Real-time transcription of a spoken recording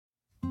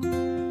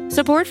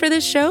Support for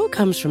this show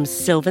comes from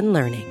Sylvan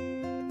Learning.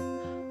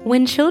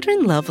 When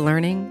children love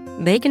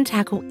learning, they can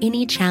tackle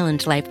any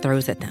challenge life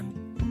throws at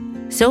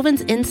them.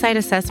 Sylvan's Insight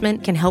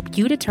Assessment can help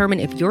you determine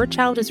if your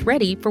child is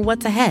ready for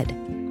what's ahead.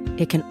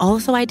 It can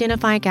also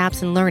identify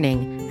gaps in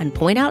learning and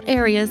point out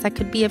areas that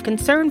could be of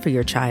concern for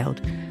your child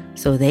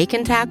so they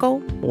can tackle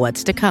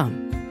what's to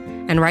come.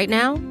 And right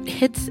now,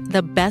 it's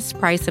the best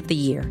price of the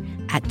year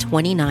at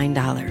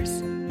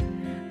 $29.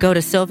 Go to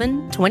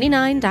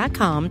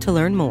sylvan29.com to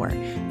learn more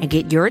and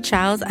get your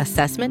child's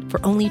assessment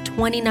for only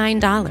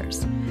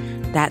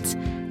 $29. That's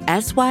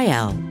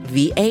SYLVAN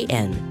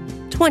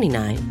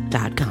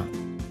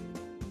 29.com.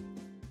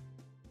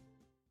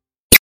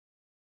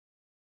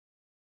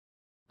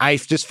 I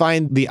just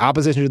find the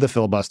opposition to the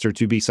filibuster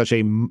to be such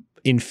a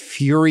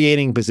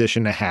infuriating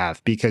position to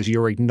have, because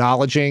you're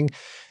acknowledging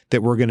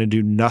that we're going to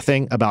do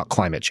nothing about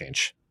climate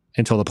change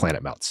until the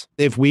planet melts.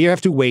 If we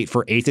have to wait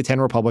for 8 to 10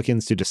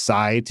 Republicans to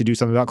decide to do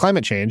something about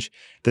climate change,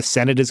 the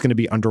Senate is going to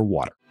be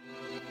underwater.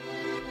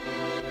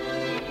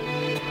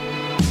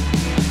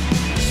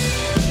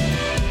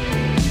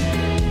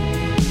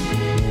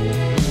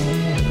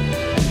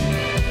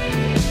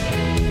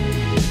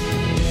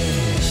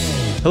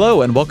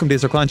 Hello, and welcome to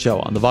Ezra Klein Show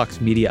on the Vox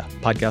Media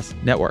Podcast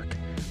Network.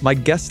 My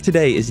guest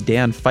today is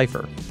Dan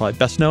Pfeiffer, probably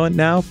best known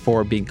now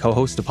for being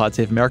co-host of Pod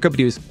Save America, but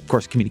he was, of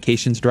course,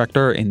 communications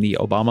director in the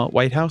Obama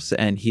White House,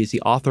 and he is the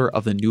author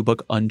of the new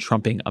book,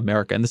 Untrumping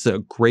America. And this is a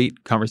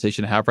great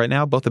conversation to have right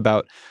now, both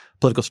about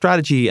political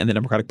strategy and the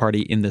Democratic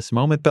Party in this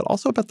moment, but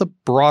also about the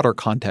broader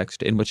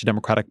context in which the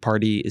Democratic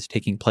Party is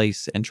taking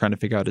place and trying to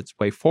figure out its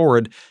way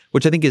forward,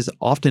 which I think is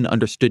often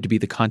understood to be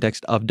the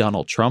context of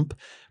Donald Trump,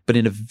 but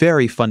in a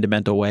very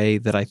fundamental way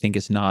that I think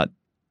is not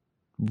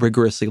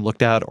rigorously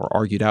looked at or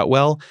argued out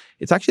well.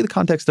 It's actually the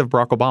context of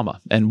Barack Obama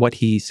and what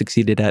he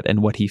succeeded at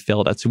and what he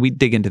failed at. So we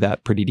dig into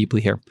that pretty deeply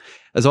here.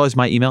 As always,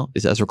 my email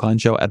is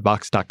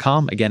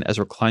EzraKleinShow@Vox.com. Again,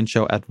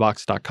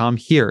 EzraKleinShow@Vox.com.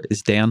 Here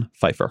is Dan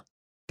Pfeiffer.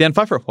 Dan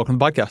Pfeiffer, welcome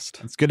to the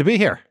podcast. It's good to be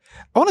here.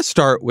 I want to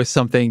start with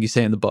something you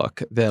say in the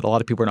book that a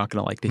lot of people are not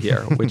going to like to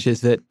hear, which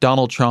is that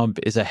Donald Trump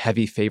is a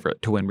heavy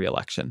favorite to win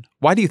re-election.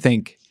 Why do you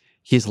think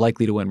he's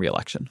likely to win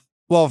re-election?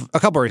 Well, a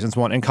couple of reasons.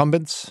 One,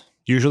 incumbents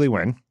usually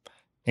win.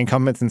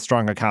 Incumbents in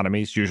strong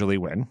economies usually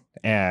win.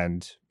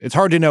 And it's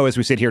hard to know as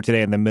we sit here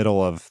today in the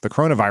middle of the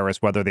coronavirus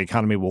whether the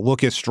economy will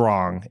look as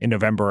strong in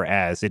November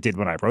as it did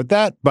when I wrote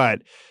that.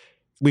 But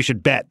we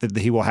should bet that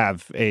he will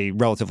have a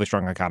relatively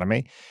strong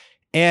economy.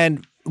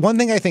 And one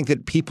thing I think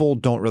that people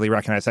don't really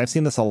recognize, I've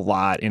seen this a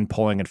lot in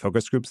polling and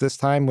focus groups this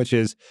time, which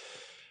is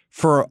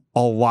for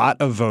a lot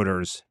of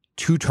voters,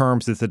 2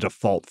 terms is the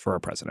default for a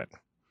president.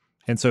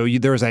 And so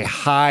there's a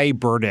high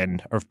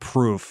burden of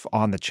proof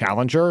on the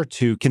challenger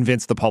to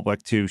convince the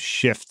public to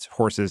shift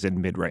horses in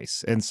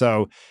mid-race. And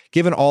so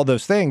given all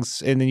those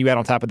things, and then you add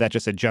on top of that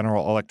just a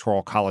general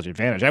electoral college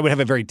advantage, I would have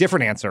a very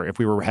different answer if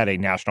we had a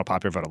national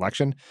popular vote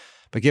election.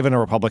 But given a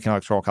Republican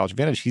electoral college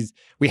advantage,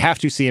 we have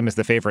to see him as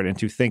the favorite, and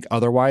to think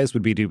otherwise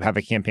would be to have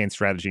a campaign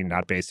strategy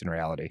not based in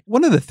reality.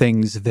 One of the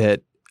things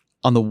that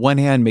on the one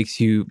hand makes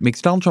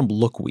Donald Trump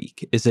look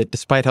weak is that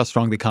despite how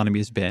strong the economy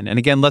has been, and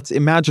again, let's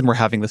imagine we're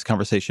having this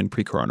conversation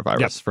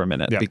pre-coronavirus for a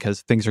minute,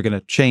 because things are going to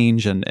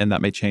change and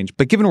that may change.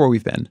 But given where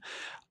we've been,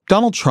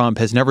 Donald Trump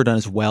has never done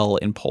as well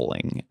in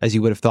polling as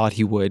you would have thought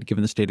he would,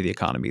 given the state of the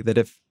economy. That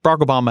if Barack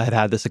Obama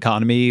had this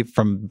economy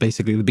from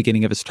basically the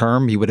beginning of his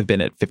term, he would have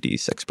been at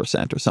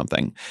 56% or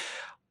something.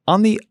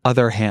 On the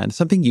other hand,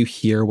 something you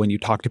hear when you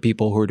talk to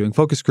people who are doing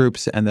focus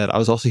groups, and that I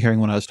was also hearing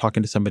when I was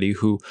talking to somebody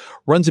who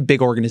runs a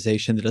big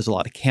organization that does a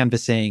lot of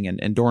canvassing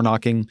and door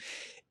knocking,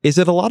 is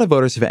that a lot of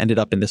voters have ended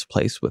up in this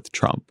place with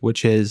Trump,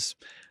 which is,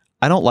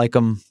 I don't like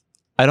him.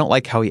 I don't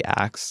like how he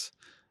acts.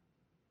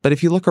 But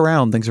if you look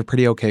around, things are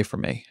pretty okay for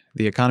me.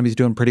 The economy's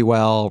doing pretty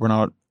well. We're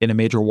not in a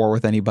major war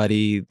with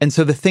anybody. And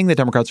so the thing that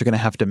Democrats are going to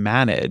have to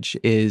manage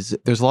is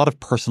there's a lot of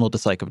personal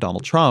dislike of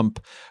Donald Trump.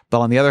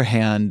 But on the other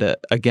hand,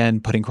 again,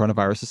 putting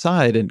coronavirus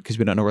aside, and because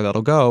we don't know where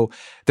that'll go,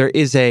 there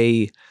is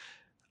I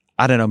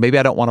don't know, maybe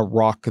I don't want to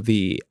rock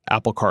the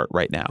apple cart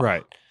right now.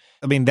 Right.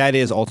 I mean, that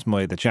is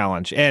ultimately the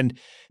challenge. And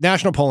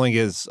national polling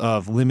is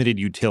of limited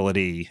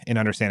utility in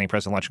understanding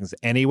presidential elections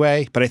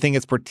anyway. But I think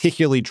it's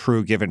particularly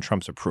true given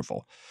Trump's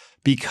approval.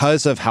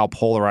 Because of how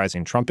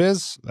polarizing Trump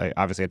is,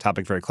 obviously a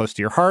topic very close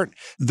to your heart,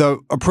 the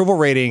approval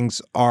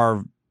ratings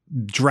are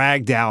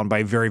dragged down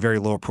by very, very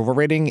low approval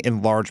rating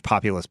in large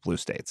populist blue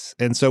states.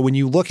 And so when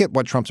you look at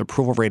what Trump's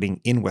approval rating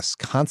in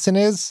Wisconsin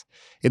is,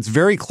 it's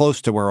very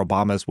close to where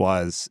Obama's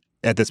was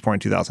at this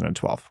point in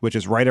 2012, which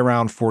is right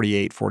around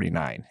 48,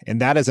 49.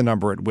 And that is a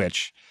number at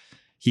which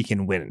he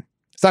can win.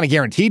 It's not a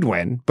guaranteed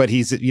win, but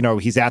he's at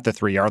the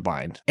 3-yard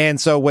line.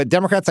 And so what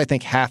Democrats, I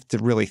think, have to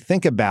really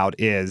think about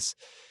is,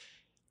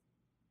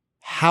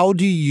 how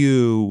do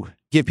you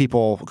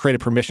create a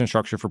permission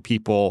structure for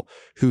people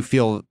who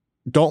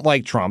don't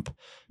like Trump,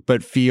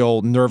 but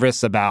feel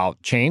nervous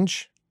about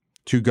change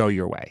to go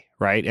your way,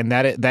 right? And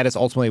that is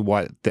ultimately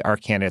what our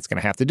candidate's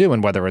going to have to do.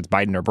 And whether it's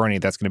Biden or Bernie,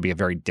 that's going to be a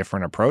very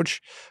different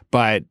approach.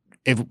 But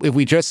if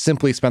we just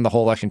simply spend the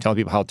whole election telling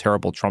people how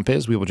terrible Trump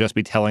is, we will just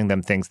be telling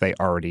them things they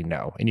already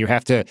know. And you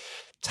have to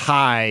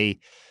tie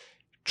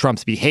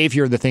Trump's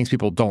behavior, the things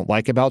people don't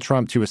like about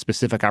Trump, to a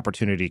specific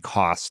opportunity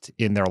cost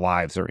in their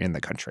lives or in the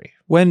country.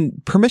 When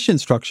permission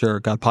structure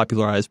got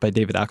popularized by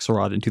David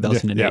Axelrod in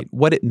 2008,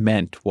 what it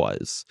meant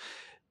was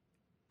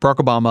Barack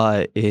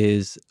Obama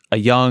is a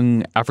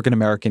young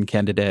African-American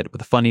candidate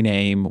with a funny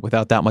name,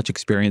 without that much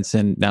experience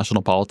in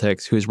national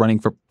politics, who is running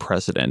for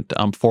president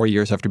 4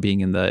 years after being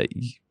in the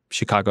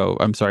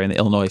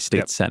Illinois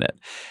State Senate.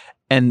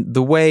 And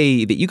the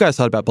way that you guys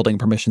thought about building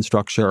permission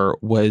structure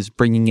was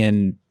bringing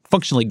in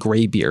functionally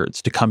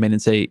graybeards to come in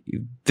and say,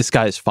 this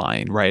guy is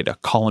fine, right? A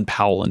Colin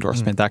Powell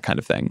endorsement, that kind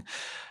of thing.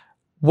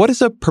 What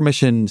does a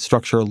permission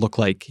structure look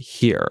like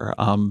here,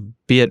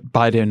 be it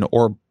Biden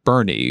or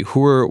Bernie?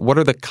 What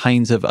are the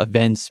kinds of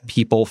events,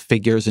 people,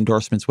 figures,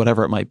 endorsements,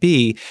 whatever it might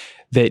be,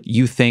 that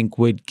you think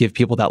would give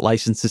people that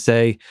license to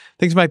say,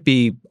 things might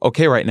be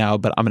okay right now,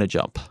 but I'm going to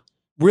jump?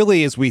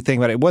 Really, as we think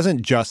about it, it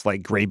wasn't just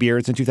like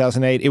graybeards in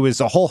 2008. It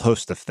was a whole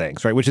host of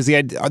things, right? Which is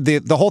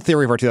the whole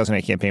theory of our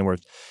 2008 campaign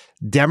was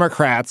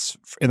Democrats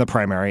in the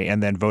primary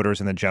and then voters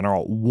in the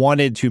general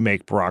wanted to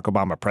make Barack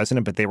Obama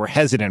president, but they were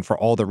hesitant for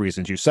all the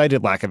reasons you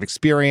cited: lack of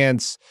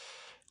experience,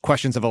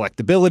 questions of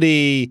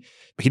electability.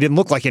 He didn't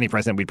look like any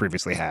president we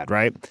previously had,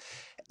 right?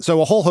 So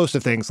a whole host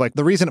of things. Like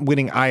the reason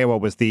winning Iowa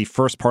was the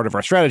first part of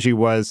our strategy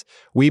was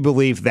we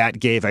believe that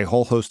gave a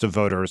whole host of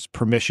voters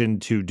permission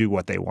to do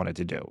what they wanted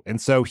to do.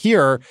 And so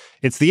here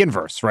it's the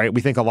inverse, right?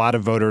 We think a lot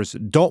of voters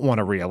don't want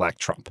to reelect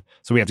Trump.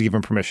 So we have to give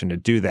them permission to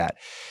do that.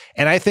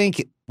 And I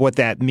think what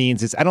that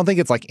means is I don't think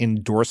it's like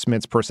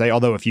endorsements per se,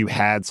 although if you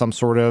had some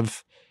sort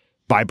of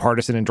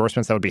bipartisan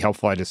endorsements, that would be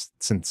helpful.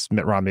 Since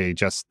Mitt Romney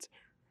just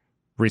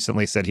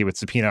recently said he would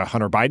subpoena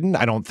Hunter Biden,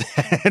 I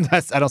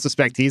don't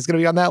suspect he's going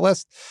to be on that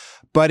list.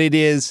 But it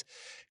is,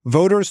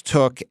 voters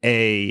took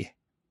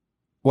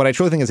what I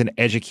truly think is an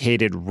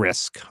educated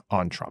risk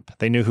on Trump.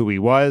 They knew who he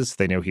was.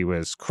 They knew he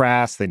was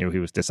crass. They knew he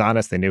was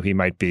dishonest. They knew he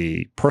might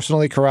be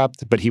personally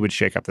corrupt, but he would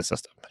shake up the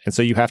system. And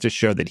so you have to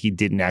show that he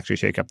didn't actually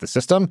shake up the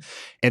system.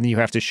 And then you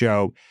have to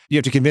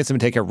convince him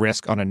to take a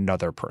risk on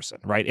another person,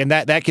 right? And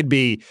that could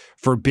be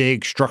for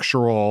big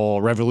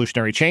structural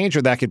revolutionary change,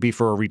 or that could be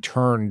for a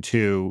return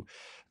to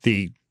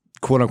the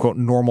quote unquote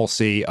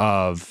normalcy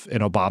of an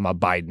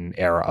Obama-Biden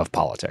era of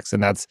politics.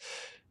 And that's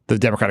the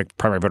Democratic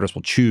primary voters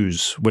will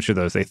choose which of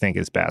those they think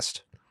is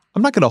best.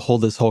 I'm not going to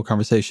hold this whole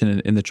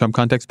conversation in the Trump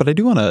context, but I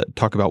do want to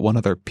talk about one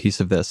other piece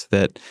of this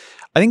that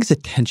I think is a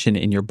tension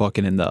in your book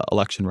and in the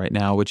election right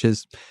now, which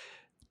is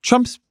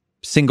Trump's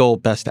single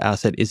best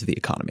asset is the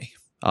economy.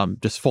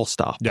 Just full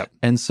stop. Yep.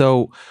 And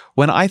so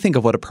when I think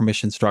of what a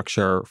permission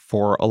structure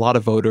for a lot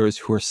of voters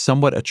who are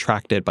somewhat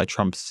attracted by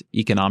Trump's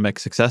economic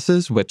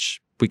successes, which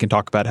we can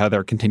talk about how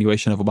they're a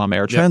continuation of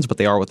Obama-era trends, but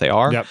they are what they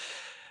are,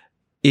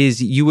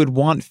 is you would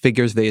want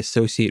figures they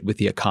associate with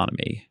the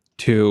economy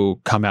to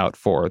come out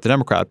for the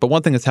Democrat. But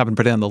one thing that's happened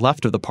particularly on the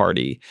left of the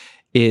party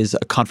is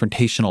a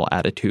confrontational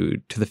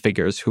attitude to the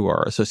figures who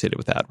are associated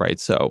with that, right?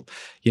 So,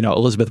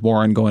 Elizabeth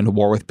Warren going to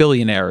war with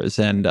billionaires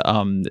and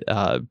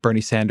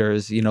Bernie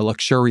Sanders,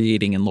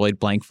 luxuriating in Lloyd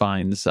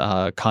Blankfein's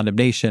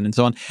condemnation and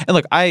so on. And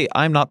look,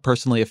 I'm not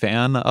personally a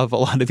fan of a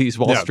lot of these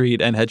Wall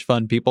Street and hedge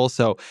fund people.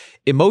 So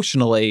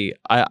emotionally,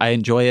 I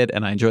enjoy it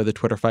and I enjoy the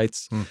Twitter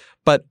fights.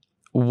 But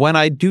when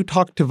I do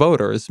talk to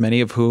voters,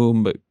 many of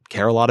whom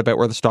care a lot about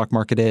where the stock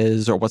market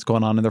is or what's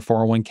going on in their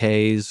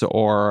 401ks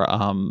or,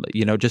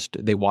 just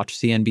they watch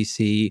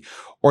CNBC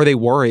or they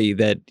worry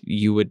that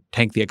you would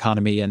tank the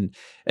economy and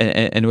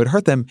it would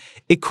hurt them,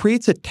 it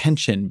creates a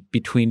tension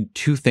between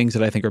two things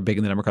that I think are big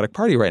in the Democratic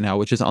Party right now,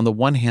 which is on the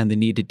one hand, the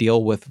need to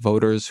deal with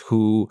voters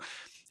who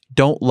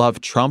don't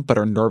love Trump but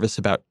are nervous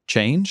about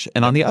change.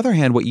 And on the other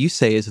hand, what you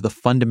say is the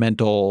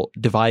fundamental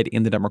divide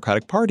in the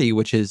Democratic Party,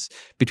 which is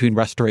between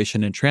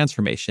restoration and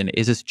transformation.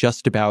 Is this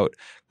just about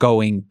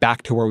going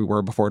back to where we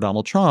were before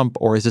Donald Trump,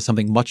 or is this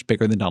something much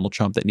bigger than Donald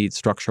Trump that needs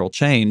structural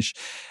change?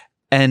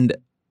 And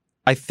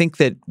I think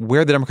that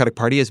where the Democratic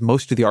Party is,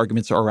 most of the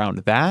arguments are around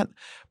that,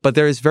 but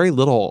there is very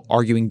little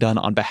arguing done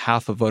on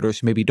behalf of voters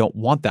who maybe don't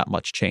want that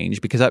much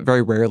change, because that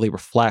very rarely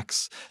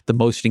reflects the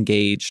most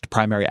engaged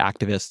primary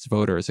activists,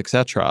 voters, et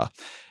cetera.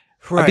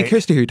 Right. I'd be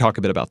curious to hear you talk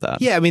a bit about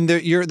that. Yeah, I mean,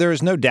 there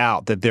is no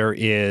doubt that there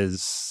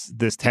is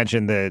this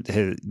tension that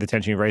the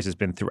tension you've raised has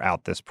been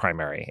throughout this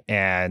primary.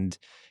 And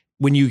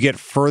when you get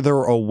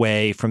further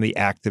away from the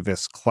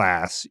activist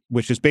class,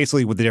 which is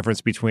basically what the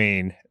difference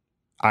between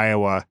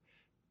Iowa,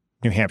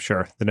 New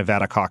Hampshire, the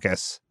Nevada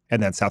caucus,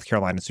 and then South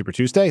Carolina Super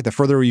Tuesday, the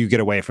further you get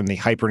away from the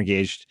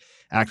hyper-engaged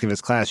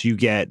activist class, you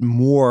get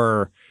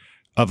more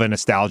of a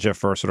nostalgia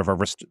for sort of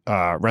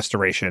a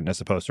restoration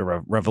as opposed to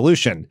a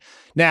revolution.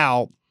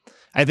 Now,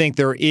 I think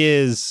there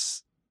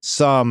is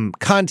some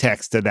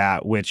context to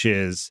that, which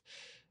is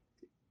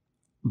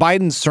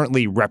Biden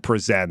certainly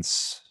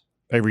represents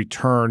a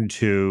return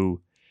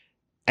to,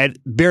 at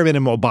bare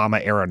minimum,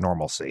 Obama-era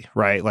normalcy,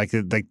 right? Like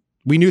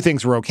we knew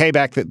things were okay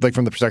back from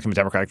the perspective of a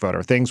Democratic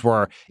voter. Things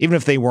were, even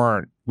if they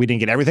weren't, we didn't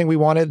get everything we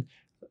wanted,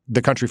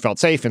 the country felt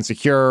safe and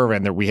secure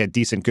and that we had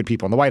decent, good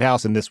people in the White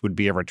House, and this would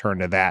be a return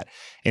to that.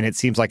 And it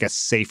seems like a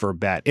safer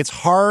bet. It's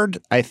hard,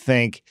 I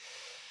think,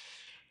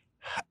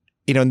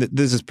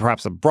 this is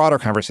perhaps a broader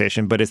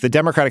conversation, but the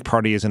Democratic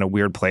Party is in a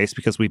weird place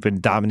because we've been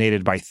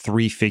dominated by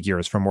three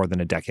figures for more than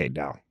a decade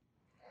now.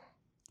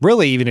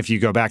 Really, even if you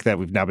go back that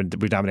we've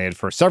dominated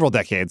for several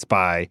decades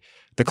by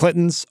the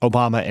Clintons,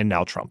 Obama, and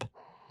now Trump.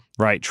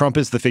 Right. Trump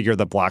is the figure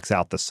that blocks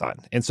out the sun.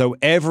 And so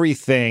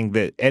anything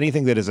that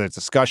is a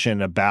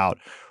discussion about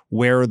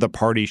where the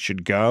party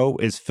should go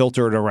is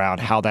filtered around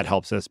how that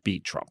helps us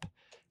beat Trump.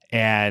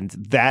 And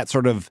that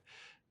sort of,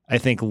 I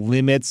think,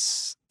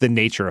 limits the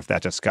nature of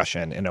that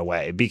discussion in a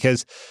way,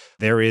 because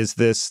there is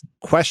this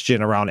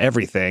question around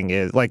everything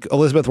is like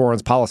Elizabeth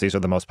Warren's policies are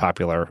the most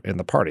popular in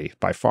the party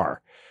by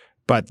far.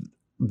 But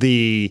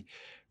the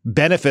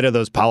benefit of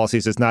those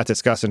policies is not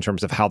discussed in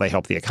terms of how they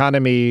help the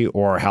economy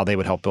or how they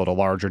would help build a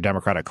larger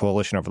Democratic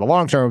coalition over the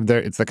long term.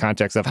 It's the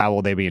context of how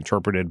will they be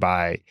interpreted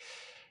by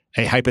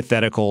a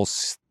hypothetical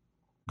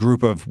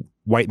group of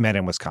white men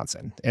in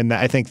Wisconsin. And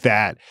I think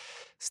that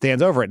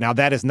stands over it. Now,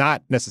 that is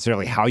not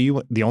necessarily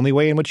the only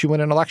way in which you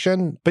win an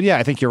election. But yeah,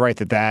 I think you're right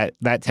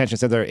that tension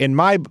stands there. In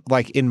my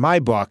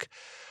book,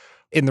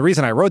 and the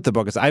reason I wrote the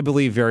book is I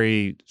believe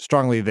very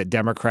strongly that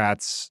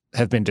Democrats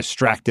have been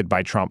distracted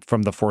by Trump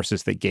from the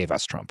forces that gave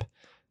us Trump.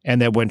 And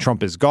that when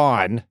Trump is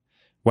gone,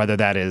 whether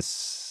that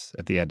is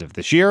at the end of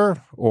this year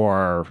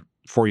or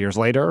 4 years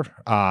later,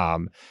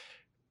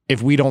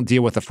 if we don't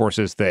deal with the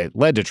forces that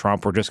led to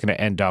Trump, we're just going to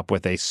end up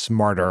with a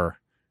smarter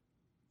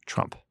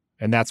Trump.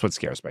 And that's what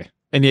scares me.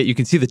 And yet you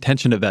can see the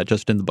tension of that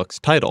just in the book's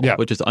title,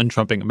 which is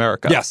Untrumping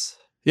America. Yes.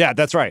 Yeah,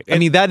 that's right. I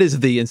mean, that is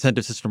the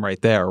incentive system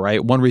right there,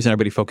 right? One reason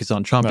everybody focuses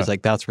on Trump is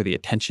like that's where the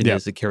attention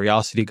is, the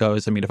curiosity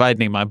goes. I mean, if I had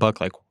named my book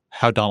like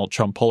How Donald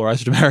Trump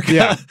Polarized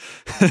America,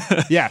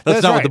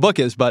 that's not what the book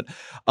is. But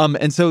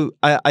and so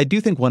I do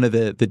think one of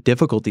the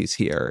difficulties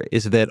here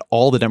is that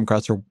all the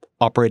Democrats are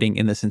operating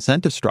in this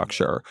incentive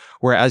structure,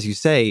 where, as you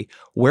say,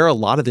 where a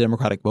lot of the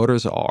Democratic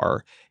voters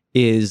are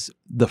is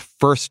the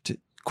first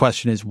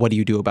question is, what do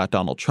you do about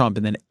Donald Trump?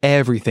 And then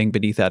everything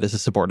beneath that is a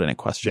subordinate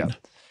question. Yeah.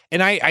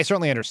 And I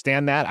certainly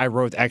understand that. I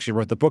actually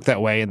wrote the book that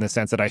way in the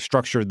sense that I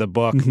structured the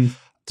book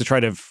to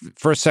try to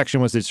first section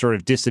was to sort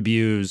of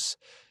disabuse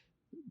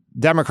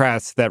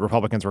Democrats that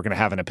Republicans were going to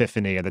have an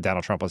epiphany and that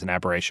Donald Trump was an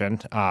aberration.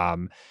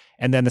 And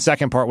then the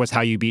second part was how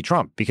you beat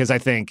Trump, because I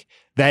think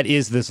that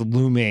is this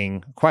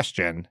looming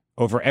question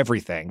over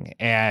everything.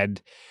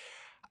 And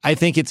I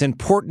think it's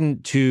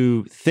important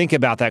to think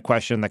about that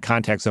question in the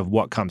context of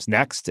what comes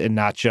next and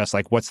not just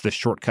like what's the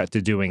shortcut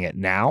to doing it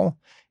now.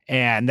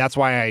 And that's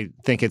why I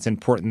think it's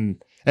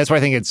important. That's why I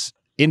think it's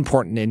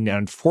important and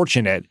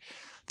unfortunate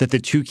that the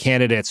two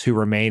candidates who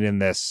remain in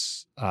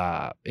this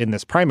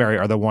primary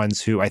are the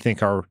ones who I think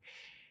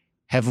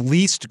have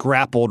least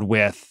grappled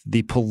with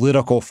the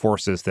political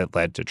forces that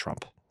led to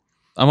Trump.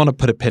 I want to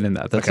put a pin in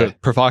that. That's a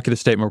provocative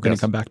statement. We're going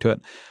to come back to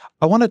it.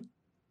 I want to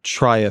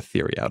try a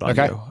theory out on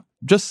you.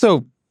 Just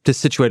so to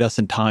situate us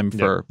in time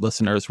for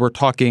listeners, we're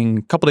talking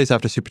a couple days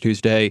after Super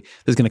Tuesday.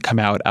 This is going to come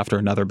out after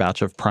another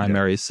batch of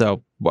primaries.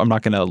 So I'm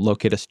not going to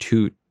locate us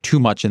too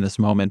much in this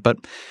moment. But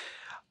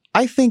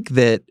I think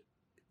that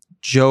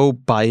Joe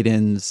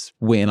Biden's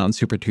win on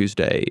Super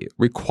Tuesday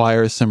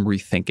requires some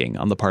rethinking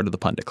on the part of the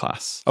pundit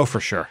class. Oh, for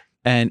sure.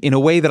 And in a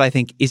way that I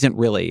think isn't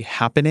really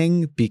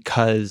happening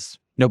because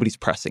nobody's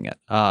pressing it.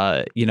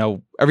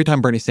 Every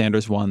time Bernie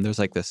Sanders won, there's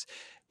like this,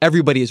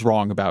 everybody is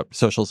wrong about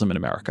socialism in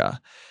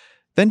America.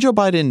 Then Joe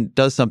Biden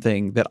does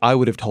something that I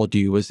would have told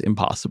you was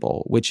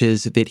impossible, which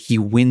is that he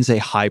wins a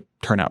high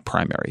turnout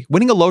primary.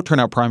 Winning a low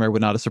turnout primary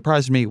would not have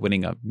surprised me.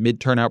 Winning a mid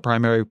turnout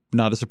primary would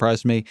not have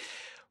surprised me.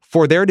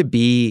 For there to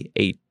be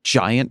a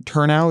giant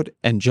turnout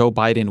and Joe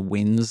Biden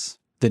wins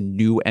the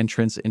new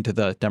entrance into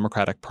the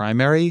Democratic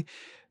primary,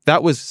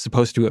 that was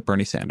supposed to be what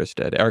Bernie Sanders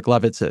did. Eric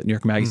Levitz at New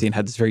York Magazine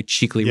had this very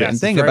cheekily written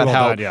thing about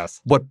how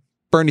what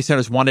Bernie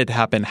Sanders wanted to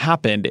happen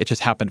happened. It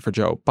just happened for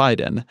Joe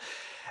Biden.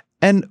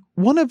 And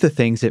one of the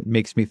things it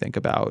makes me think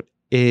about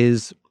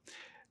is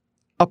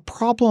a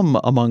problem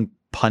among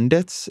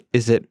pundits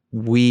is that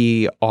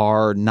we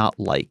are not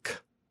like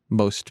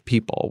most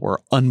people. We're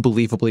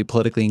unbelievably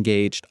politically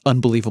engaged,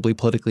 unbelievably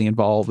politically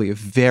involved. We have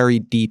very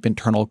deep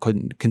internal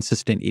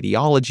consistent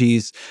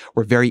ideologies.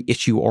 We're very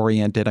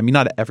issue-oriented. I mean,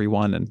 not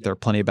everyone, and there are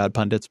plenty of bad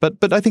pundits,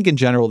 but I think in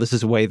general, this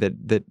is a way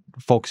that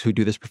folks who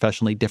do this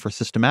professionally differ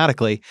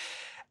systematically.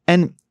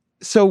 And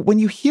so when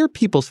you hear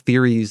people's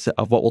theories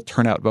of what will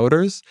turn out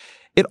voters,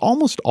 it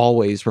almost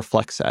always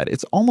reflects that.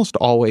 It's almost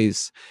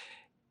always,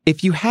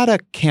 if you had a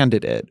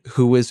candidate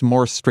who was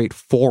more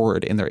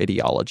straightforward in their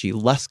ideology,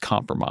 less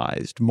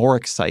compromised, more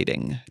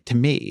exciting, to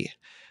me,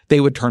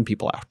 they would turn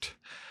people out.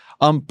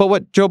 But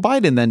what Joe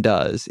Biden then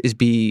does is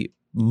be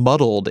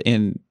muddled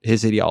in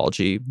his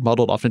ideology,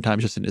 muddled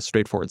oftentimes just in his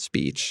straightforward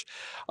speech,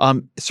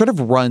 sort of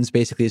runs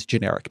basically as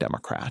generic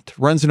Democrat,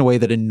 runs in a way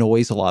that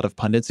annoys a lot of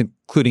pundits,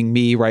 including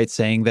me, right,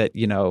 saying that,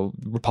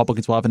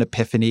 Republicans will have an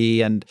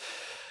epiphany and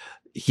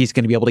he's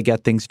going to be able to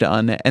get things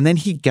done. And then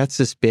he gets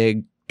this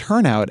big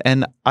turnout.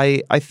 And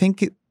I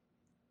think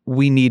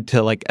we need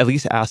to at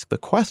least ask the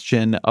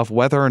question of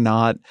whether or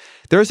not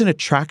there is an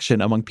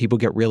attraction among people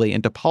who get really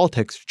into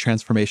politics for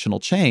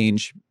transformational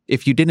change.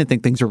 If you didn't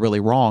think things are really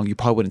wrong, you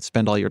probably wouldn't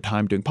spend all your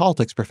time doing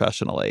politics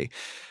professionally.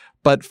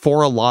 But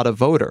for a lot of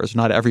voters,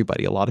 not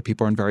everybody, a lot of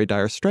people are in very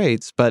dire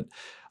straits, but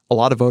a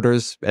lot of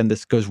voters, and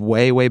this goes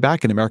way, way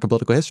back in American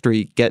political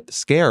history, get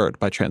scared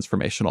by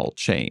transformational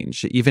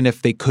change. Even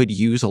if they could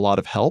use a lot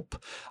of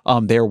help,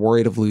 they're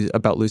worried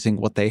about losing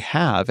what they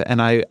have.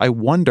 And I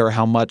wonder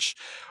how much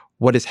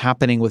what is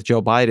happening with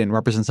Joe Biden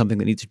represents something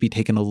that needs to be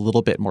taken a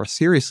little bit more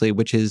seriously,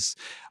 which is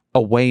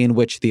a way in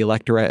which the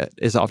electorate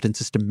is often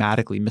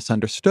systematically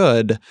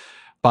misunderstood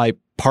by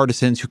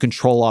partisans who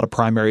control a lot of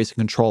primaries and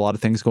control a lot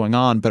of things going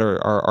on, but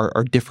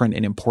are different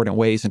in important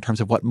ways in terms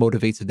of what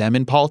motivates them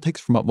in politics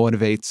from what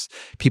motivates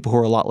people who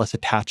are a lot less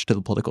attached to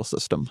the political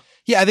system.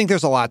 Yeah, I think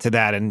there's a lot to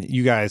that. And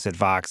you guys at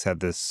Vox had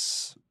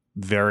this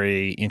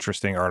very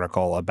interesting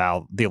article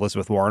about the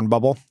Elizabeth Warren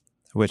bubble,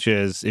 which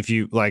is if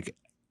you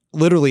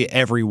literally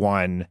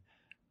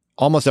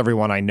almost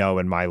everyone I know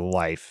in my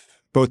life,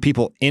 both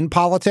people in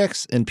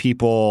politics and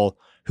people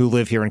who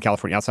live here in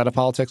California outside of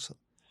politics,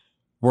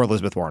 were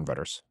Elizabeth Warren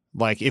voters.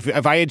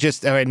 If I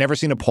had never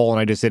seen a poll and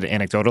I just did it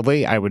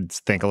anecdotally, I would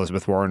think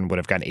Elizabeth Warren would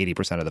have gotten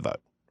 80% of the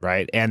vote,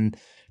 right? And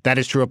that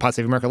is true of Pod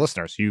Save America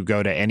listeners. You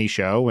go to any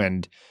show,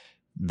 and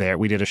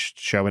we did a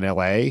show in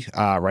LA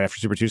right after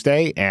Super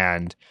Tuesday,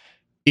 and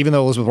even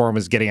though Elizabeth Warren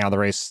was getting out of the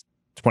race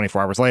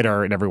 24 hours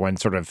later and everyone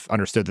sort of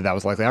understood that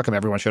was likely outcome,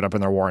 everyone showed up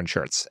in their Warren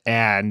shirts.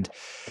 And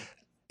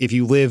if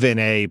you live in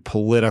a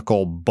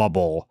political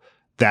bubble,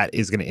 that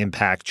is going to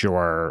impact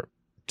your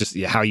just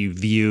how you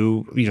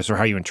view, sort of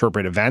how you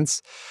interpret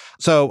events.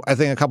 So I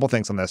think a couple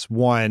things on this.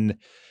 One,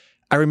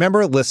 I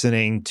remember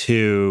listening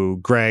to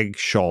Greg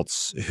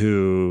Schultz,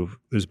 who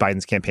was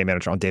Biden's campaign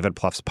manager, on David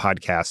Pluff's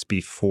podcast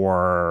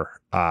before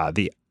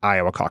the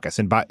Iowa caucus.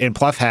 And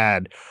Pluff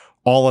had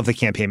all of the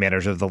campaign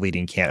managers of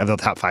the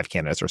top 5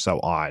 candidates or so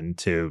on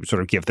to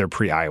sort of give their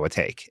pre-Iowa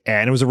take.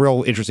 And it was a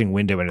real interesting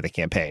window into the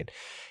campaign.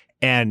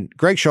 And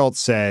Greg Schultz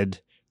said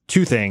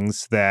 2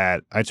 things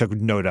that I took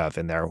note of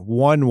in there.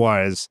 One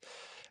was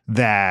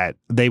that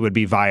they would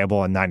be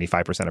viable in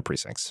 95% of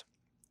precincts.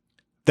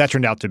 That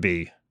turned out to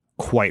be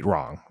quite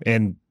wrong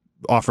and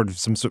offered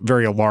some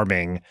very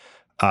alarming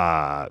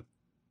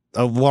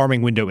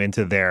window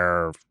into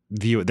their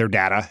view, their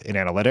data and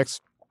analytics.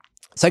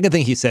 Second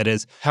thing he said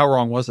is, how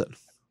wrong was it?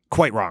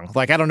 Quite wrong.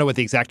 I don't know what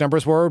the exact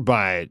numbers were,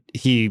 but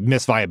he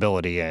missed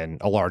viability in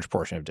a large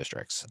portion of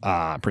districts,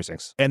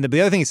 precincts. And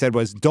the other thing he said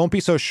was, don't be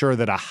so sure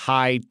that a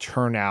high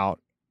turnout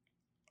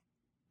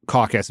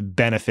caucus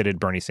benefited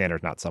Bernie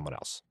Sanders, not someone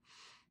else.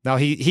 Now,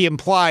 he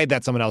implied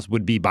that someone else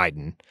would be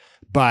Biden,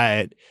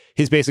 but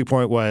his basic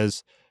point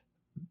was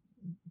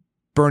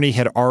Bernie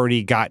had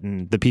already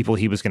gotten the people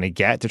he was going to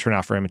get to turn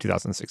out for him in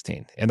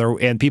 2016.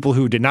 And people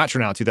who did not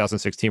turn out in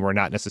 2016 were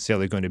not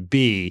necessarily going to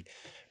be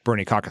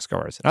Bernie caucus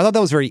goers. And I thought that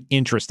was very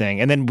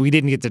interesting. And then we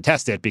didn't get to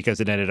test it because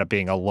it ended up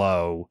being a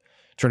low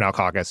turnout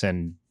caucus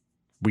and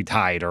we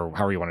tied, or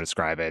however you want to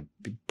describe it.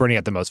 Bernie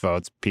got the most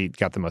votes. Pete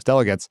got the most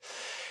delegates.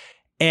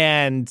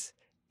 And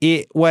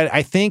what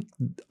I think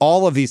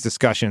all of these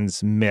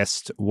discussions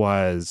missed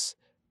was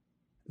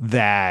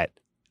that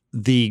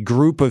the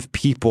group of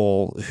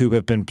people who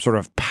have been sort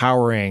of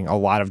powering a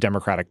lot of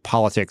Democratic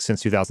politics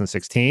since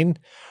 2016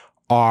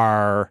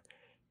 are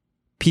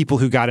people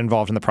who got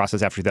involved in the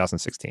process after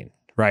 2016,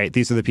 right?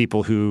 These are the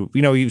people who,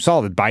 you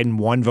saw that Biden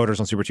won voters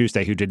on Super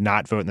Tuesday who did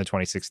not vote in the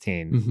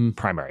 2016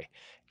 primary.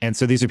 And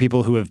so these are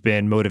people who have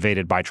been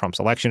motivated by Trump's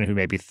election, who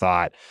maybe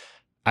thought,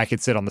 I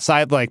could sit on the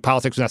side,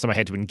 politics was not something I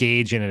had to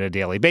engage in on a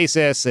daily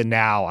basis. And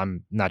now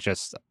I'm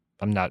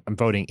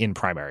voting in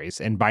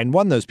primaries. And Biden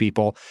won those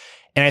people.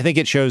 And I think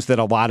it shows that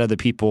a lot of the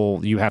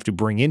people you have to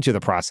bring into the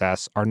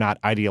process are not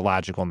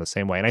ideological in the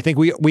same way. And I think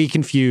we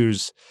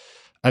confuse,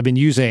 I've been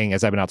using,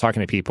 as I've been out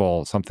talking to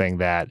people, something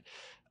that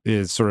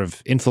is sort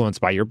of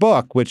influenced by your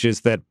book, which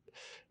is that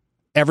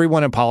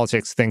everyone in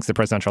politics thinks the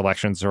presidential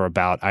elections are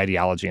about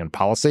ideology and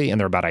policy, and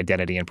they're about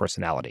identity and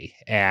personality.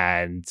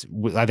 And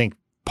I think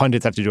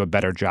pundits have to do a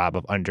better job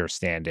of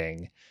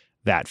understanding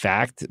that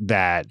fact,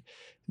 that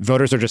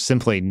voters are just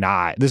simply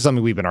not. This is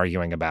something we've been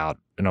arguing about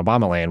in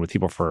Obama land with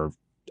people for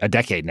a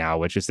decade now,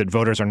 which is that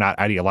voters are not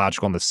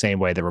ideological in the same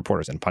way that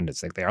reporters and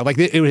pundits think they are.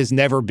 It has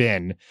never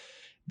been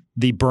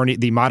the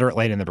moderate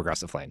lane and the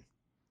progressive lane.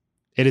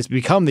 It has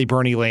become the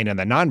Bernie lane and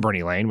the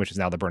non-Bernie lane, which is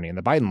now the Bernie and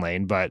the Biden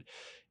lane. But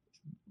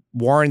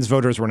Warren's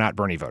voters were not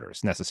Bernie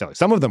voters necessarily.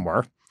 Some of them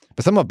were.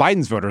 But some of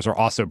Biden's voters are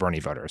also Bernie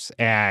voters.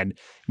 And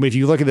if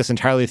you look at this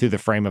entirely through the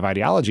frame of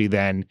ideology,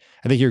 then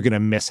I think you're going to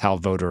miss how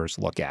voters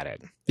look at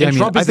it. Yeah,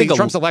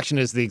 Trump's election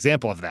is the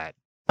example of that.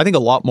 I think a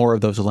lot more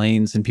of those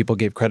lanes than people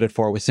gave credit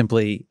for was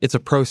simply, it's a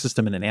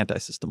pro-system and an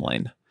anti-system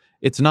lane.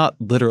 It's not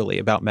literally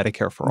about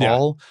Medicare for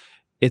all.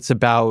 It's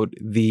about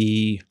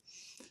the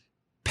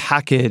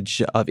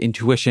package of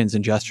intuitions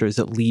and gestures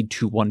that lead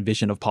to one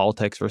vision of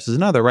politics versus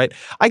another, right?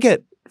 I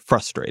get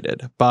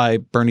frustrated by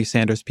Bernie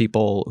Sanders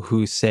people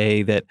who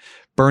say that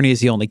Bernie is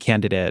the only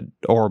candidate,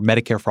 or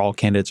Medicare for All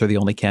candidates are the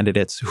only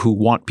candidates who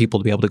want people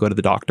to be able to go to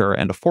the doctor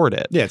and afford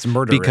it. Yeah, it's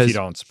murder if you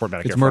don't support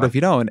Medicare. It's murder if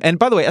you don't. And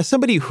by the way, as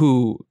somebody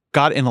who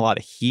got in a lot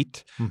of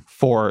heat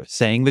for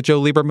saying that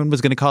Joe Lieberman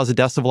was going to cause the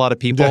deaths of a lot of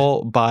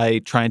people by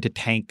trying to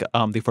tank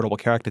the Affordable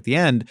Care Act at the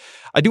end,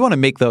 I do want to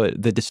make the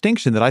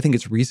distinction that I think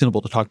it's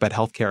reasonable to talk about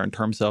healthcare in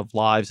terms of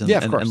lives and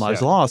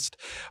lives lost.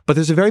 But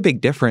there's a very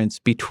big difference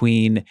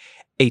between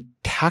a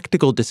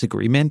tactical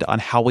disagreement on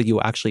how will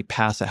you actually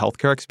pass a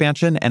healthcare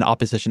expansion and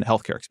opposition to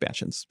healthcare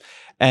expansions.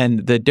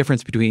 And the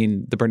difference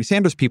between the Bernie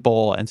Sanders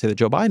people and, say, the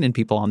Joe Biden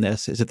people on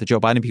this is that the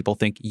Joe Biden people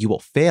think you will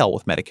fail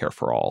with Medicare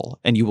for All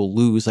and you will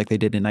lose like they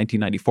did in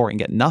 1994 and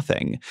get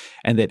nothing,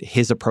 and that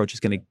his approach is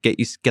going to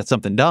get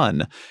something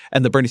done.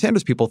 And the Bernie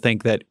Sanders people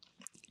think that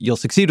you'll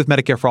succeed with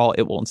Medicare for All,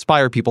 it will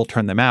inspire people,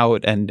 turn them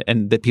out, and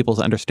that people's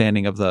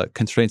understanding of the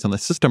constraints on the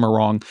system are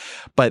wrong.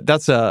 But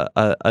that's a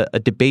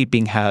debate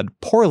being had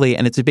poorly,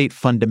 and it's a debate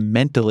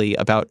fundamentally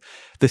about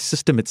the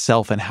system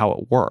itself and how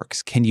it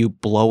works. Can you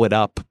blow it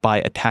up by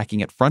attacking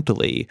it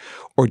frontally,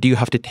 or do you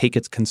have to take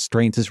its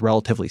constraints as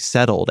relatively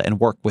settled and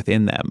work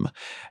within them?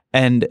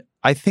 And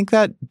I think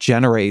that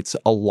generates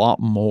a lot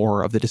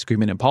more of the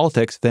disagreement in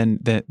politics than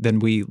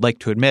we like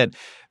to admit.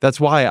 That's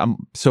why I'm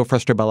so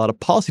frustrated by a lot of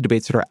policy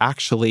debates that are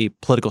actually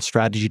political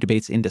strategy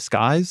debates in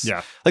disguise.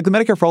 Yeah. Like the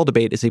Medicare for All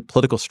debate is a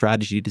political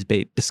strategy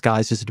debate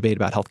disguised as a debate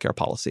about healthcare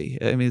policy.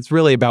 I mean, it's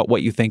really about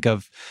what you think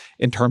of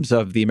in terms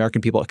of the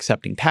American people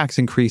accepting tax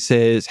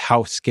increases,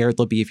 how scared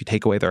they'll be if you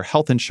take away their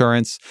health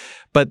insurance.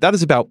 But that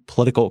is about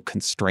political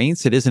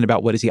constraints. It isn't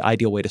about what is the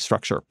ideal way to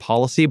structure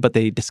policy, but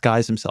they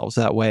disguise themselves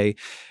that way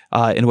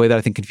in a way that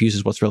I think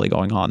confuses what's really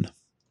going on.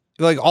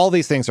 Like all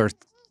these things are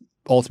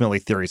ultimately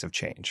theories of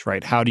change,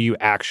 right? How do you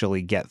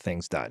actually get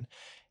things done?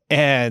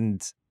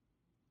 And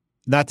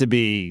not to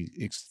be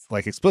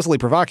explicitly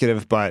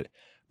provocative, but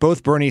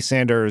both Bernie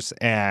Sanders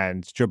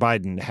and Joe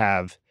Biden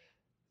have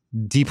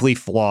deeply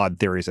flawed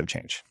theories of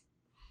change.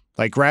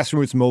 Like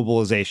grassroots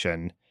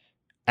mobilization,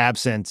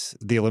 absent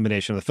the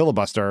elimination of the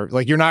filibuster,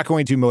 like you're not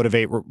going to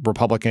motivate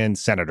Republican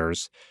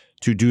senators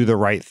to do the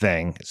right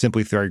thing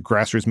simply through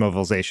grassroots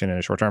mobilization in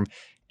a short term.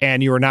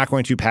 And you are not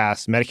going to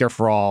pass Medicare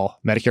for All,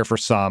 Medicare for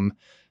some,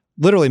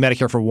 literally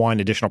Medicare for one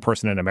additional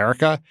person in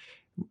America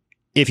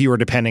if you were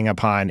depending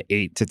upon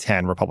 8 to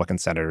 10 Republican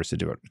senators to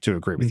do it, to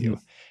agree with you.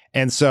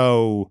 And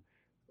so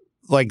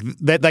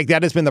that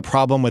has been the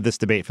problem with this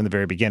debate from the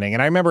very beginning.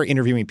 And I remember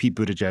interviewing Pete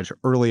Buttigieg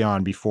early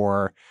on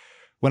before,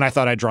 when I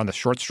thought I'd drawn the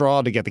short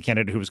straw to get the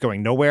candidate who was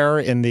going nowhere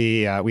in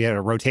the we had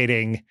a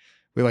rotating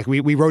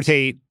we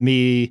rotate,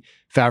 me,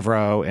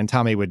 Favreau, and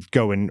Tommy would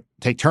go and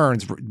take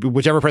turns.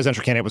 Whichever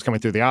presidential candidate was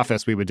coming through the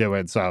office, we would do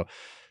it. So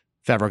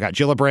Favreau got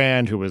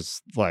Gillibrand, who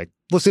was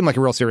seemed like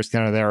a real serious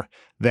candidate there.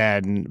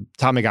 Then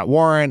Tommy got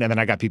Warren, and then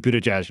I got Pete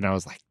Buttigieg, and I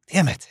was like,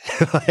 damn it.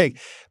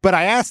 But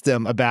I asked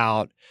him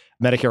about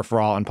Medicare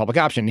for All and public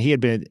option.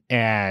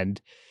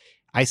 And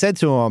I said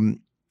to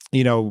him,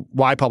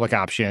 why public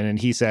option? And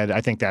he said,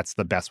 I think that's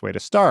the best way to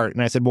start.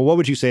 And I said, well, what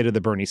would you say to the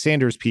Bernie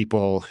Sanders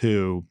people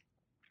who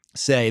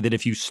say that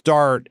if you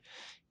start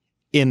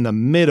in the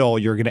middle,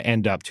 you're going to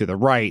end up to the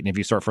right. And if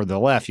you start further to the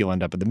left, you'll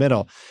end up in the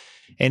middle.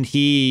 And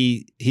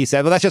he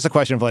said, well, that's just a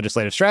question of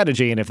legislative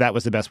strategy. And if that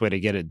was the best way to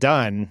get it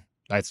done,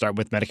 I'd start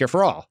with Medicare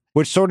for All,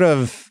 which sort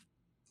of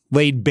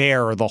laid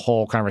bare the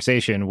whole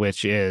conversation,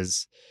 which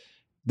is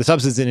the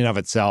substance in and of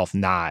itself,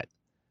 not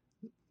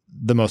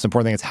the most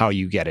important thing. It's how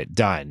you get it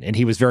done. And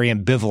he was very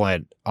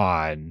ambivalent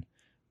on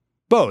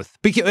both.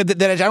 Because I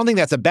don't think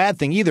that's a bad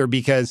thing either,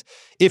 because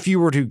if you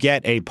were to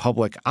get a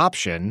public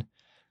option,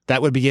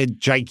 that would be a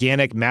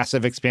gigantic,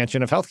 massive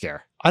expansion of healthcare.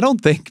 I don't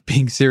think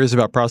being serious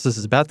about process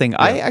is a bad thing. Yeah.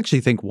 I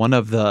actually think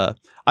I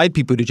had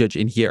Pete Buttigieg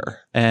in here,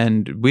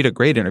 and we had a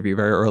great interview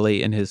very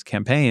early in his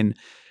campaign.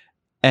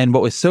 And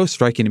what was so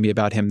striking to me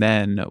about him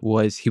then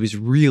was he was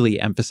really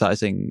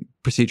emphasizing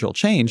procedural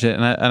change.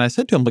 And I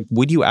said to him,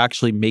 would you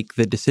actually make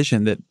the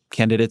decision that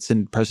candidates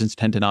and presidents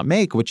tend to not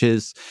make, which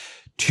is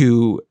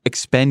to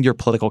expend your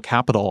political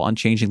capital on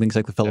changing things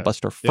like the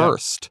filibuster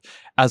first,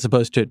 as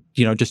opposed to,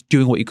 just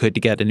doing what you could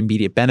to get an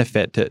immediate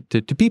benefit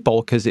to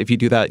people? Because if you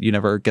do that, you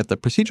never get the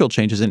procedural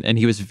changes. And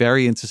he was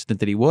very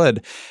insistent that he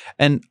would.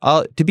 And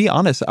to be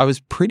honest, I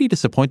was pretty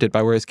disappointed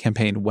by where his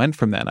campaign went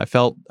from then. I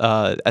felt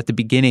at the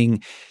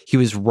beginning he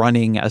was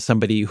running as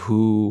somebody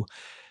who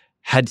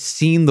had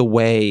seen the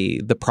way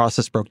the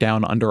process broke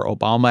down under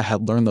Obama,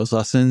 had learned those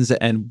lessons,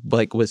 and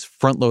was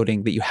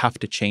front-loading that you have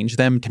to change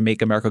them to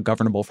make America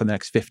governable for the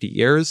next 50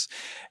 years.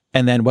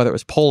 And then whether it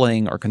was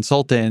polling or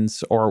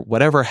consultants or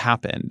whatever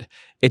happened,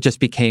 it just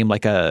became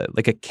like a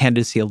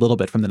candidacy a little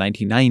bit from the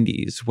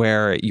 1990s,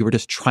 where you were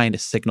just trying to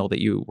signal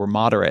that you were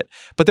moderate.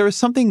 But there was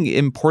something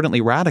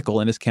importantly radical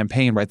in his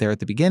campaign right there at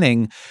the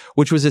beginning,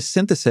 which was a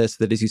synthesis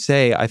that, as you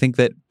say, I think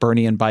that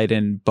Bernie and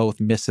Biden both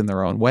miss in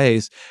their own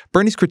ways.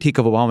 Bernie's critique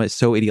of Obama is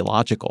so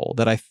ideological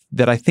that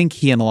I think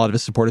he and a lot of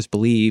his supporters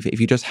believe if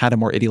you just had a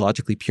more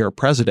ideologically pure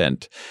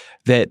president,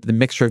 that the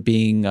mixture of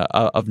being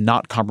of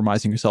not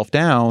compromising yourself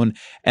down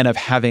and of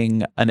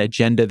having an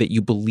agenda that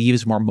you believe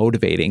is more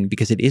motivating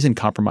because it isn't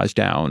compromised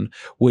down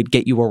would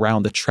get you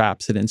around the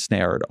traps that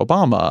ensnared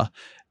Obama.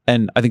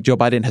 And I think Joe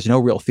Biden has no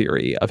real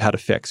theory of how to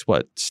fix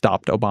what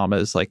stopped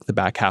Obama's, like, the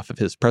back half of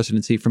his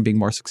presidency from being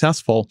more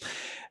successful.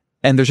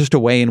 And there's just a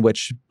way in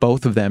which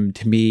both of them,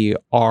 to me,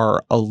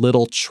 are a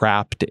little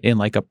trapped in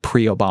like a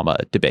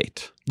pre-Obama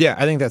debate. Yeah,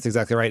 I think that's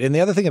exactly right. And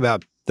the other thing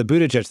about the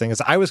Buttigieg thing is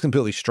I was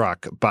completely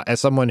struck by, as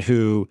someone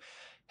who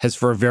has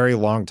for a very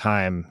long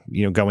time,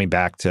 going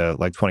back to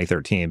like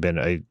 2013, been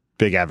a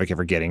big advocate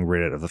for getting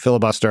rid of the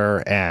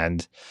filibuster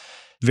and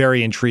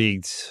very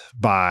intrigued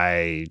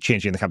by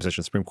changing the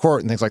composition of the Supreme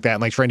Court and things like that,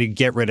 and like trying to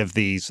get rid of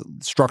these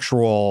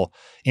structural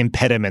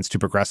impediments to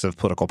progressive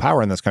political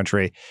power in this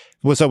country.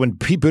 Well, so when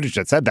Pete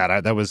Buttigieg said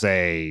that, that was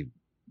a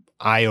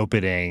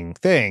eye-opening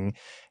thing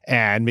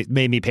and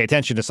made me pay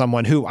attention to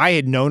someone who I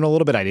had known a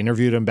little bit. I'd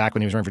interviewed him back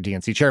when he was running for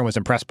DNC chair and was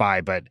impressed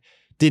by, but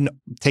didn't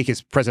take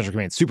his presidential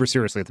campaign super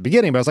seriously at the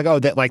beginning. But I was like, oh,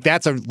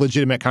 that's a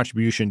legitimate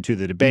contribution to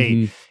the debate.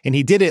 Mm-hmm. And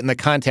he did it in the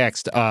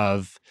context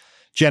of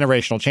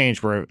generational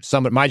change, where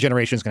my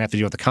generation is going to have to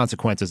deal with the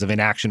consequences of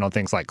inaction on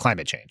things like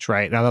climate change,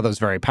 right? And I thought that was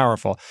very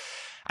powerful.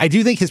 I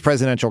do think his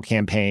presidential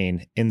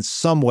campaign, in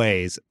some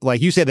ways, like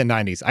you say the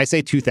 90s, I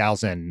say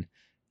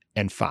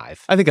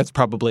 2005. I think that's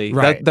probably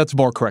right. That's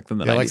more correct than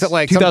the 90s.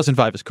 Like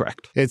 2005 is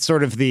correct. It's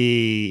sort of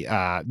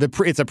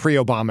it's a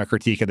pre-Obama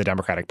critique of the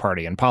Democratic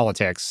Party in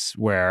politics,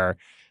 where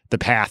the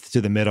path to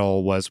the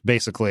middle was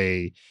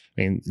basically,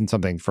 in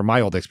something from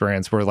my old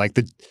experience, where like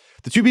the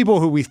two people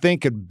who we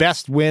think could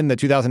best win the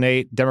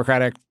 2008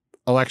 Democratic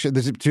election,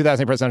 the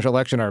 2008 presidential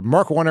election, are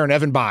Mark Warner and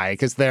Evan Bayh,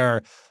 because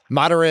they're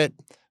moderate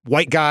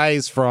white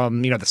guys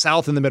from, the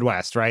South and the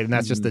Midwest, right? And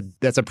that's just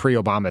that's a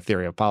pre-Obama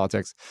theory of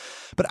politics.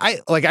 But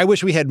I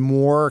wish we had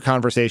more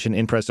conversation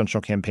in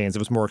presidential campaigns that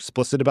was more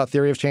explicit about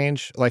theory of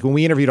change. Like when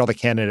we interviewed all the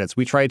candidates,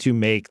 we tried to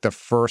make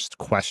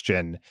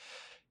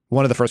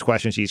one of the first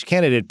questions to each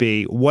candidate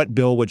be, what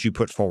bill would you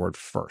put forward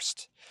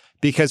first?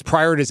 Because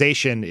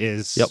prioritization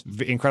is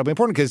incredibly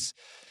important, because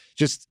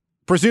just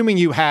presuming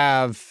you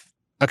have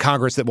a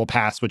Congress that will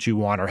pass what you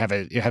want or have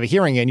a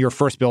hearing in, your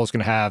first bill is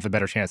going to have a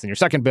better chance than your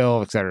second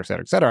bill, et cetera, et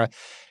cetera, et cetera.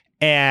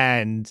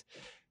 And,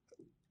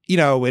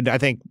 and I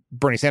think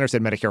Bernie Sanders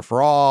said Medicare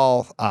for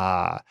all.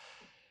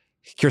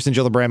 Kirsten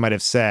Gillibrand might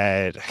have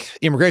said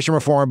immigration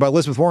reform, but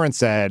Elizabeth Warren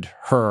said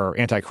her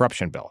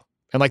anti-corruption bill.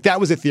 And like that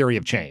was a theory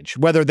of change.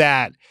 Whether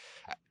that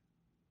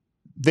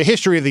the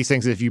history of these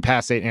things is if you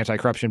pass an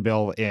anti-corruption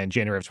bill in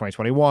January of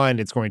 2021,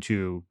 it's going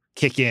to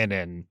kick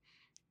in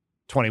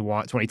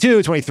 21,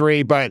 22,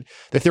 23. But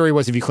the theory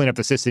was if you clean up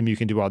the system, you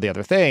can do all the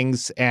other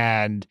things.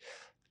 And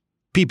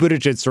Pete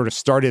Buttigieg sort of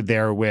started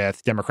there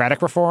with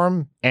democratic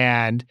reform.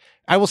 And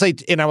I will say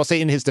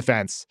in his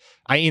defense,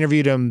 I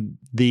interviewed him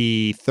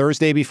the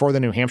Thursday before the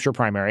New Hampshire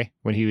primary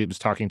when he was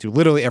talking to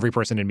literally every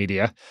person in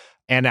media.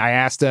 And I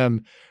asked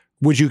him,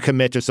 would you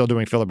commit to still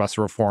doing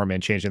filibuster reform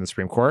and changing the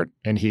Supreme Court?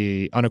 And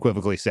he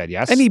unequivocally said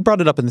yes. And he brought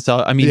it up in the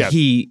South. I mean,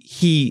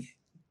 he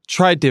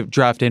tried to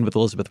draft in with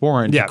Elizabeth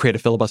Warren to create a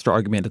filibuster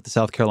argument at the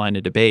South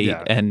Carolina debate,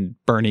 and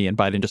Bernie and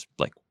Biden just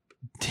like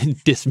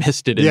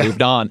dismissed it and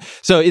moved on.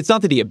 So it's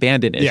not that he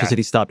abandoned it, it's just that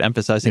he stopped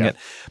emphasizing it.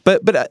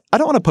 But I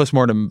don't want to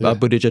postmortem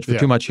Buttigieg for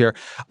too much here.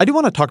 I do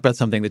want to talk about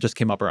something that just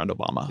came up around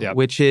Obama,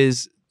 which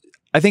is,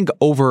 I think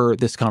over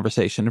this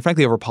conversation, and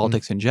frankly over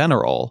politics in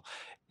general,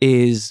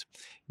 is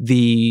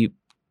the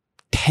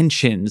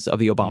tensions of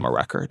the Obama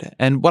record.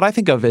 And what I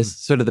think of as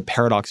sort of the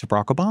paradox of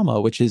Barack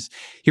Obama, which is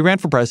he ran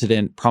for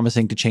president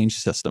promising to change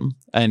the system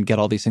and get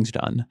all these things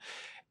done.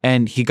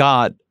 And he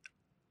got,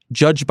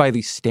 judged by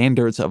the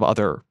standards of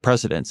other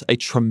presidents, a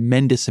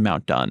tremendous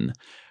amount done,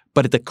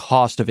 but at the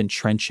cost of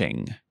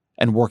entrenching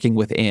and working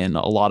within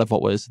a lot of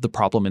what was the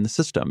problem in the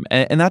system.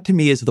 And that to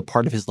me is the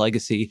part of his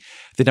legacy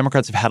the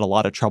Democrats have had a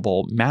lot of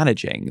trouble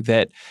managing,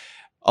 that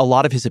a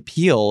lot of his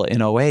appeal in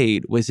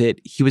 2008 was that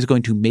he was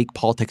going to make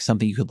politics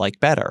something you could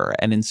like better.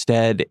 And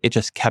instead, it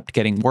just kept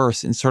getting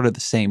worse in sort of the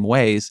same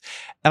ways.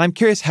 And I'm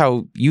curious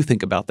how you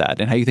think about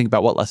that and how you think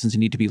about what lessons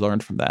need to be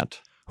learned from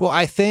that. Well,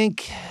 I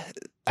think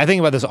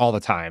about this all the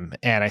time.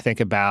 And I think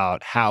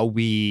about how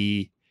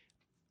we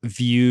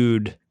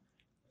viewed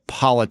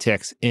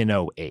politics in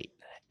 2008.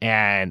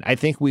 And I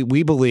think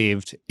we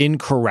believed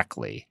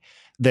incorrectly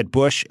that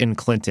Bush and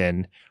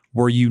Clinton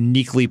were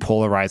uniquely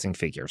polarizing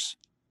figures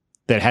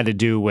that had to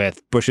do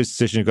with Bush's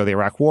decision to go to the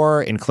Iraq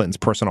War and Clinton's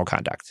personal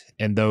conduct.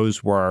 And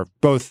those were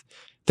both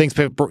things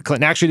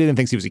Clinton actually did and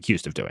things he was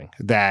accused of doing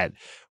that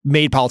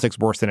made politics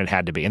worse than it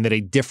had to be, and that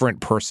a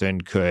different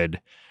person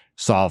could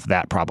solve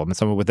that problem, and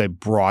someone with a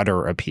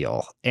broader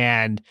appeal.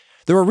 And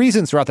there were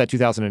reasons throughout that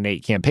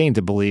 2008 campaign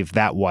to believe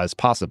that was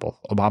possible.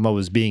 Obama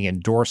was being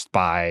endorsed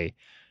by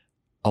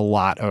a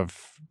lot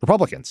of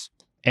Republicans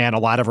and a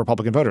lot of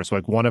Republican voters. So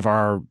like one of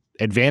our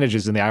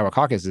advantages in the Iowa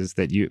caucus is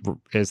that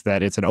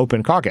it's an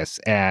open caucus,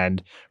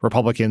 and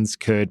Republicans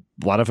a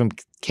lot of them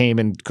came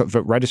and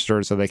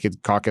registered so they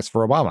could caucus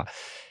for Obama.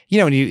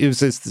 And it was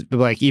this,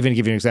 like, even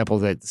give you an example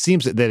that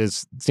seems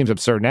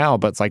absurd now,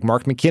 but it's like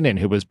Mark McKinnon,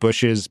 who was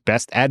Bush's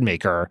best ad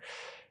maker,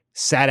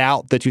 sat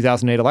out the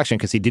 2008 election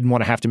because he didn't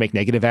want to have to make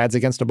negative ads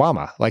against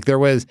Obama. Like there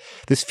was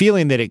this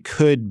feeling that it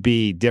could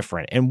be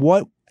different. And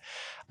what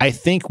I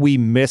think we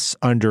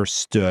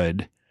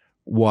misunderstood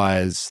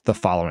was the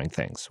following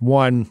things.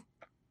 One,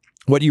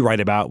 what you write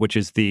about, which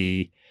is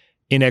the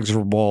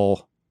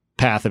inexorable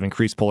path of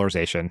increased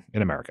polarization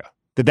in America.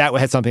 That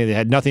had something that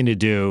had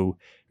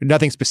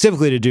nothing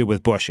specifically to do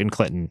with Bush and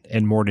Clinton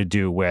and more to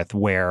do with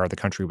where the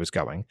country was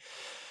going.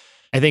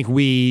 I think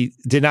we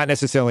did not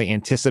necessarily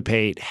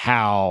anticipate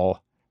how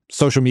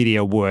social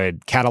media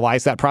would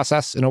catalyze that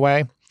process in a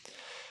way.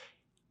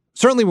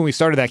 Certainly when we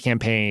started that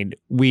campaign,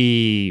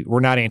 we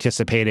were not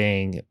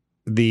anticipating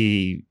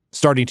the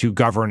starting to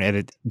govern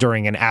it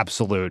during an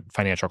absolute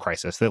financial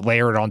crisis that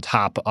layered on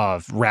top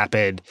of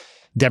rapid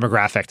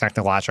demographic,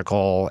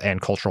 technological,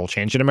 and cultural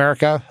change in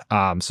America.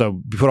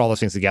 So we put all those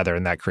things together,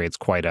 and that creates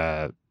quite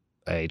a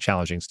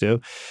challenging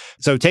stew.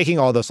 So taking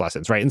all those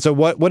lessons, right? And so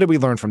what did we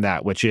learn from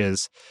that? Which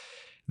is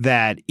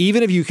that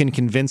even if you can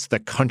convince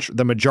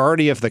the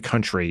majority of the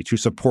country to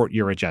support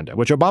your agenda,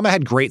 which Obama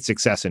had great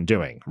success in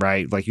doing,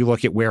 right? Like you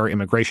look at where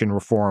immigration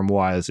reform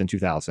was in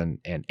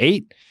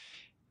 2008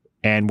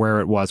 and where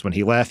it was when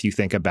he left, you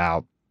think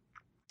about,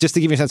 just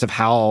to give you a sense of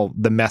how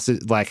the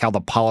message, like how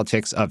the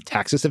politics of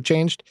taxes have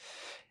changed.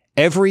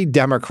 Every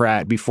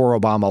Democrat before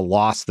Obama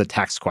lost the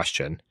tax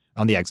question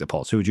on the exit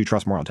polls. Who would you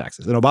trust more on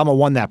taxes? And Obama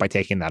won that by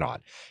taking that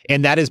on.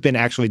 And that has been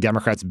actually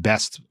Democrats'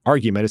 best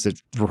argument, is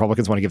that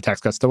Republicans want to give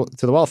tax cuts to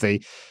the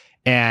wealthy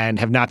and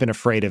have not been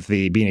afraid of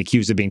being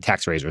accused of being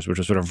tax raisers, which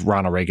was sort of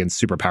Ronald Reagan's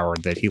superpower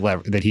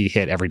that he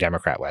hit every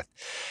Democrat with.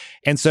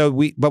 And so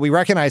we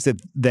recognize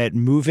that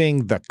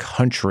moving the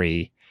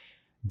country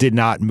did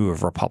not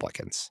move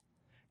Republicans,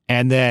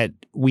 and that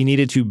we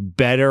needed to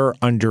better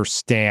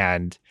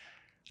understand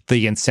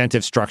the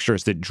incentive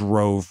structures that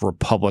drove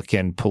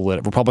Republican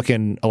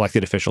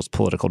elected officials'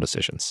 political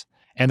decisions.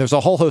 And there's a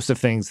whole host of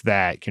things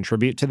that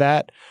contribute to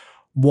that.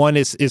 One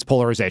is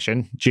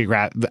polarization,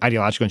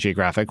 ideological and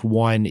geographic.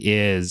 One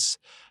is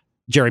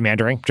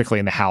gerrymandering, particularly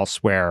in the House,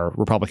 where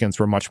Republicans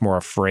were much more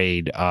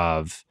afraid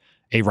of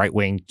a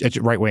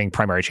right-wing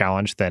primary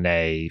challenge than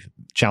a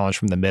challenge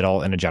from the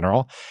middle in a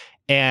general.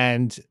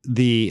 And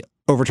the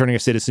overturning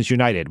of Citizens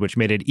United, which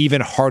made it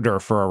even harder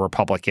for a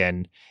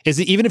Republican,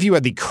 even if you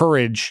had the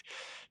courage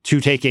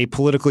to take a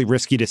politically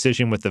risky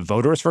decision with the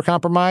voters for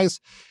compromise,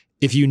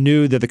 if you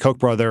knew that the Koch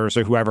brothers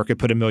or whoever could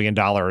put $1 million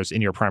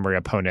in your primary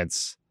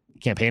opponent's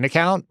campaign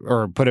account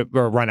or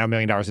run out $1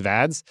 million of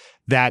ads,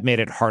 that made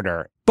it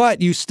harder.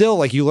 But you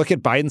still, you look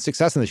at Biden's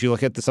success in this, you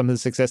look at some of the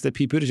success that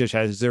Pete Buttigieg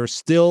has, there's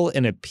still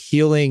an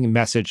appealing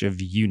message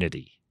of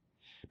unity.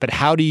 But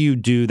how do you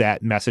do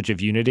that message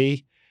of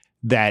unity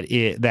that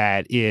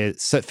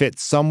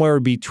fits somewhere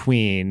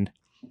between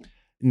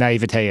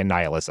naivete and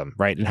nihilism,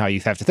 right? And how you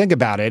have to think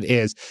about it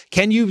is,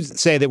 can you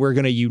say that we're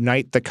going to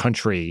unite the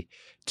country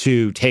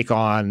to take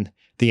on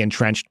the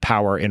entrenched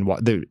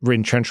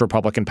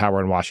Republican power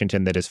in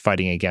Washington that is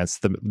fighting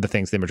against the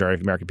things the majority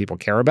of American people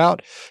care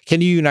about? Can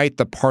you unite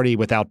the party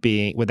without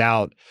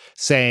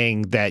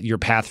saying that your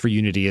path for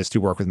unity is to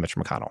work with Mitch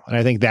McConnell? And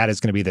I think that is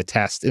going to be the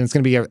test. And it's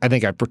going to be, I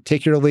think, a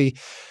particularly,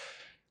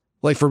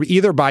 for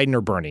either Biden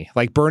or Bernie.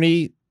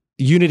 Bernie,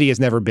 unity has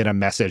never been a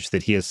message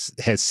that he has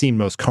seemed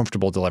most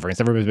comfortable delivering. It's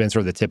never been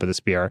sort of the tip of the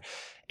spear.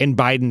 And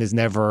Biden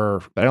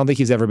I don't think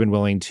he's ever been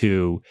willing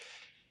to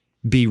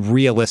be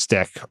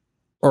realistic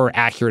or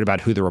accurate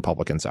about who the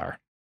Republicans are.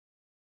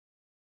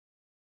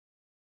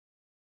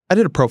 I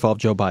did a profile of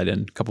Joe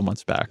Biden a couple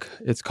months back.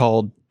 It's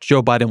called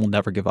Joe Biden Will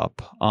Never Give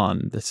Up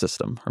on the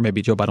System, or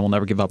maybe Joe Biden Will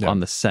Never Give Up on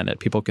the Senate.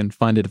 People can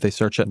find it if they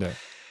search it. Yeah.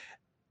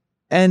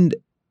 And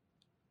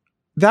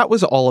that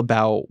was all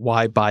about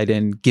why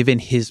Biden, given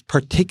his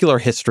particular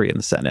history in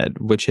the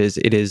Senate, which is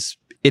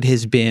it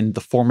has been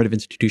the formative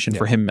institution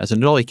for him as an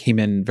adult. He came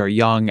in very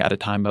young at a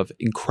time of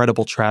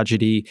incredible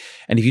tragedy.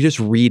 And if you just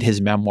read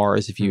his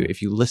memoirs, if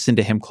you listen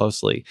to him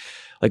closely,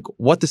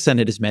 what the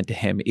Senate has meant to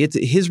him,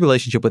 his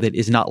relationship with it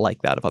is not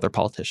like that of other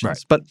politicians.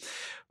 Right. But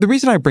the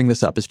reason I bring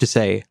this up is to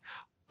say,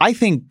 I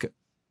think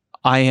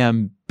I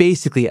am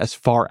basically as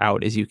far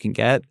out as you can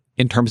get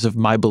in terms of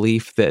my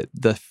belief that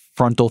the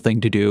frontal thing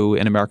to do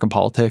in American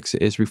politics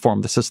is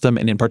reform the system,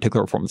 and in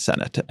particular reform the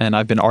Senate. And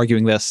I've been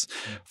arguing this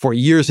for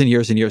years and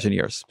years and years and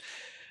years.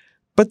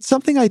 But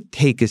something I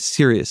take as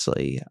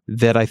seriously,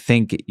 that I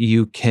think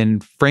you can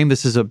frame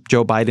this as a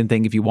Joe Biden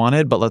thing if you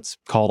wanted, but let's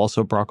call it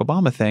also a Barack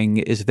Obama thing,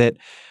 is that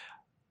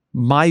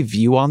my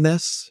view on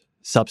this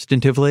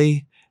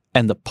substantively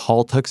and the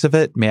politics of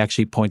it may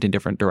actually point in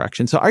different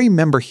directions. So I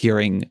remember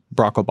hearing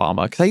Barack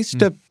Obama, because I used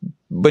to,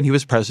 when he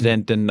was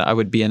president and I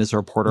would be in as a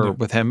reporter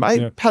with him,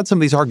 I had some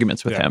of these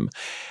arguments with him.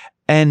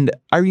 And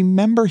I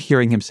remember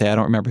hearing him say, I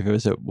don't remember if it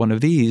was at one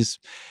of these,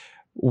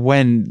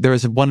 when there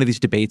was one of these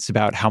debates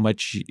about how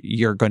much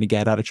you're going to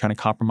get out of trying to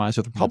compromise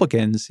with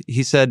Republicans,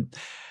 he said,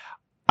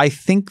 I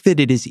think that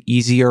it is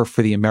easier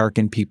for the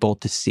American people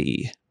to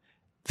see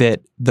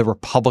that the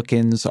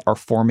Republicans are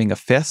forming a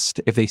fist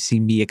if they see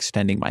me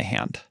extending my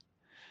hand.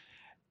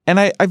 And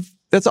I've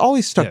That's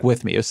always stuck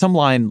with me. It was some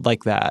line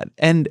like that.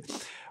 And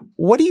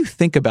what do you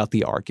think about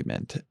the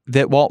argument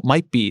that, while it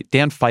might be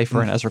Dan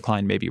Pfeiffer and Ezra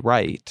Klein may be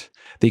right,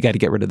 that you got to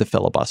get rid of the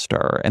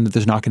filibuster and that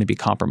there's not going to be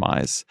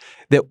compromise,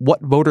 that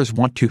what voters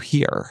want to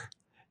hear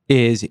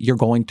is you're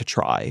going to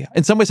try.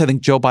 In some ways, I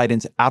think Joe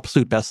Biden's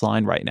absolute best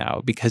line right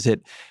now, because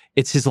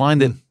it's his line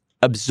that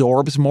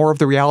absorbs more of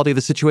the reality of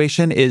the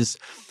situation, is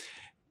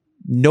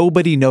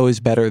nobody knows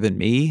better than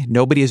me.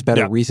 Nobody has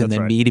better reason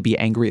than me to be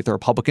angry at the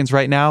Republicans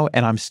right now,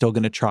 and I'm still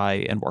going to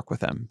try and work with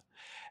them.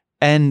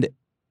 And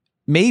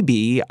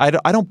maybe, I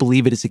don't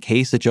believe it is the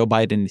case that Joe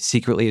Biden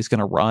secretly is going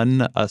to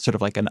run a sort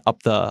of like an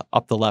up the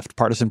left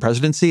partisan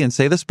presidency and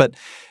say this, but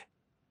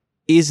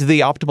is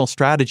the optimal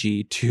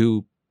strategy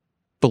to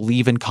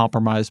believe in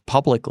compromise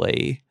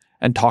publicly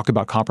and talk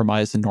about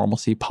compromise and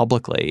normalcy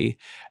publicly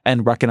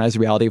and recognize the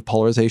reality of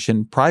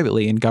polarization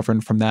privately and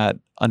govern from that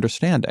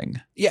understanding?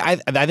 Yeah,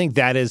 I think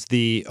that is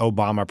the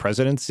Obama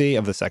presidency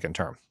of the second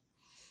term.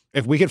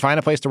 If we could find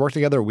a place to work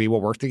together, we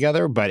will work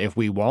together. But if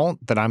we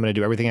won't, then I'm going to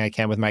do everything I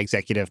can with my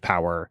executive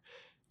power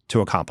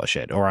to accomplish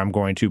it, or I'm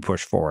going to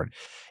push forward.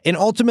 And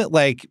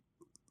ultimately,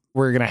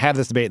 we're going to have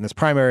this debate in this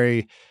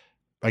primary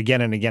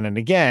again and again and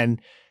again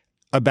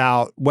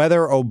about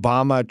whether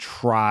Obama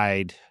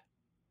tried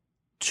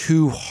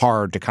too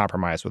hard to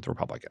compromise with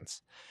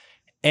Republicans.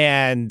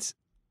 And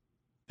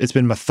it's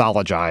been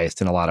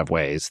mythologized in a lot of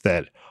ways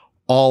that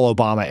all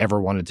Obama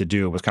ever wanted to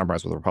do was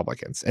compromise with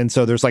Republicans. And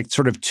so there's like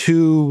sort of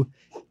two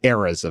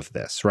eras of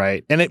this,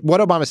 right? And what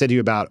Obama said to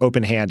you about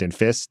open hand and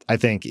fist, I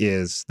think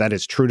that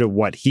is true to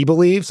what he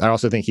believes. I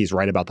also think he's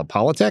right about the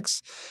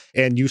politics.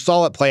 And you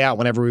saw it play out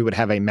whenever we would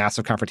have a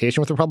massive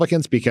confrontation with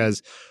Republicans,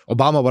 because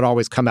Obama would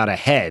always come out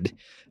ahead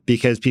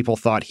because people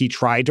thought he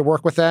tried to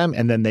work with them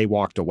and then they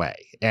walked away.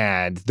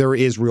 And there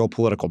is real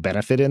political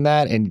benefit in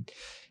that. And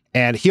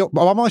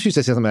Obama used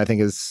to say something I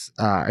think is,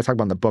 I talk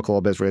about in the book a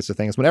little bit, is the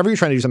thing is, whenever you're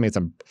trying to do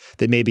something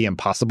that may be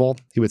impossible,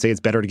 he would say it's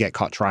better to get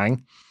caught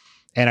trying.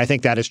 And I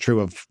think that is true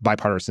of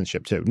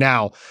bipartisanship too.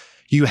 Now,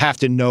 you have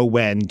to know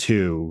when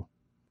to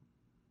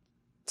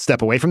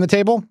step away from the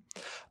table.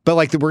 But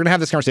we're going to have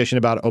this conversation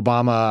about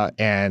Obama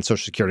and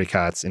Social Security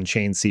cuts and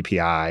chain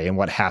CPI and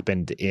what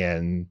happened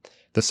in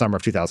the summer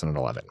of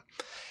 2011.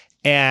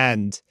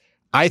 And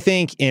I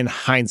think in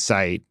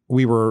hindsight,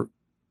 we were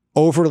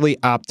overly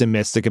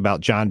optimistic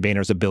about John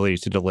Boehner's ability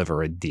to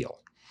deliver a deal.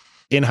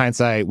 In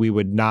hindsight, we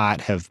would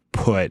not have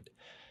put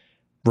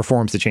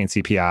reforms to chain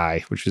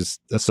CPI, which is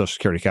a Social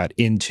Security cut,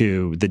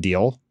 into the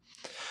deal.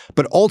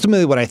 But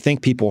ultimately, what I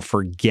think people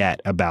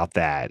forget about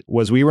that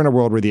was we were in a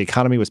world where the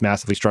economy was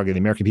massively struggling. The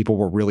American people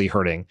were really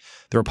hurting.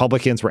 The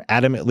Republicans were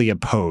adamantly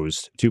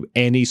opposed to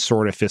any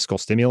sort of fiscal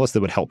stimulus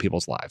that would help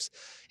people's lives.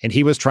 And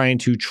he was trying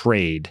to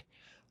trade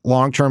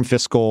long-term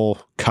fiscal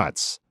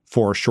cuts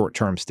for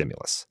short-term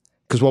stimulus.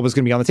 Because what was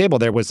going to be on the table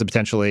there was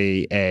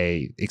potentially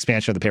a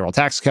expansion of the payroll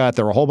tax cut.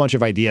 There were a whole bunch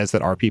of ideas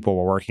that our people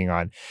were working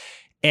on.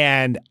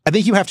 And I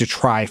think you have to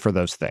try for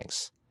those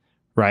things,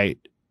 right?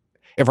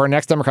 If our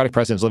next Democratic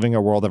president is living in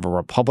a world of a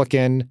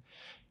Republican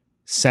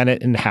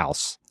Senate and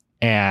House,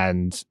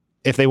 and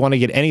if they want to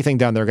get anything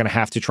done, they're going to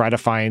have to try to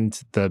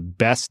find the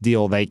best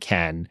deal they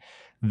can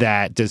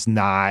that does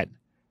not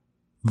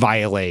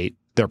violate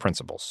their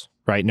principles,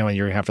 right? Knowing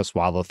you're going to have to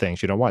swallow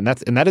things you don't want.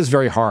 And that is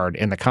very hard.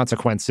 And the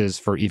consequences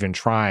for even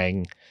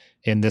trying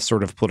in this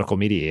sort of political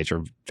media age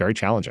are very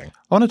challenging.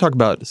 I want to talk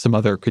about some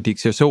other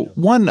critiques here. So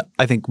one,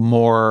 I think,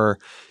 more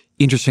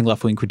interesting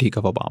left-wing critique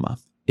of Obama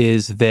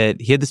is that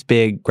he had this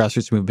big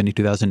grassroots movement in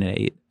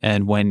 2008.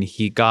 And when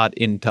he got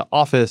into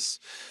office,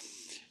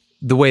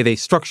 the way they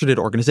structured it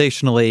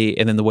organizationally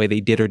and then the way they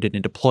did or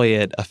didn't deploy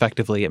it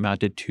effectively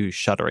amounted to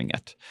shuttering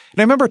it. And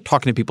I remember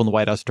talking to people in the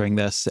White House during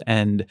this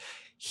and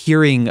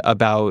hearing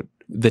about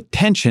the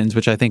tensions,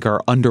 which I think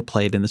are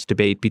underplayed in this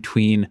debate,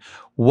 between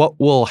what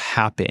will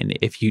happen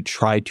if you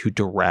try to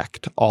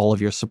direct all of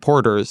your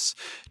supporters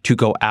to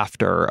go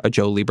after a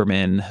Joe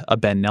Lieberman, a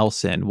Ben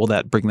Nelson. Will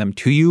that bring them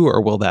to you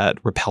or will that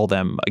repel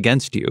them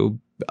against you?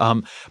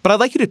 But I'd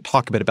like you to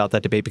talk a bit about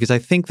that debate, because I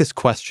think this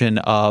question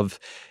of,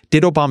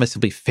 did Obama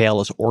simply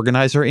fail as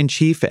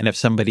organizer-in-chief, and if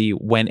somebody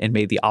went and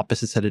made the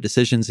opposite set of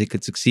decisions, he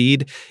could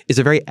succeed, is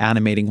a very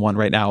animating one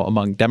right now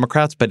among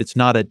Democrats, but it's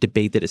not a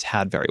debate that is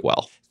had very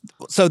well.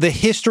 So the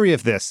history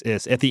of this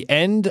is, at the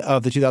end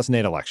of the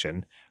 2008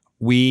 election,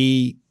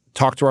 we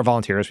talked to our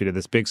volunteers. We did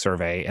this big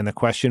survey, and the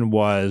question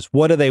was,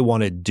 what do they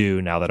want to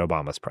do now that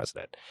Obama's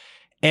president?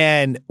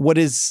 And what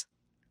is,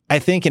 I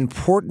think,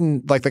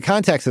 important, like the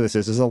context of this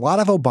is a lot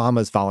of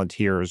Obama's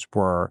volunteers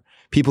were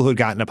people who had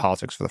gotten into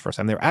politics for the first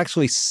time. They were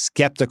actually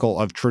skeptical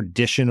of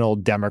traditional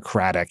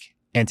Democratic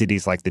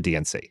entities like the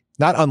DNC,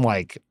 not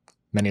unlike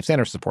many of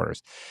Sanders'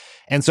 supporters.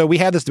 And so we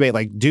had this debate,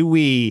 like, do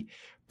we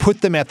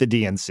put them at the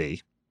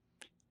DNC?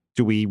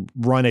 Do we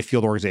run a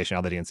field organization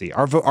out of the DNC?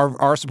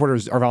 Our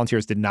supporters, our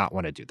volunteers did not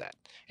want to do that.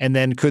 And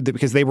then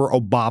because they were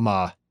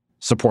Obama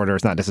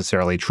supporters, not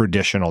necessarily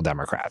traditional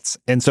Democrats.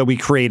 And so we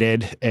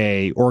created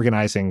a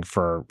Organizing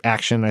for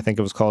Action, I think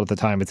it was called at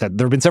the time. There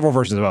have been several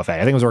versions of OFA. I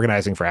think it was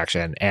Organizing for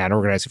Action and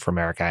Organizing for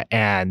America.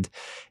 And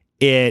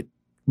we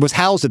was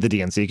housed at the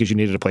DNC because you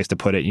needed a place to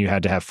put it and you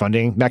had to have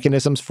funding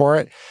mechanisms for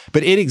it.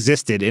 But it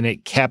existed and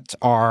it kept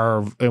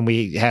and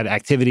we had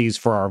activities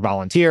for our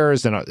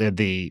volunteers, and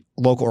the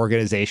local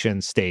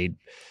organization stayed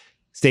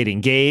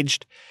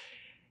engaged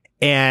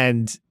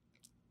and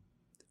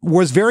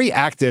was very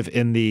active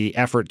in the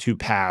effort to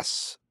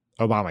pass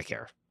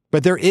Obamacare.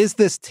 But there is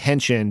this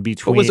tension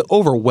between... But was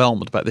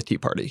overwhelmed by the Tea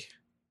Party.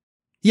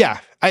 Yeah.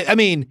 I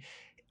mean,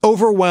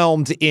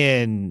 overwhelmed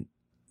in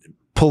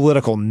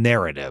political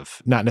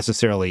narrative, not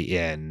necessarily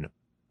in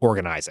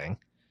organizing.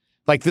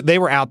 Like they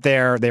were out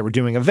there, they were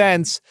doing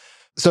events.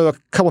 So a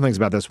couple of things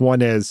about this.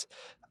 One is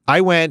I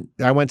went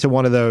to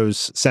one of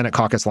those Senate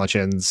caucus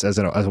luncheons as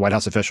a White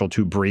House official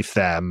to brief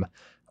them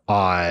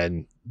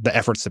on the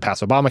efforts to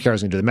pass Obamacare. I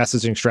was going to do the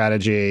messaging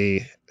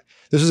strategy.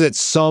 This was at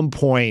some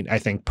point, I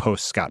think,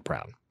 post Scott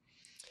Brown.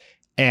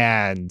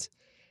 And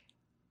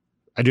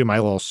I do my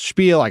little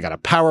spiel. I got a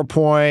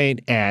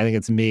PowerPoint, and I think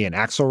it's me and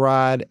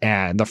Axelrod.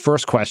 And the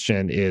first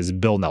question is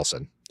Bill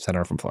Nelson,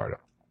 senator from Florida.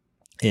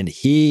 And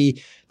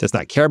he does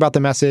not care about the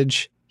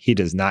message. He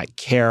does not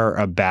care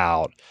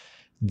about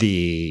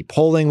the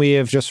polling we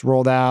have just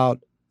rolled out.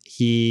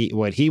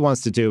 What he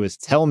wants to do is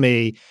tell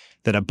me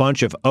that a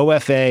bunch of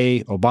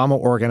OFA, Obama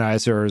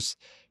organizers,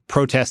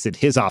 protested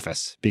his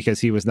office because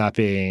he was not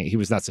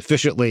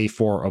sufficiently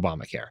for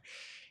Obamacare.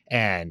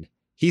 And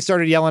he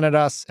started yelling at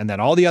us, and then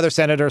all the other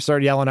senators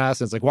started yelling at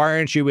us. It's like, why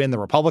aren't you in the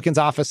Republicans'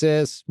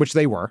 offices? Which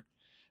they were.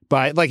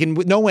 But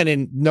no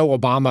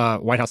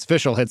Obama White House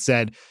official had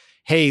said,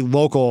 hey,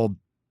 local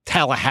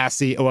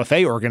Tallahassee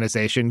OFA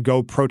organization,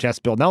 go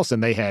protest Bill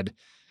Nelson.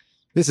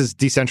 This is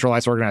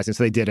decentralized organizing,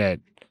 so they did it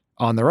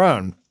on their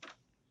own.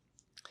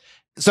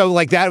 So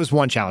that was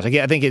one challenge.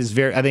 I think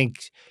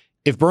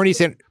if Bernie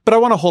Sanders... But I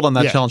want to hold on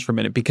that challenge for a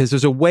minute, because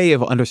there's a way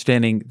of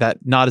understanding that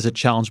not as a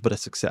challenge, but a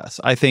success.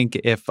 I think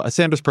if a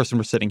Sanders person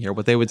were sitting here,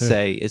 what they would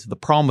say is the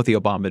problem with the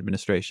Obama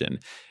administration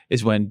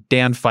is when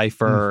Dan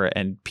Pfeiffer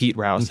and Pete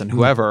Rouse and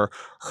whoever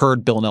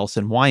heard Bill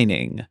Nelson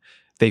whining,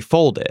 they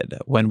folded.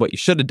 When what you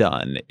should have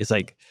done is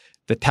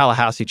the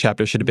Tallahassee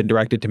chapter should have been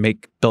directed to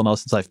make Bill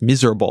Nelson's life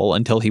miserable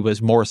until he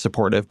was more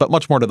supportive. But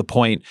much more to the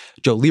point,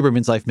 Joe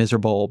Lieberman's life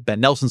miserable,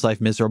 Ben Nelson's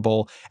life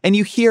miserable. And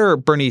you hear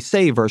Bernie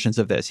say versions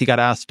of this. He got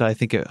asked, I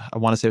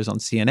want to say it was on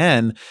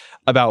CNN,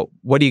 about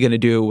what are you going to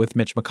do with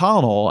Mitch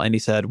McConnell? And he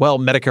said, well,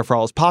 Medicare for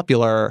All is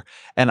popular,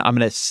 and I'm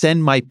going to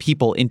send my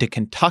people into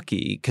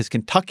Kentucky because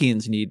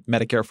Kentuckians need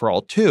Medicare for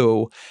All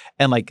too.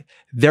 And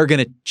they're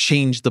going to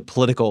change the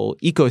political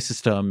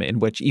ecosystem in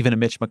which even a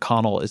Mitch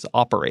McConnell is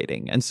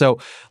operating. And so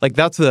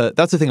that's the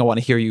thing I want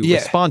to hear you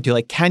respond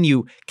to. Can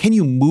you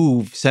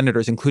move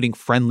senators, including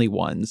friendly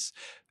ones,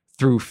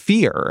 through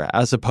fear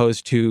as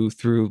opposed to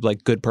through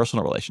good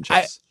personal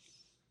relationships?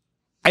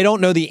 I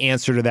don't know the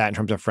answer to that in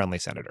terms of friendly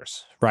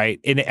senators, right?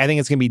 And I think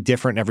it's going to be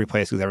different in every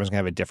place because everyone's going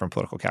to have a different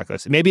political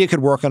calculus. Maybe it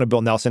could work on a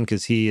Bill Nelson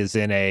because he is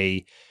in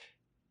a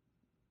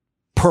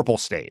purple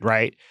state,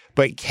 right?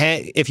 But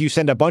if you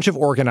send a bunch of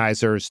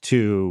organizers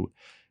to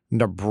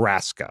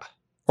Nebraska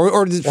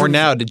or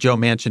now to Joe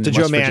Manchin in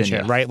West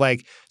Virginia, right?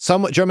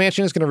 Joe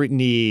Manchin is going to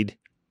need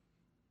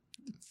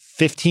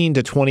 15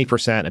 to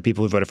 20% of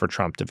people who voted for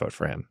Trump to vote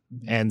for him.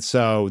 And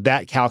so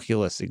that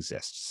calculus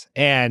exists.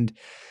 And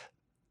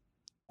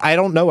I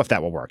don't know if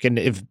that will work. And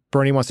if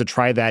Bernie wants to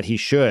try that, he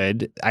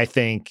should. I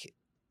think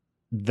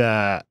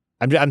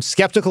I'm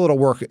skeptical it'll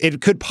work.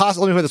 It could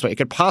possibly, let me put it this way, it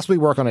could possibly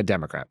work on a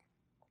Democrat.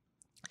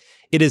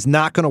 It is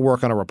not going to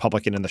work on a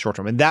Republican in the short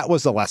term. And that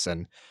was the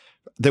lesson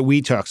that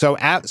we took. So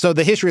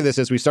the history of this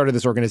is we started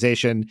this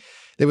organization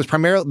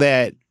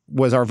that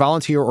was our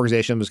volunteer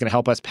organization, was going to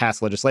help us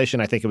pass legislation.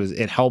 I think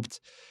it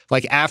helped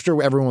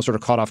after everyone was sort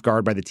of caught off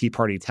guard by the Tea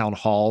Party town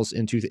halls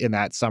in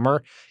that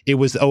summer. It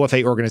was the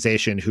OFA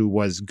organization who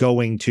was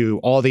going to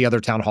all the other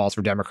town halls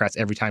for Democrats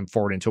every time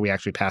forward until we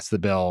actually passed the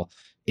bill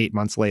 8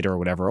 months later or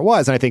whatever it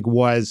was. And I think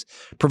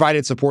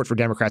provided support for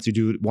Democrats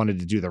who wanted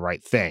to do the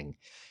right thing,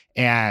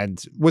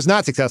 and was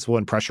not successful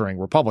in pressuring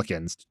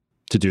Republicans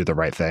to do the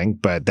right thing.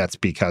 But that's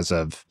because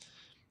of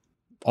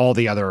all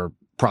the other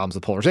problems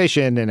with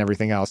polarization and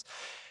everything else.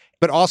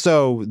 But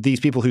also these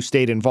people who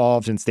stayed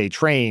involved and stayed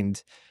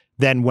trained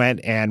then went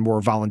and were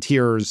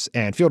volunteers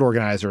and field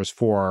organizers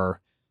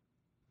for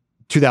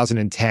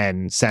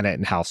 2010 Senate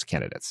and House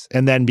candidates,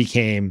 and then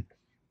became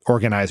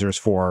organizers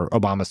for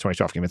Obama's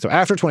 2012 campaign. So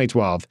after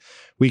 2012,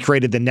 we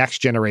created the next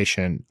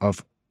generation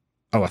of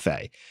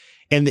OFA.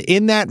 And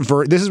in that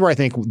this is where I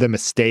think the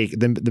mistake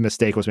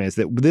was made, is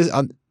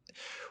that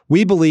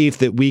we believed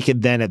that we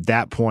could then at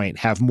that point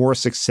have more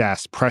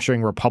success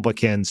pressuring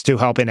Republicans to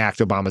help enact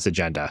Obama's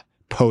agenda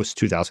post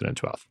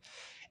 2012.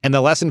 And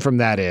the lesson from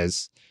that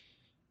is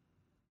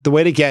the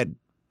way to get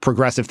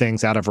progressive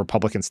things out of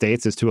Republican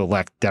states is to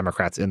elect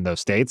Democrats in those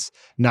states,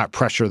 not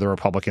pressure the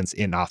Republicans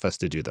in office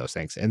to do those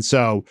things. And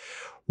so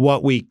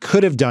what we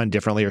could have done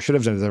differently, or should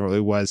have done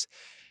differently, was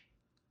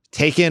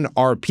taken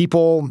our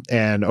people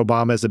and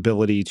Obama's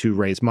ability to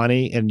raise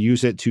money and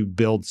use it to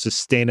build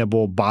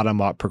sustainable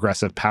bottom-up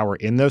progressive power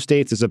in those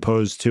states, as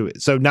opposed to,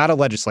 so not a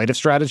legislative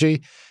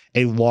strategy,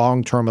 a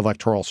long-term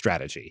electoral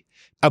strategy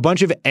a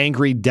bunch of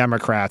angry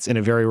Democrats in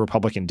a very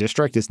Republican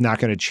district is not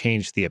going to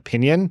change the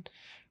opinion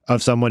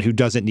of someone who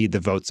doesn't need the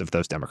votes of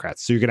those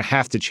Democrats. So you're going to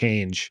have to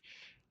change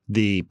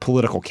the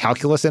political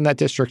calculus in that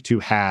district to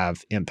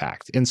have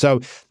impact. And so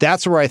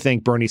that's where I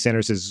think Bernie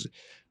Sanders'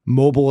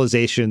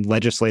 mobilization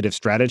legislative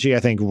strategy, I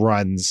think,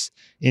 runs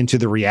into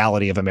the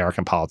reality of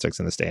American politics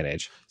in this day and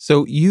age.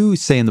 So you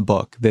say in the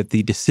book that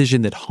the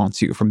decision that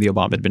haunts you from the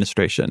Obama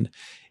administration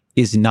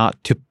is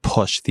not to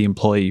push the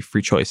Employee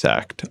Free Choice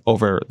Act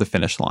over the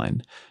finish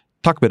line.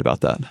 Talk a bit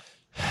about that.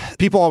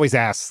 People always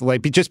ask,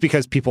 like, just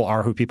because people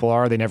are who people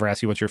are, they never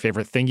ask you what's your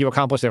favorite thing you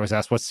accomplished. They always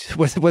ask what's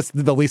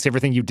the least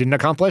favorite thing you didn't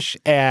accomplish.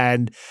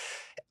 And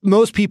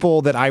most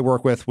people that I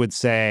work with would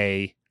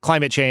say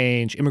climate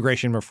change,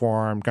 immigration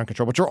reform, gun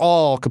control, which are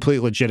all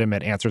completely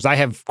legitimate answers. I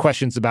have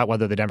questions about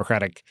whether the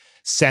Democratic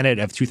Senate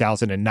of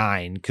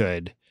 2009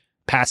 could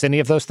pass any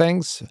of those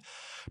things.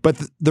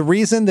 But the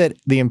reason that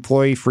the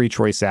Employee Free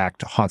Choice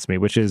Act haunts me,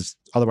 which is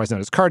otherwise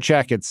known as card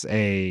check, it's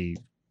a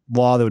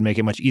law that would make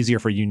it much easier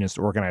for unions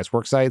to organize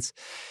work sites,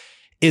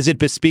 is it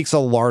bespeaks a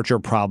larger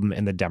problem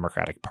in the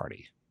Democratic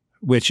Party,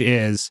 which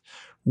is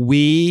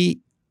we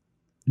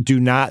do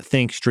not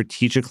think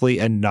strategically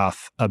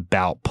enough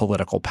about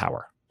political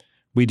power.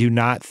 We do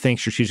not think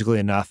strategically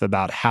enough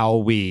about how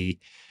we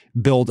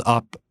build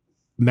up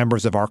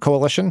members of our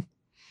coalition.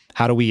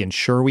 How do we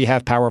ensure we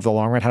have power over the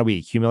long run? How do we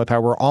accumulate power?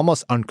 We're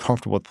almost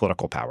uncomfortable with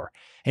political power.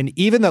 And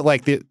even that,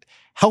 like, the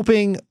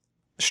helping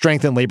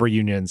strengthen labor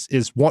unions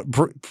is what,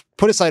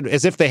 put aside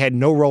as if they had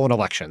no role in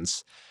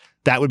elections,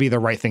 that would be the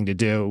right thing to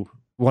do.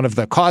 One of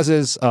the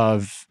causes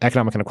of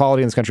economic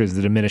inequality in this country is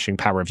the diminishing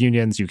power of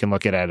unions. You can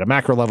look at it at a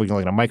macro level, you can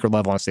look at a micro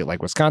level in a state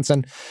like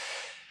Wisconsin.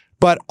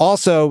 But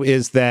also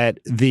is that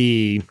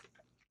the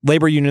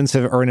labor unions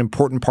are an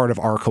important part of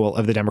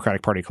of the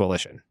Democratic Party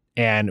coalition.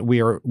 And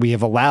we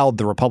have allowed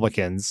the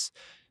Republicans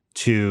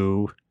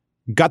to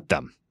gut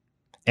them.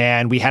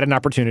 And we had an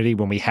opportunity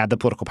when we had the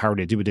political power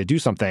to do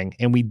something,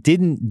 and we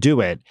didn't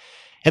do it.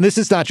 And this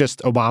is not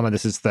just Obama.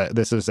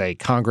 This is a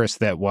Congress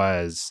that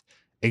was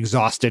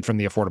exhausted from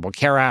the Affordable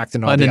Care Act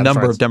and all and the a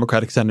number fronts. of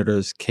Democratic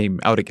senators came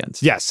out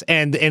against. Yes,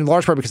 and in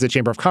large part because the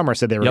Chamber of Commerce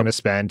said they were going to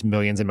spend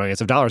millions and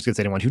millions of dollars against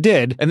anyone who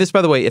did. And this,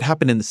 by the way, it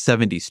happened in the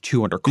 70s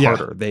too under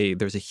Carter.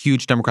 There's a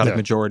huge Democratic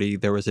majority.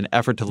 There was an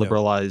effort to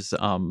liberalize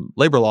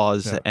labor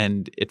laws,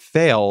 and it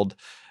failed.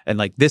 And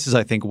like this is,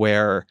 I think,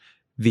 where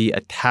the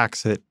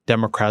attacks that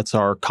Democrats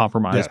are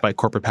compromised by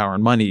corporate power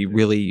and money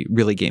really,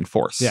 really gain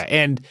force. Yeah,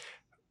 and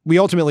we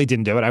ultimately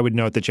didn't do it. I would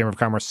note the Chamber of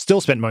Commerce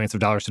still spent millions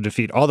of dollars to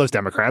defeat all those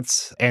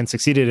Democrats and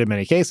succeeded in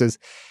many cases.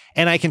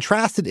 And I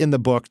contrasted in the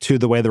book to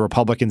the way the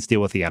Republicans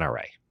deal with the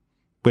NRA,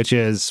 which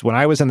is when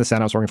I was in the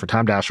Senate, I was working for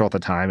Tom Daschle at the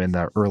time in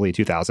the early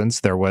 2000s.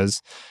 There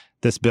was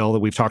this bill that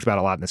we've talked about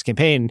a lot in this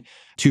campaign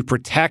to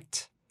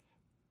protect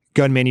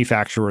gun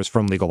manufacturers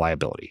from legal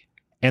liability.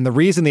 And the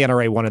reason the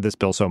NRA wanted this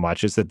bill so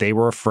much is that they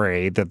were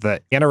afraid that the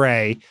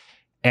NRA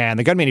and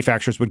the gun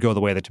manufacturers would go the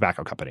way of the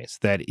tobacco companies,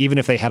 that even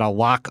if they had a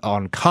lock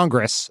on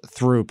Congress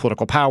through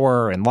political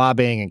power and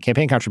lobbying and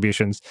campaign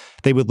contributions,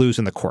 they would lose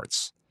in the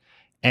courts.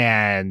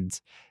 And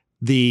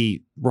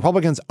the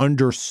Republicans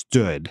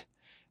understood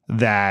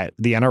that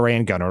the NRA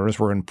and gun owners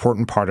were an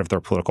important part of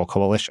their political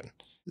coalition.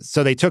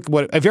 So they took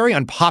a very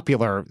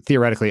unpopular,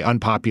 theoretically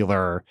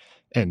unpopular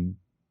and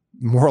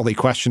morally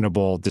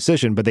questionable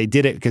decision, but they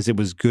did it because it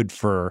was good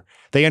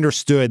they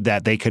understood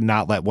that they could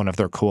not let one of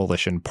their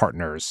coalition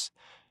partners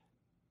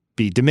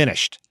be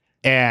diminished.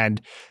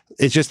 And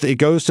it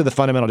goes to the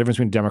fundamental difference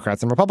between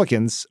Democrats and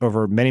Republicans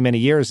over many, many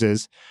years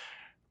is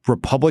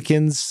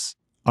Republicans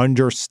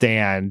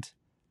understand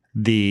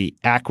the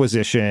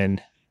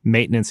acquisition,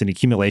 maintenance, and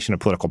accumulation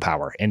of political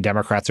power, and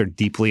Democrats are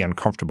deeply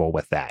uncomfortable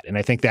with that. And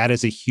I think that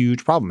is a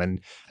huge problem.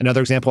 And another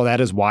example of that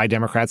is why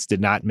Democrats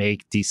did not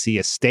make D.C.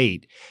 a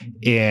state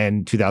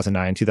in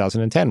 2009,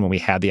 2010, when we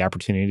had the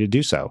opportunity to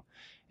do so.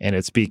 And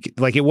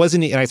it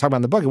wasn't, and I talk about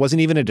in the book, it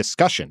wasn't even a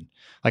discussion.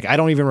 Like, I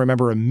don't even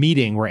remember a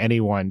meeting where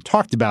anyone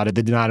talked about it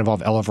that did not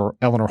involve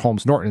Eleanor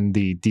Holmes Norton,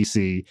 the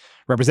D.C.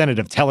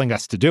 representative, telling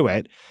us to do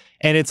it.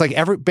 And it's like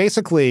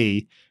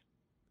basically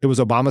it was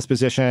Obama's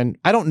position.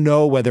 I don't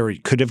know whether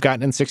it could have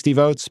gotten in 60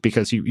 votes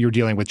because you're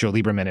dealing with Joe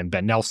Lieberman and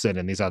Ben Nelson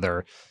and these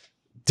other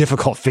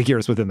difficult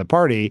figures within the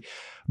party,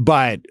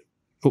 but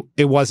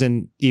it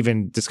wasn't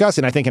even discussed.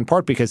 And I think in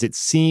part because it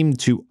seemed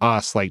to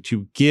us like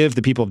to give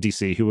the people of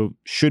D.C., who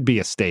should be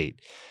a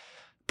state,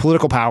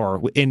 political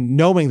power, in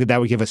knowing that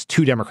would give us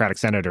 2 Democratic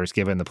senators,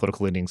 given the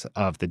political leanings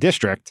of the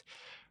district,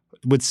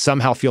 would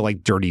somehow feel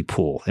like dirty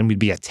pool, and we'd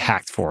be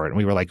attacked for it. And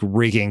we were like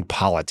rigging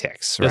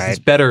politics, right? It's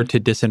better to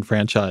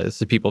disenfranchise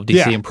the people of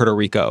D.C. and Puerto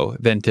Rico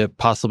than to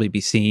possibly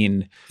be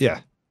seen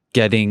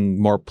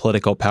getting more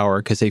political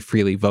power because they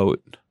freely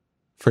vote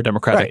for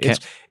Democratic. Right.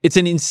 It's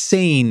an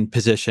insane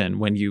position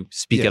when you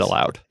speak it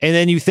aloud. And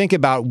then you think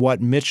about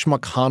what Mitch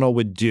McConnell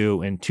would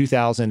do in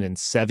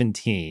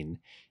 2017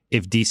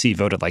 if D.C.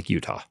 voted like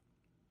Utah.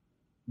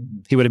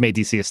 He would have made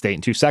D.C. a state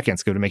in 2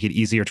 seconds. It would make it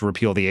easier to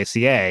repeal the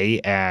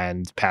ACA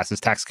and pass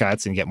his tax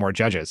cuts and get more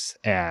judges.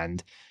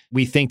 And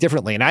we think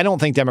differently. And I don't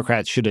think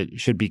Democrats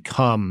should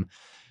become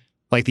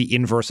like the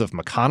inverse of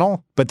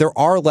McConnell, but there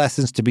are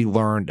lessons to be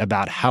learned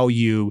about how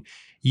you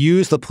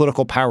use the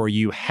political power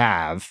you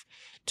have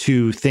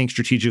to think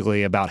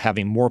strategically about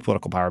having more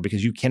political power,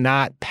 because you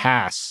cannot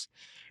pass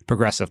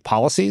progressive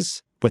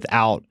policies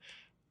without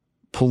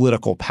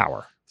political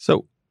power.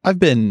 So I've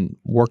been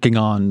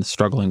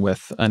struggling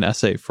with an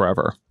essay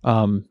forever,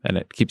 and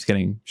it keeps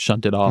getting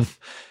shunted off.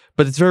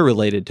 But it's very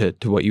related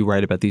to what you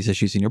write about these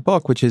issues in your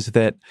book, which is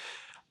that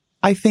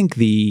I think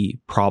the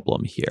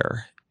problem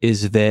here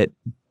is that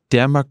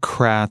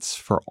Democrats,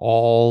 for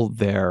all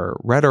their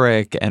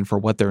rhetoric and for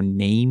what their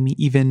name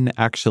even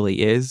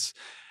actually is,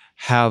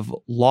 have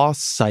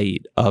lost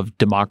sight of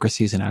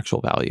democracy as an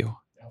actual value.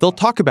 They'll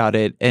talk about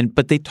it,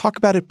 but they talk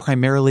about it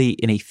primarily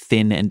in a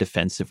thin and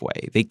defensive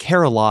way. They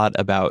care a lot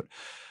about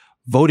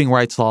voting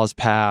rights laws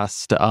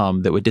passed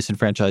that would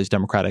disenfranchise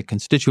Democratic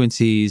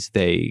constituencies.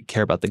 They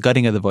care about the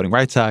gutting of the Voting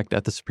Rights Act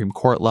at the Supreme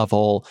Court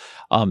level.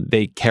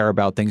 They care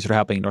about things that are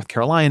happening in North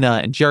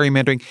Carolina and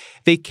gerrymandering.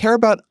 They care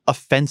about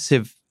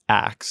offensive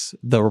acts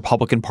the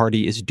Republican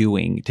Party is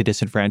doing to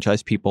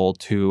disenfranchise people,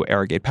 to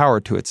arrogate power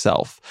to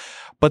itself.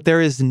 But there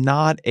is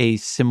not a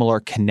similar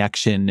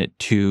connection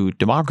to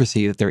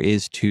democracy that there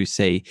is to,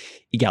 say,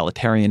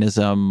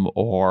 egalitarianism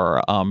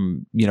or,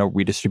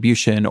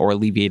 redistribution or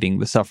alleviating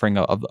the suffering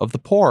of the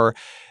poor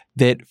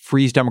that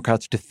frees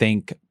Democrats to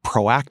think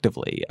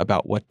proactively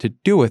about what to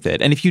do with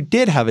it. And if you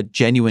did have a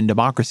genuine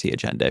democracy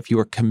agenda, if you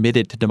were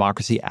committed to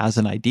democracy as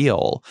an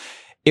ideal,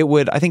 it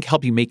would, I think,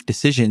 help you make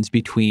decisions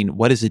between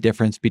what is the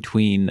difference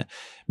between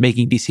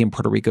making D.C. and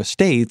Puerto Rico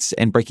states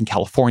and breaking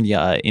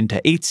California into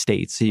 8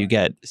 states so you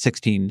get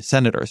 16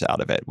 senators out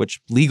of it,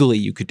 which legally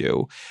you could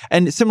do.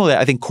 And similarly,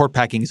 I think court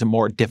packing is a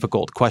more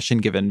difficult question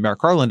given Merrick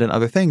Garland and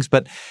other things.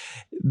 But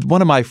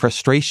one of my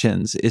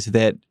frustrations is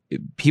that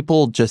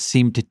people just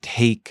seem to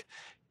take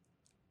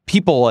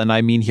people, and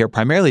I mean here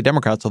primarily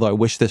Democrats, although I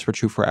wish this were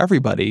true for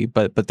everybody,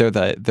 but they're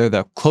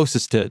the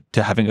closest to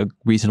having a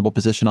reasonable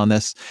position on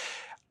this,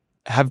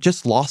 have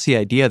just lost the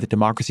idea that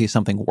democracy is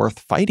something worth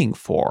fighting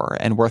for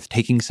and worth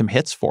taking some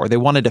hits for. They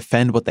want to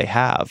defend what they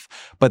have,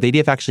 but the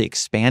idea of actually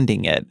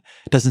expanding it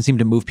doesn't seem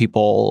to move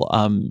people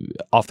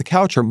off the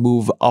couch or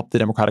move up the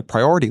Democratic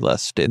priority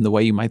list in the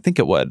way you might think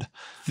it would.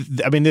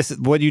 I mean,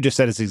 what you just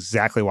said is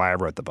exactly why I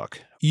wrote the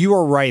book. You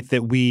are right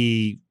that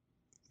we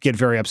get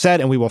very upset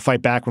and we will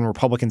fight back when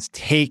Republicans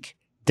take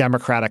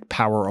Democratic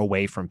power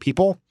away from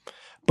people,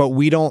 but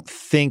we don't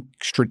think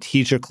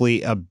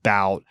strategically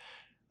about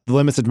the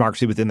limits of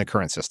democracy within the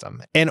current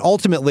system. And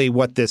ultimately,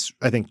 what this,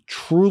 I think,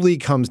 truly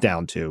comes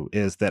down to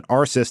is that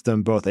our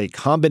system, both a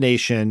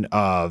combination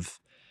of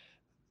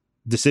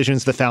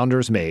decisions the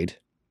founders made,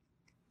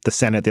 the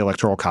Senate, the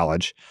Electoral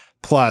College,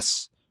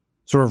 plus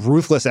sort of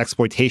ruthless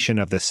exploitation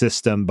of the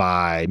system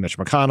by Mitch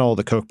McConnell,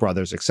 the Koch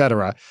brothers, et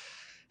cetera,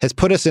 has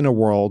put us in a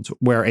world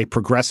where a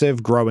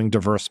progressive, growing,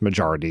 diverse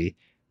majority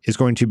is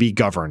going to be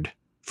governed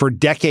for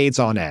decades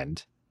on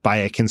end by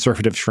a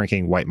conservative,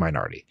 shrinking white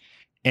minority.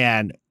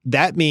 And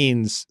that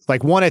means,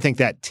 like, one, I think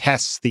that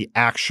tests the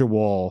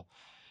actual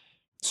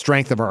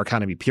strength of our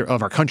economy,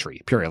 of our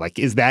country, period. Like,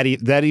 is that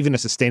even a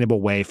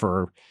sustainable way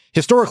for,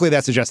 historically,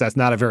 that suggests that's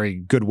not a very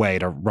good way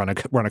to run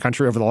a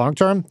country over the long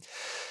term.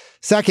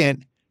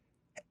 Second,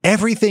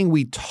 everything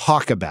we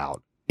talk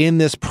about in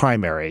this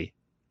primary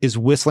is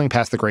whistling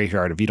past the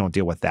graveyard if you don't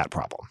deal with that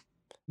problem.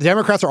 The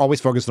Democrats are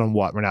always focused on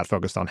what, we're not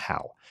focused on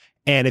how.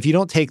 And if you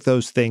don't take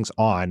those things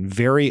on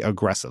very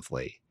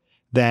aggressively,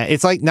 then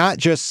it's like not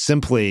just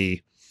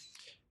simply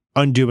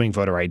undoing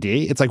voter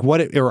ID. It's like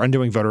or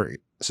undoing voter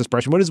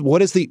suppression.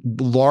 What is the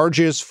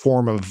largest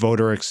form of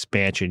voter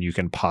expansion you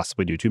can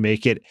possibly do to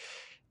make it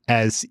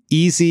as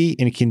easy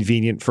and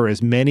convenient for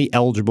as many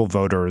eligible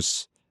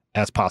voters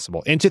as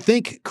possible, and to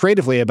think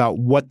creatively about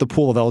what the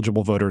pool of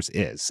eligible voters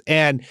is.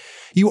 And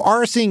you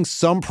are seeing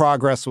some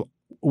progress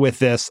with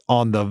this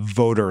on the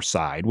voter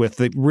side, with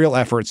the real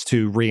efforts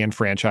to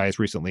re-enfranchise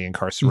recently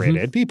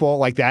incarcerated people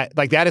like that.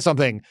 Like, that is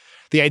something.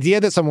 The idea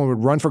that someone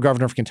would run for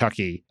governor of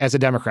Kentucky as a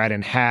Democrat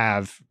and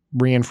have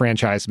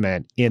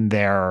re-enfranchisement in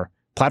their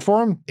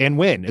platform and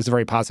win is a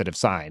very positive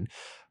sign.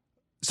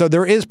 So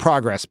there is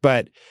progress,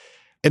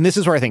 and this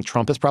is where I think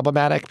Trump is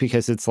problematic,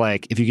 because it's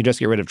like, if you can just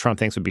get rid of Trump,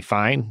 things would be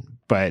fine.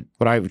 But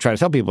what I try to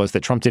tell people is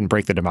that Trump didn't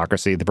break the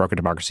democracy. The broken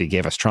democracy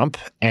gave us Trump.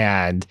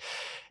 And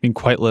I mean,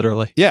 quite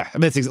literally. Yeah. I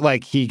mean, it's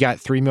like he got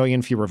 3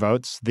 million fewer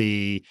votes.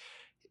 He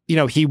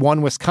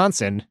won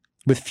Wisconsin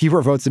with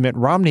fewer votes than Mitt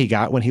Romney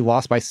got when he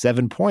lost by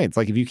 7 points.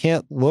 Like, if you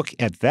can't look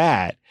at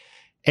that,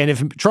 and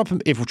if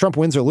Trump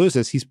wins or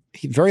loses,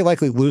 he very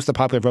likely lose the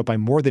popular vote by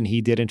more than he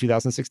did in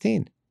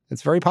 2016.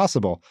 It's very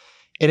possible.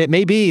 And it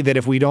may be that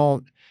if we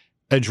don't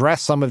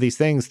address some of these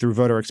things through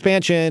voter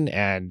expansion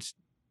and,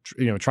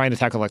 trying to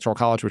tackle Electoral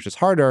College, which is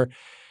harder,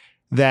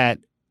 that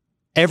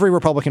every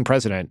Republican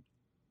president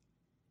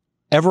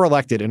ever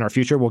elected in our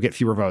future will get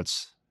fewer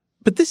votes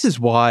But this is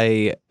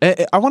why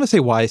I want to say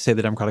why I say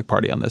the Democratic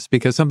Party on this,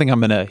 because something I'm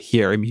going to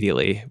hear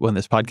immediately when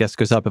this podcast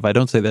goes up, if I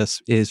don't say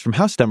this, is from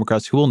House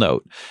Democrats who will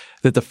note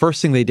that the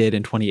first thing they did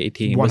in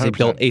 2018 was they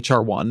built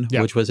H.R. 1,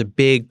 which was a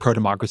big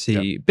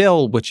pro-democracy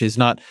bill, which is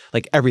not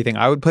like everything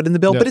I would put in the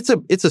bill, but it's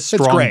a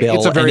strong bill.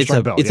 It's a very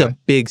strong bill. It's a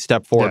big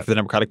step forward for the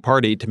Democratic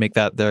Party to make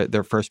that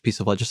their first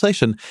piece of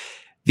legislation.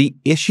 The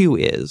issue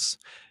is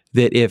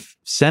that if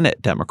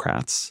Senate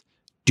Democrats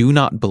do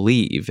not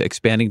believe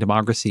expanding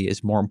democracy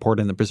is more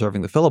important than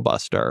preserving the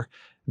filibuster,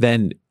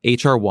 then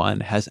H.R.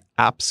 1 has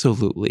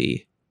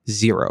absolutely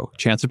zero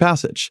chance of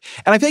passage.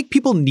 And I think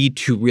people need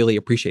to really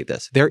appreciate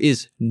this. There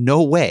is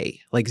no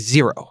way, like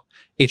zero,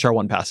 H.R.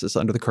 1 passes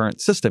under the current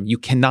system. You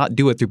cannot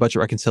do it through budget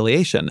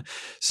reconciliation.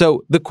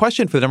 So the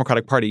question for the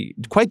Democratic Party,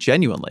 quite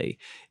genuinely,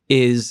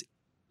 is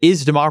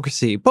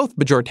democracy, both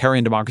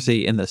majoritarian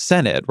democracy in the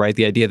Senate, right?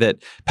 The idea that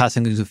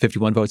passing things with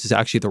 51 votes is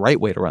actually the right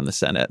way to run the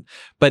Senate.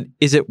 But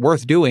is it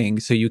worth doing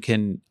so you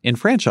can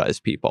enfranchise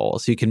people,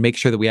 so you can make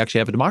sure that we actually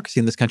have a democracy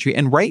in this country?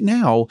 And right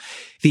now,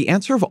 the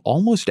answer of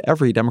almost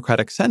every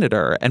Democratic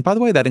senator, and by the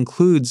way, that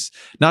includes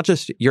not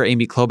just your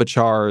Amy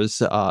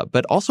Klobuchar's,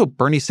 but also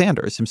Bernie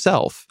Sanders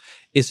himself,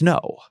 is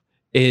no.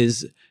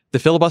 Is the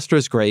filibuster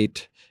is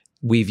great.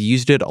 We've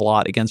used it a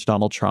lot against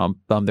Donald Trump.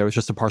 There was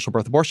just a partial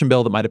birth abortion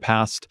bill that might have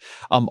passed.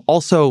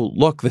 Also,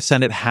 look, the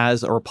Senate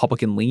has a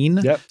Republican lean.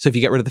 Yep. So if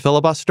you get rid of the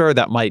filibuster,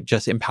 that might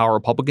just empower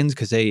Republicans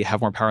because they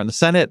have more power in the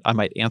Senate. I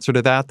might answer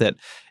to that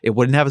it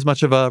wouldn't have as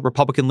much of a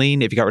Republican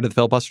lean if you got rid of the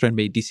filibuster and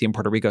made D.C. and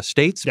Puerto Rico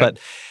states. Yep.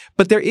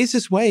 But there is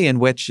this way in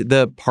which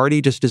the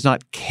party just does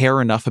not care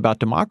enough about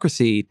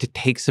democracy to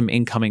take some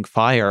incoming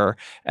fire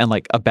and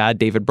like a bad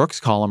David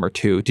Brooks column or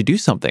two to do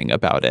something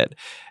about it.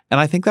 And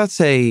I think that's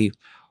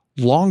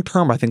long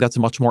term, I think that's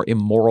a much more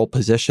immoral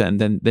position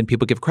than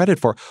people give credit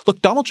for.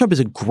 Look, Donald Trump is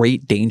a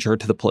great danger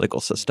to the political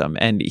system,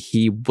 and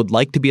he would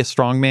like to be a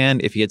strong man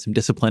if he had some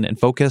discipline and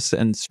focus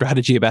and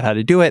strategy about how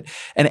to do it.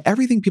 And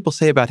everything people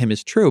say about him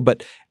is true.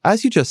 But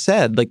as you just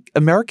said, like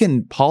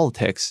American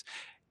politics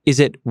is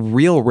at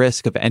real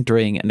risk of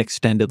entering an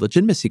extended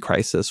legitimacy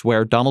crisis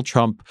where Donald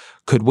Trump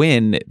could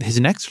win his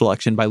next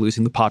election by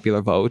losing the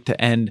popular vote,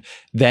 and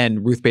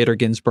then Ruth Bader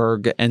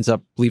Ginsburg ends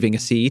up leaving a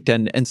seat,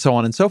 and so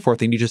on and so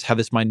forth. And you just have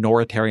this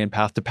minoritarian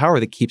path to power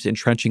that keeps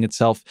entrenching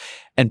itself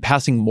and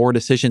passing more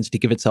decisions to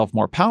give itself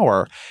more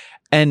power.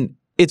 And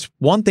it's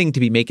one thing to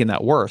be making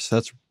that worse.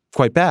 That's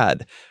quite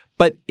bad.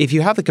 But if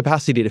you have the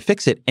capacity to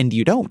fix it and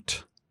you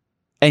don't,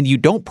 and you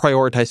don't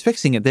prioritize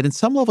fixing it, then in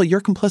some level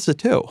you're complicit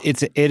too.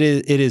 It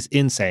is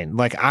insane.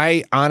 Like,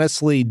 I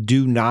honestly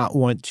do not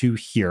want to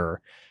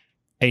hear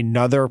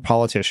another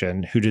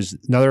politician who does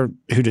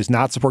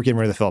not support getting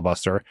rid of the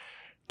filibuster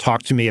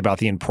talk to me about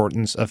the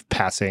importance of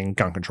passing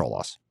gun control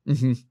laws.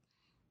 Mm-hmm.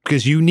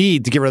 Because you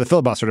need to get rid of the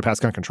filibuster to pass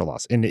gun control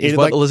laws. And it's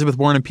what Elizabeth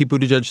Warren and Pete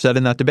Buttigieg said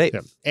in that debate.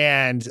 Yeah.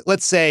 And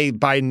let's say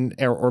Biden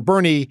or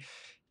Bernie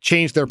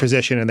change their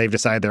position and they've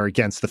decided they're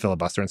against the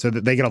filibuster, and so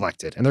they get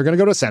elected and they're going to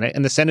go to the Senate,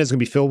 and the Senate is going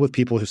to be filled with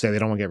people who say they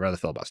don't want to get rid of the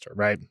filibuster,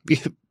 right?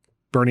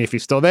 Bernie, if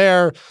he's still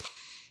there,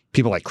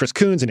 people like Chris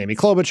Coons and Amy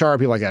Klobuchar,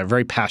 people like that are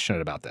very passionate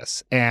about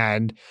this.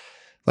 And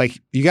like,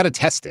 you got to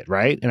test it,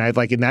 right? And I'd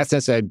like, in that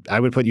sense, I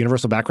would put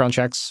universal background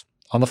checks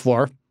on the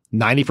floor,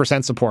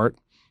 90% support.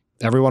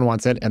 Everyone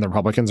wants it, and the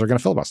Republicans are going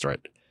to filibuster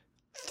it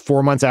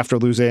 4 months after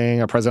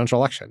losing a presidential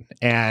election.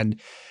 And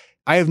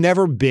I have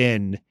never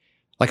been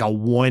like a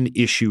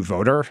one-issue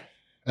voter.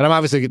 And I'm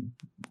obviously,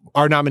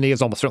 our nominee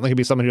is almost certainly going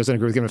to be someone who doesn't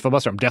agree with giving a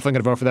filibuster. I'm definitely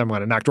going to vote for them. I'm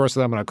going to knock doors for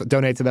them. I'm going to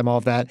donate to them, all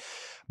of that.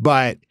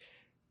 But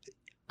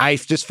I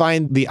just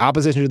find the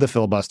opposition to the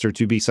filibuster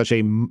to be such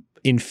a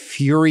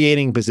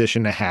infuriating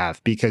position to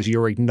have, because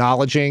you're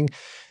acknowledging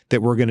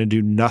that we're going to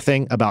do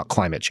nothing about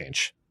climate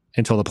change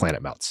until the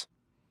planet melts.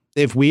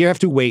 If we have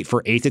to wait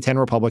for 8 to 10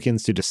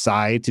 Republicans to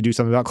decide to do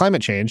something about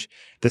climate change,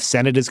 the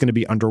Senate is going to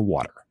be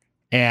underwater.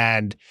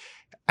 And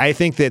I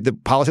think that the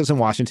politics in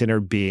Washington are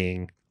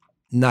being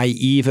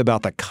naive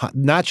about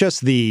not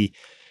just the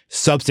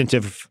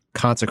substantive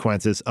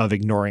consequences of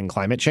ignoring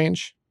climate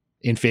change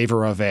in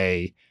favor of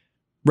a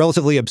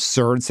relatively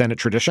absurd Senate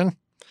tradition,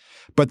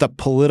 but the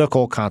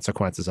political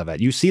consequences of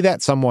it. You see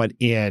that somewhat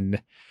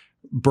in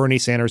Bernie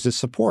Sanders'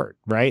 support,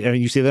 right? And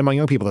you see that among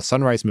young people. The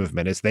Sunrise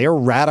Movement is they are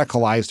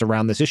radicalized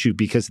around this issue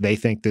because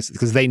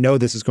they know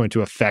this is going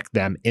to affect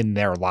them in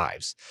their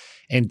lives.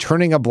 And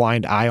turning a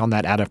blind eye on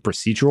that out of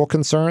procedural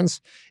concerns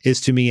is,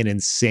 to me, an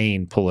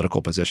insane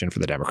political position for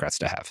the Democrats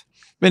to have.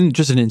 And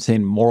just an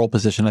insane moral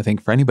position, I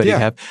think, for anybody to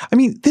have. I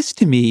mean, this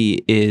to me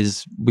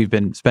is, we've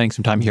been spending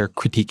some time here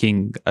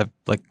critiquing,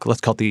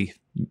 let's call it the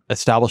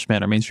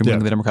establishment or mainstream wing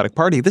of the Democratic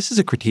Party. This is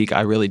a critique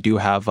I really do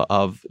have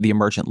of the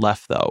emergent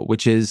left, though,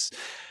 which is,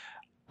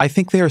 I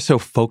think they are so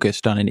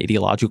focused on an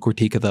ideological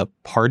critique of the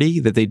party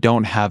that they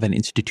don't have an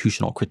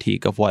institutional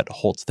critique of what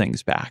holds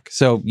things back.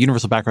 So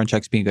universal background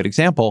checks being a good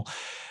example.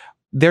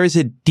 There is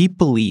a deep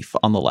belief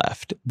on the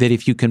left that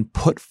if you can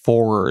put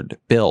forward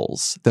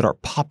bills that are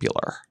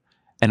popular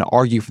and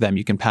argue for them,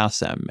 you can pass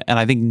them. And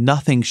I think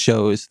nothing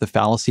shows the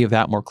fallacy of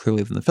that more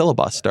clearly than the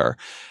filibuster.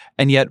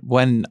 And yet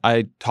when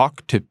I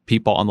talk to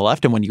people on the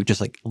left and when you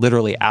just like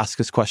literally ask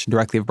this question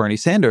directly of Bernie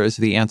Sanders,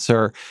 the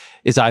answer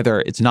is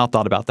either it's not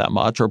thought about that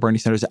much or Bernie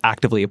Sanders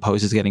actively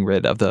opposes getting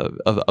rid of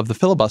the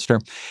filibuster.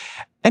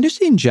 And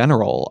just in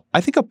general,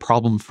 I think a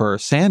problem for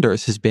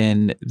Sanders has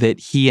been that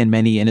he and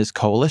many in his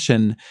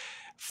coalition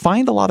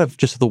find a lot of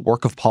just the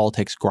work of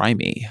politics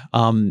grimy.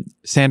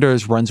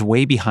 Sanders runs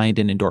way behind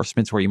in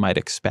endorsements where you might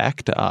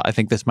expect. I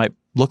think this might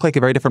look like a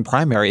very different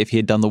primary if he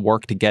had done the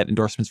work to get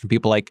endorsements from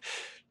people like,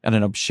 I don't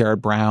know,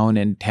 Sherrod Brown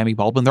and Tammy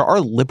Baldwin. There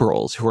are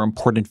liberals who are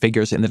important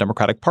figures in the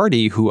Democratic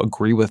Party who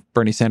agree with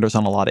Bernie Sanders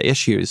on a lot of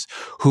issues,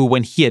 who,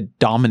 when he had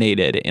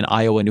dominated in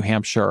Iowa, New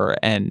Hampshire,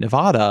 and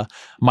Nevada,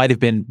 might have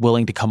been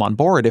willing to come on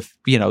board if,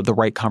 the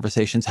right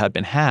conversations had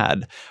been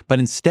had. But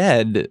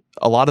instead,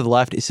 a lot of the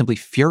left is simply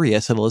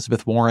furious at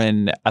Elizabeth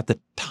Warren at the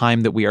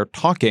time that we are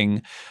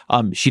talking.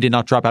 She did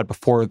not drop out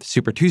before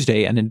Super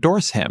Tuesday and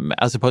endorse him,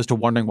 as opposed to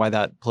wondering why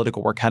that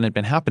political work hadn't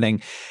been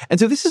happening. And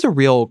so this is a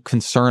real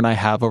concern I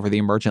have over the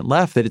emergent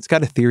left, that it's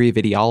got a theory of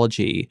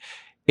ideology.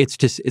 It's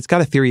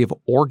got a theory of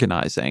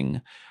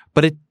organizing,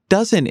 but it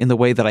doesn't, in the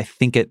way that I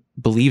think it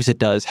believes it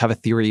does, have a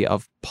theory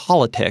of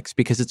politics,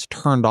 because it's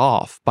turned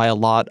off by a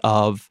lot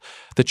of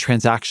the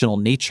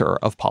transactional nature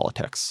of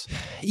politics.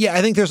 Yeah,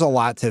 I think there's a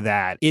lot to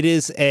that. It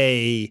is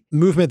a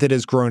movement that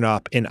has grown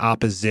up in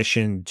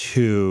opposition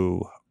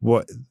to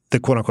what the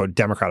quote unquote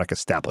Democratic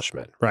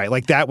establishment, right?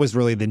 Like that was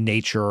really the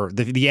nature,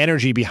 the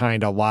energy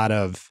behind a lot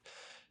of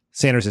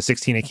Sanders'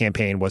 16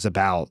 campaign was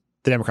about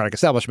the Democratic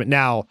establishment.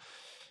 Now,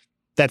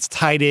 that's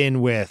tied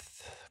in with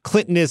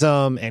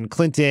Clintonism and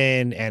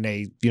Clinton and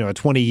a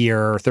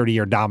 20-year,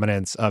 30-year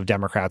dominance of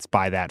Democrats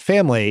by that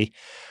family.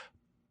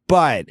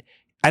 But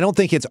I don't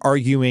think it's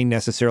arguing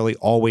necessarily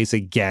always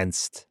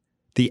against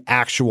the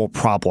actual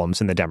problems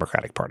in the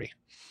Democratic Party.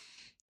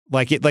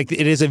 It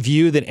is a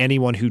view that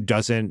anyone who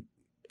doesn't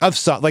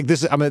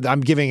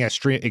I'm giving an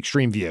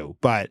extreme view,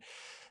 but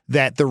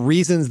that the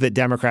reasons that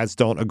Democrats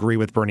don't agree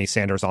with Bernie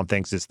Sanders on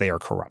things is they are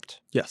corrupt.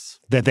 Yes.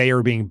 That they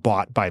are being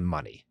bought by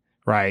money,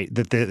 right?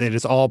 That it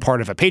is all part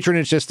of a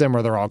patronage system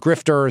where they're all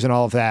grifters and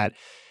all of that.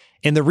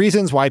 And the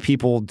reasons why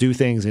people do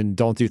things and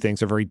don't do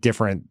things are very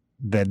different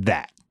than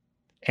that.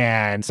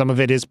 And some of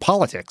it is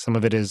politics. Some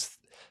of it is,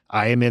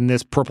 I am in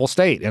this purple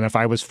state, and if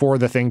I was for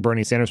the thing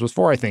Bernie Sanders was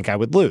for, I think I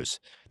would lose.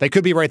 They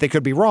could be right, they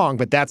could be wrong,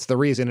 but that's the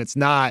reason. It's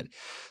not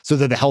so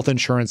that the health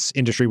insurance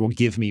industry will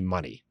give me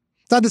money.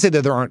 It's not to say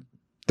that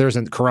there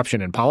isn't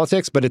corruption in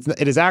politics, but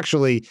it is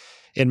actually,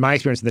 in my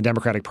experience in the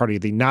Democratic Party,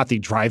 not the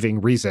driving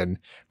reason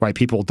why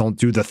people don't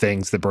do the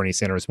things that Bernie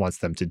Sanders wants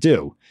them to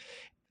do.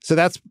 So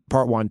that's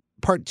part one.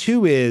 Part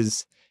two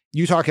is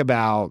you talk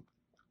about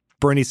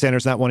Bernie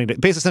Sanders not wanting to,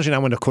 basically essentially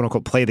not wanting to quote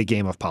unquote play the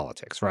game of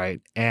politics, right?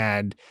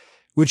 And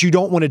which you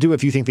don't want to do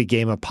if you think the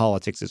game of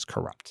politics is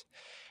corrupt.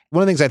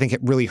 One of the things I think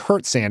it really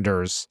hurt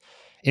Sanders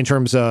in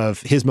terms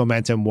of his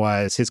momentum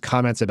was his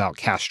comments about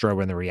Castro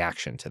and the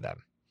reaction to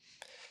them.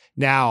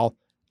 Now,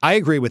 I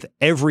agree with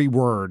every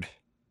word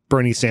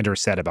Bernie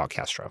Sanders said about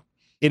Castro.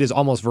 It is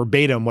almost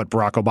verbatim what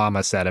Barack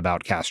Obama said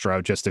about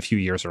Castro just a few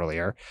years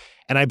earlier.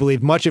 And I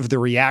believe much of the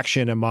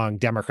reaction among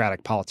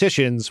Democratic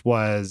politicians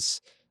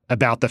was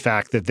about the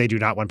fact that they do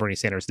not want Bernie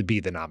Sanders to be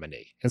the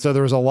nominee. And so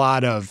there was a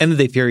lot of... And that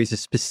they fear he's a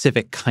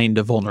specific kind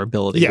of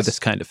vulnerability with this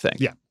kind of thing.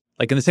 Yeah.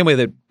 Like in the same way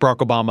that Barack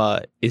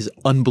Obama is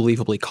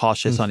unbelievably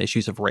cautious on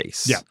issues of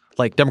race. Yeah.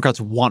 Like Democrats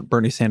want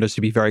Bernie Sanders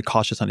to be very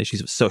cautious on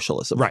issues of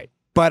socialism. Right.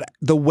 But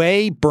the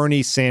way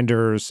Bernie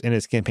Sanders in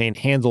his campaign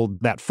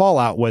handled that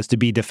fallout was to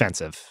be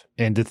defensive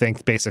and to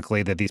think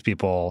basically that these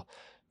people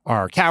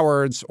are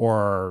cowards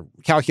or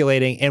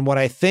calculating. And what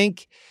I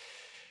think,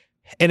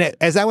 and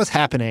as that was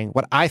happening,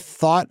 what I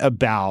thought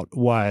about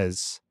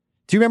was,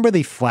 do you remember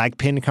the flag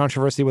pin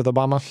controversy with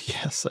Obama?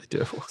 Yes, I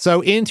do.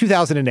 So in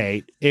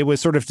 2008, it was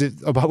sort of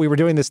we were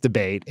doing this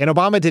debate, and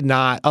Obama did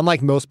not,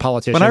 unlike most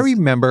politicians. When I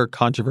remember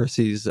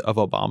controversies of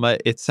Obama,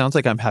 it sounds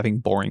like I'm having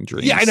boring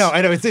dreams. Yeah, I know.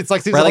 It's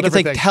like right? Like it's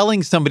like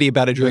telling somebody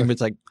about a dream.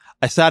 It's like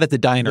I sat at the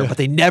diner, but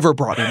they never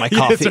brought me my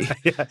coffee.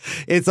 Yeah.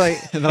 It's like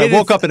and then I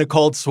woke up in a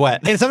cold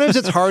sweat. And sometimes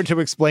it's hard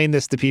to explain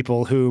this to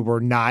people who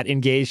were not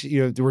engaged.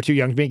 Were too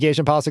young to be engaged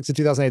in politics in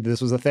 2008.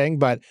 This was a thing,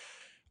 but.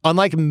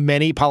 Unlike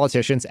many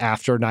politicians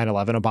after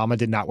 9/11, Obama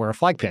did not wear a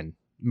flag pin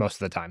most of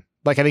the time.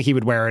 Like, I think he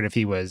would wear it if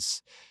he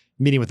was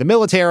meeting with the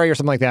military or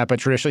something like that, but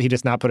traditionally he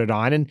does not put it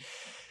on. And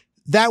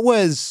it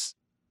was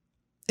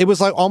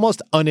like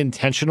almost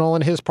unintentional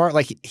in his part.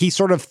 Like, he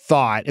sort of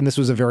thought, and this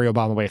was a very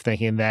Obama way of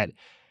thinking, that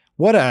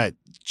what a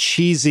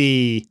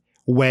cheesy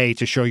way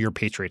to show your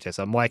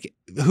patriotism. Like,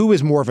 who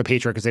is more of a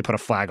patriot because they put a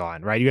flag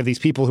on, right? You have these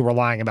people who were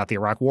lying about the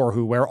Iraq War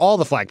who wear all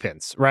the flag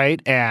pins,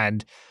 right?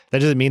 And that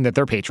doesn't mean that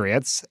they're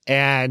patriots.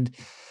 And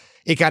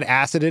it got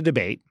asked at a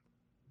debate,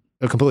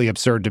 a completely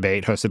absurd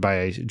debate hosted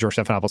by George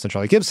Stephanopoulos and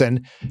Charlie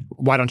Gibson.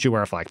 Why don't you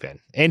wear a flag pin?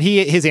 And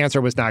his answer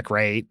was not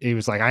great. He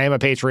was like, I am a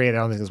patriot. I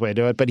don't think there's a way to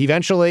do it. But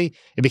eventually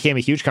it became a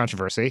huge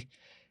controversy,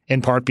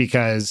 in part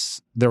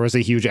because there was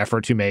a huge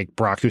effort to make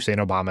Barack Hussein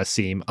Obama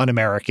seem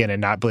un-American and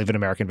not believe in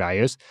American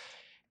values.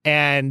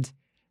 And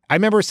I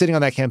remember sitting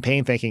on that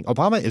campaign thinking,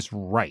 Obama is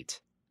right.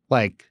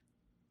 like,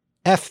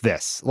 F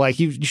this. Like,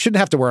 you shouldn't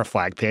have to wear a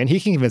flag pin. He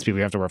can convince people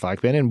you have to wear a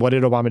flag pin. And what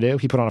did Obama do?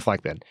 He put on a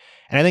flag pin.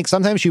 And I think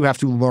sometimes you have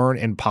to learn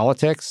in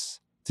politics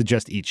to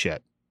just eat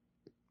shit,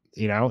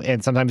 you know?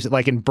 And sometimes,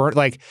 like,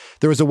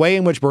 there was a way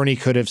in which Bernie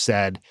could have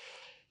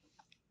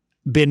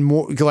been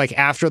more, like,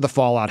 after the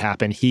fallout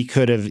happened, he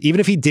could have, even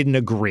if he didn't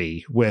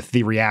agree with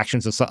the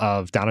reactions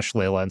of Donna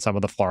Shalala and some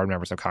of the Florida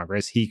members of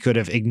Congress, he could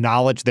have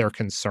acknowledged their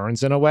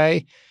concerns in a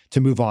way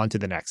to move on to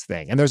the next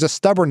thing. And there's a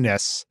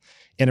stubbornness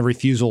and a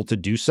refusal to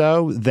do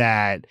so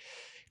that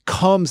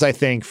comes, I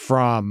think,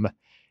 from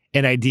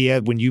an idea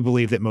when you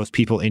believe that most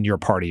people in your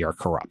party are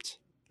corrupt.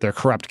 They're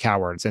corrupt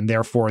cowards, and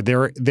therefore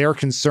their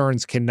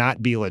concerns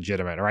cannot be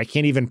legitimate, or I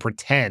can't even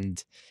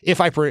pretend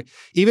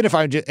even if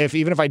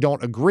I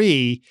don't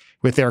agree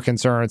with their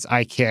concerns,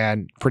 I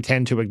can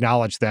pretend to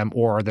acknowledge them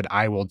or that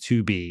I will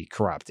too be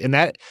corrupt. And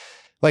that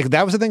was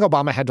the thing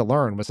Obama had to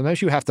learn, was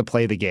sometimes you have to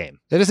play the game.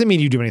 That doesn't mean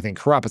you do anything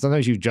corrupt, but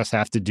sometimes you just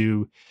have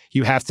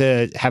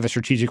to have a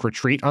strategic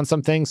retreat on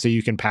some things so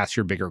you can pass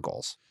your bigger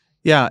goals.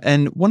 Yeah.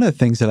 And one of the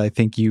things that I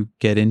think you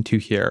get into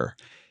here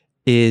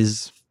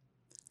is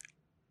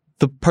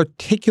the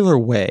particular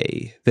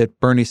way that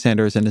Bernie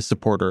Sanders and his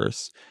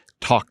supporters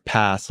talk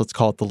past, let's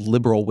call it the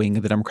liberal wing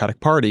of the Democratic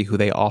Party, who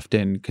they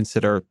often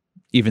consider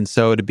even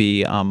so to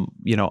be,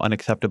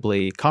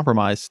 unacceptably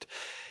compromised,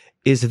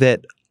 is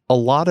that a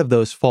lot of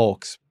those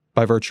folks,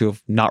 by virtue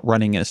of not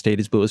running in a state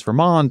as blue as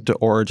Vermont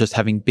or just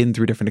having been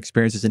through different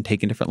experiences and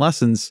taken different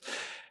lessons,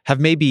 have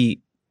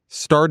maybe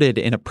started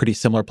in a pretty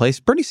similar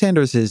place. Bernie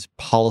Sanders'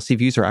 policy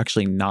views are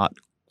actually not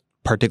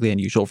particularly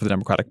unusual for the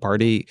Democratic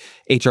Party.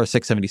 H.R.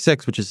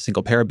 676, which is a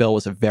single-payer bill,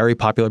 was a very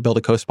popular bill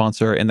to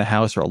co-sponsor in the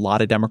House. There are a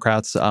lot of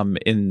Democrats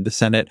in the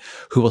Senate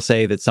who will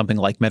say that something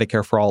like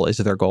Medicare for All is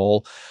their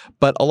goal.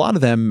 But a lot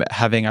of them,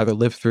 having either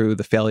lived through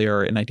the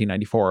failure in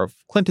 1994 of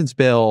Clinton's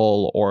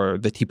bill or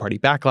the Tea Party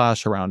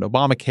backlash around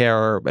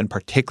Obamacare, and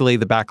particularly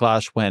the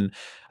backlash when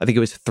I think it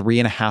was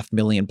 3.5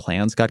 million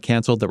plans got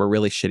canceled that were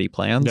really shitty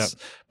plans. Yep.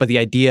 But the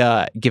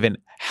idea, given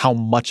how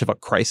much of a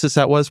crisis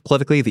that was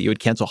politically, that you would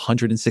cancel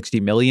 160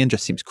 million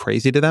just seems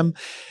crazy to them,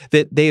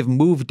 that they've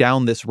moved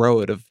down this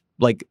road of,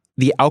 like,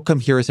 the outcome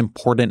here is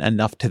important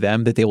enough to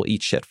them that they will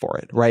eat shit for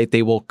it, right?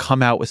 They will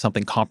come out with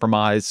something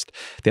compromised.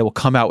 They will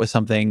come out with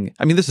something.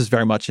 I mean, this is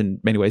very much in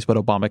many ways what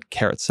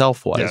Obamacare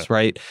itself was,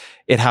 right?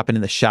 It happened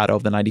in the shadow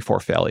of the 94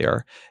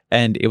 failure.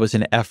 And it was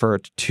an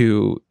effort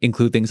to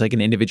include things like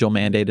an individual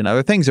mandate and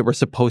other things that were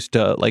supposed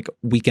to, like,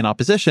 weaken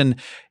opposition,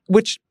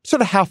 which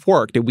sort of half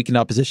worked. It weakened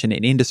opposition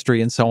in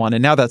industry and so on.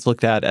 And now that's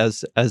looked at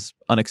as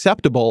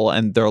unacceptable.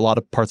 And there are a lot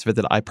of parts of it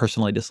that I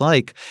personally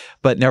dislike.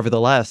 But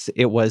nevertheless,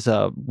 it was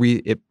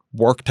it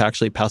worked to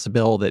actually pass a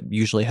bill that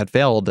usually had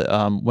failed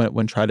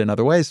when tried in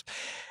other ways.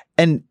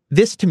 And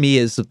this, to me,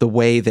 is the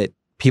way that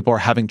people are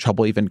having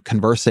trouble even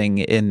conversing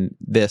in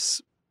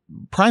this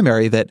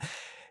primary, that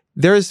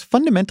there is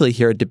fundamentally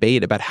here a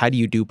debate about how do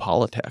you do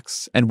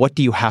politics and what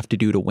do you have to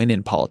do to win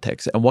in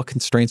politics and what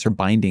constraints are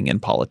binding in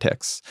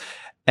politics.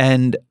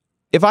 And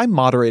if I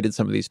moderated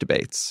some of these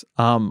debates,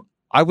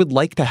 I would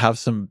like to have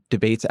some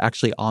debates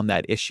actually on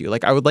that issue.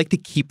 Like, I would like to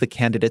keep the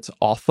candidates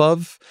off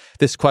of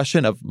this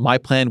question of my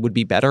plan would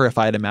be better if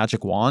I had a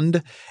magic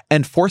wand,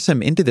 and force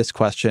them into this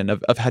question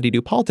of how do you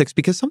do politics?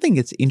 Because something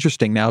that's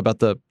interesting now about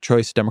the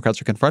choice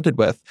Democrats are confronted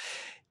with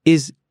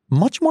is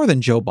much more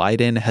than Joe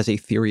Biden has a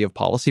theory of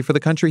policy for the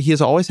country, he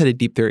has always had a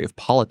deep theory of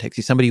politics.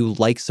 He's somebody who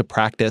likes the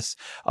practice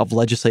of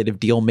legislative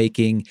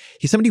deal-making.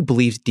 He's somebody who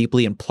believes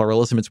deeply in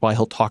pluralism. It's why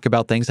he'll talk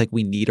about things like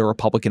we need a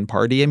Republican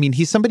Party. I mean,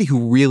 he's somebody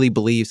who really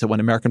believes that when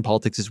American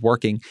politics is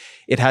working,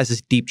 it has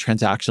this deep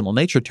transactional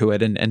nature to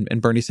it,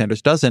 and Bernie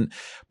Sanders doesn't.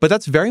 But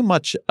that's very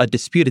much a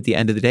dispute at the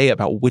end of the day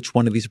about which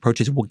one of these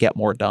approaches will get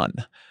more done.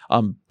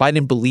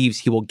 Biden believes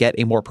he will get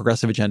a more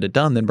progressive agenda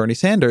done than Bernie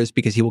Sanders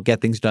because he will get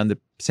things done that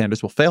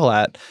Sanders will fail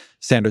at.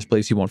 Sanders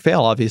believes he won't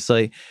fail,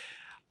 obviously.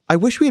 I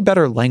wish we had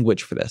better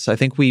language for this. I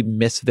think we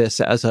miss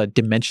this as a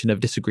dimension of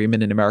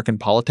disagreement in American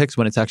politics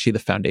when it's actually the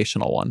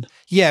foundational one.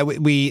 Yeah,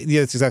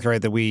 that's exactly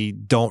right, that we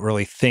don't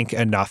really think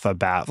enough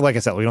about, like I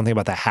said, we don't think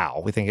about the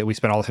how. We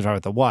spend all the time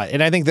with the what.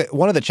 And I think that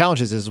one of the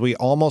challenges is we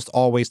almost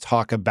always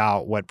talk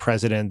about what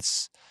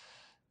presidents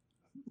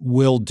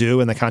will do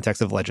in the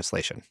context of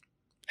legislation,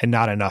 and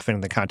not enough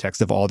in the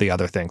context of all the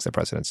other things that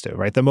presidents do,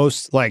 right? The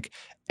most, like,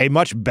 a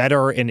much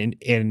better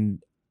and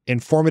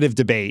informative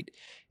debate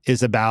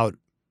is about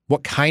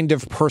what kind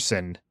of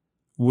person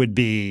would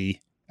be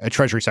a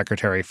Treasury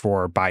Secretary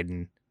for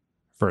Biden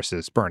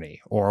versus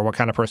Bernie, or what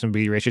kind of person would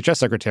be your HHS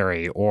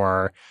Secretary,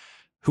 or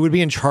who would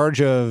be in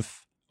charge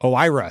of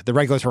OIRA, the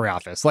regulatory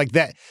office. Like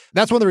that.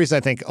 That's one of the reasons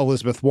I think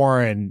Elizabeth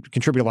Warren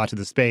contributed a lot to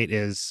this debate,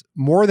 is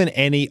more than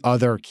any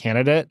other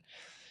candidate,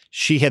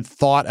 she had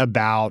thought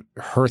about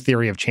her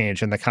theory of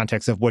change in the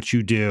context of what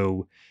you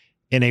do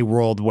in a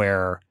world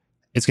where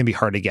it's going to be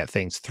hard to get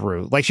things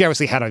through. Like, she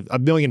obviously had a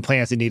million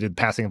plans that needed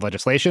passing of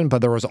legislation, but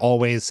there was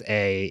always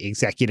a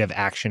executive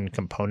action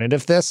component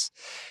of this.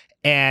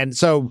 And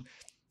so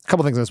a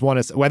couple things on this. One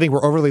is, I think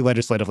we're overly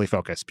legislatively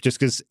focused, just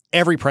because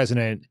every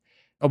president,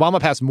 Obama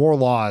passed more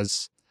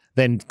laws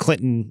than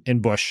Clinton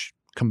and Bush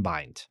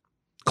combined.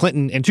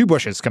 Clinton and 2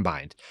 Bushes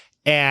combined.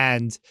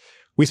 And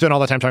we spent all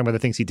the time talking about the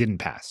things he didn't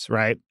pass,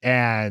 right?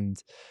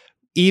 And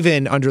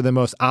even under the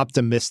most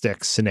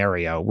optimistic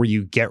scenario where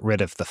you get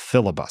rid of the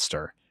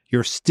filibuster,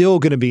 you're still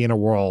going to be in a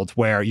world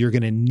where you're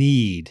going to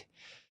need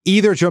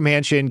either Joe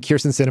Manchin,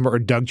 Kyrsten Sinema, or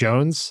Doug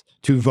Jones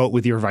to vote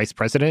with your vice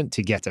president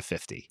to get to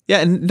 50. Yeah,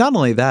 and not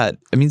only that,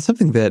 I mean,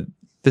 something that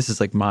this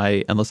is like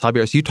my endless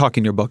hobby. You talk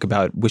in your book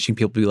about wishing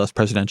people to be less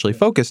presidentially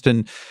focused.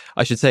 And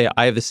I should say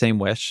I have the same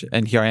wish.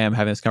 And here I am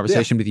having this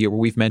conversation with you where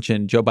we've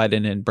mentioned Joe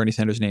Biden and Bernie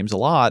Sanders' names a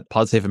lot.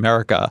 Pod Save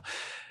America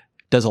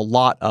does a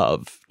lot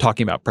of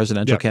talking about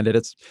presidential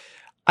candidates.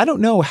 I don't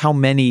know how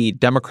many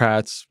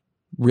Democrats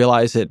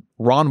realize that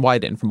Ron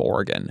Wyden from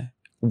Oregon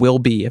will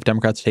be, if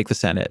Democrats take the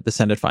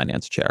Senate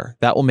finance chair.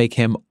 That will make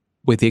him,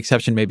 with the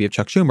exception maybe of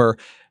Chuck Schumer,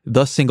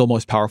 the single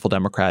most powerful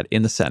Democrat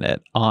in the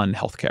Senate on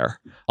healthcare,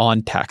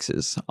 on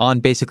taxes,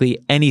 on basically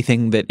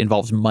anything that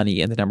involves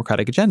money in the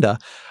Democratic agenda.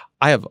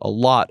 I have a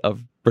lot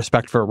of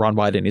respect for Ron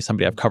Wyden. He's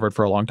somebody I've covered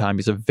for a long time.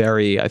 He's a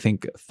very, I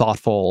think,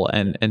 thoughtful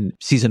and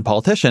seasoned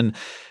politician,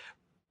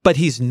 but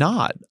he's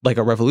not like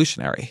a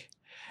revolutionary.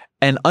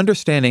 And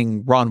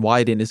understanding Ron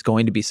Wyden is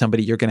going to be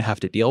somebody you're going to have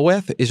to deal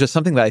with is just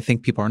something that I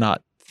think people are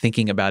not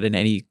thinking about in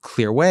any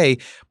clear way.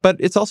 But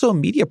it's also a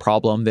media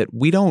problem that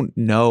we don't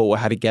know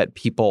how to get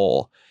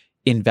people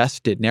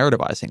invested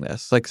narrativizing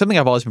this. Like something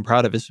I've always been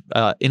proud of is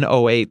in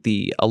 2008,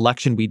 the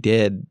election we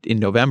did in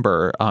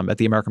November at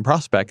the American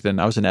Prospect, and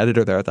I was an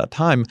editor there at that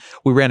time,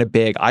 I ran a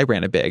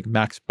big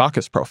Max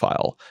Baucus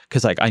profile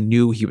because like I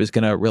knew he was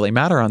going to really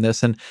matter on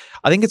this. And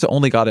I think it's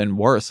only gotten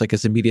worse, like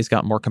as the media's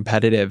gotten more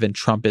competitive and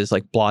Trump is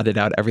like blotted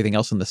out everything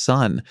else in the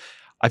sun.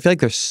 I feel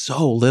like there's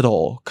so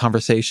little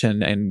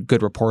conversation and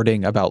good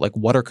reporting about like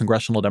what are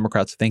congressional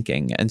Democrats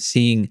thinking and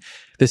seeing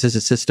this as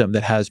a system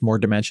that has more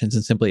dimensions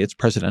than simply its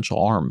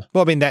presidential arm.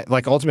 Well, I mean, that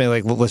like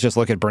ultimately, like let's just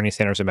look at Bernie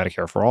Sanders and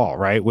Medicare for All,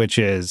 right? Which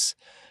is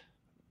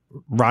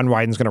Ron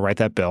Wyden's going to write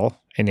that bill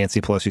and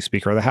Nancy Pelosi,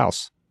 Speaker of the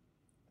House.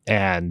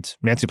 And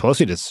Nancy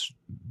Pelosi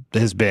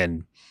has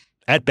been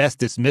at best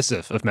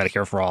dismissive of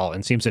Medicare for All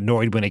and seems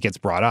annoyed when it gets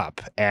brought up.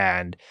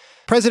 And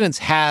presidents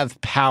have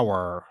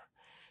power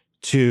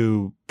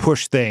to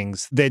push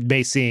things that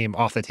may seem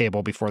off the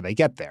table before they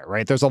get there,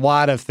 right? There's a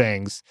lot of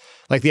things,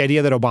 like the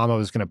idea that Obama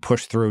was going to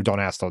push through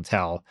Don't Ask, Don't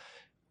Tell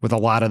with a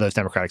lot of those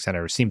Democratic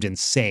senators seemed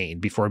insane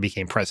before he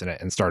became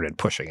president and started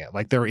pushing it.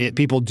 Like there is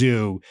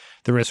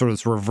sort of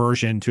this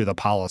reversion to the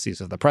policies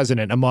of the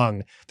president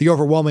among the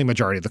overwhelming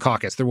majority of the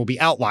caucus. There will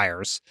be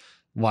outliers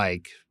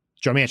like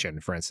Joe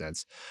Manchin, for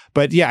instance.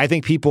 But yeah, I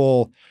think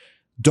people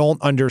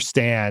don't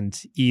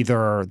understand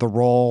either the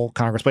role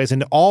Congress plays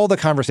and all the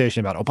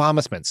conversation about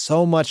Obama spent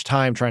so much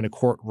time trying to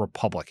court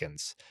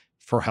Republicans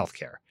for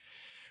healthcare,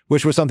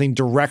 which was something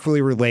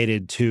directly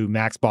related to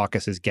Max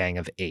Baucus's Gang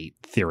of Eight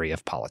theory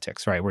of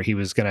politics, right? Where he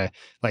was going to,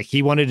 like,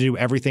 he wanted to do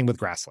everything with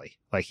Grassley.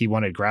 Like, he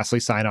wanted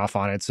Grassley sign off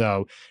on it.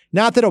 So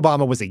not that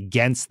Obama was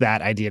against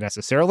that idea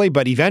necessarily,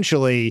 but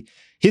eventually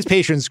his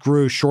patience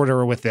grew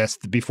shorter with this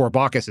before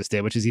Baucus's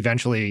did, which is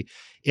eventually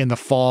in the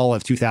fall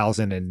of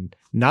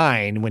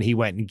 2009 when he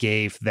went and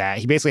gave that.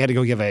 He basically had to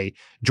go give a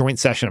joint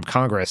session of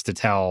Congress to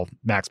tell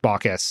Max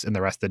Baucus and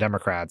the rest of the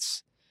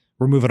Democrats,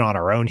 we're moving on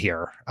our own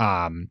here.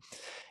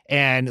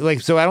 And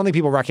like, so I don't think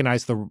people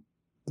recognize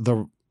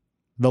the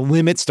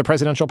limits to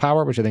presidential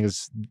power, which I think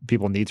is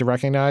people need to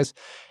recognize,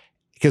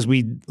 because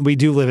we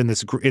do live in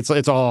this.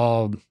 It's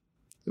all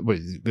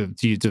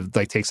to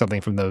like take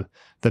something from the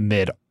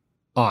mid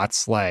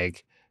aughts,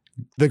 like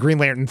the Green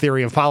Lantern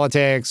theory of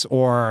politics,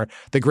 or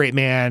the great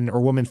man or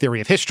woman theory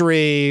of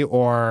history,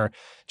 or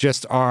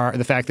just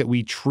the fact that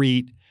we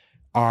treat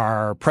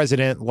our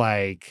president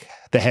like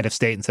the head of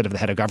state instead of the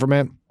head of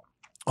government.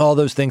 All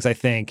those things, I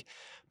think,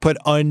 put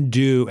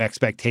undue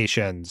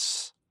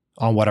expectations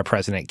on what a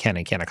president can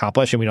and can't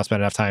accomplish. And we don't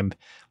spend enough time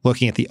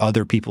looking at the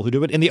other people who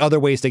do it and the other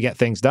ways to get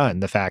things done.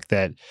 The fact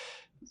that,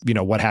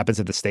 what happens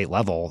at the state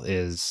level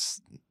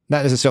is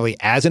not necessarily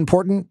as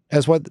important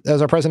as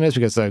our president is,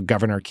 because the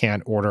governor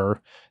can't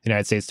order the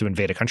United States to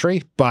invade a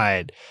country.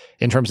 But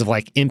in terms of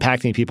like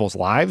impacting people's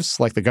lives,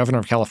 like the governor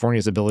of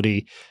California's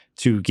ability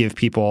to give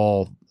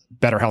people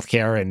better health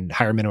care and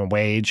higher minimum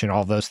wage and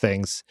all of those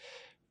things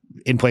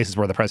in places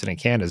where the president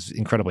can is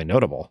incredibly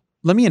notable.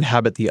 Let me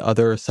inhabit the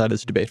other side of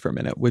this debate for a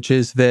minute, which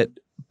is that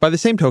by the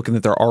same token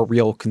that there are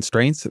real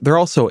constraints, there are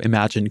also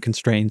imagined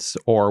constraints,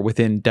 or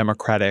within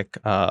democratic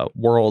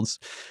worlds,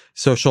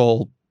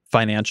 social,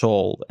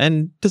 financial,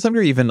 and to some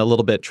degree even a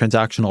little bit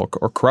transactional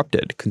or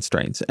corrupted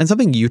constraints. And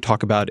something you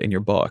talk about in your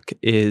book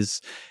is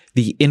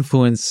the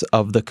influence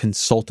of the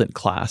consultant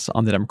class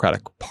on the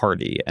Democratic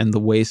Party and the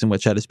ways in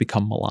which that has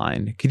become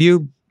malign. Could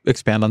you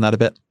expand on that a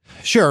bit?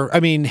 Sure. I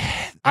mean,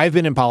 I've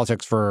been in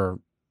politics for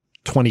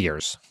 20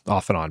 years,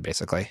 off and on,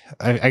 basically.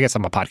 I guess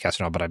I'm a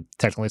podcaster now, but I'm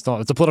technically still,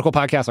 it's a political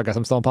podcast, so I guess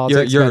I'm still in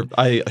politics.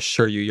 I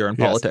assure you, you're in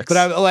politics. But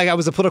I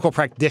was a political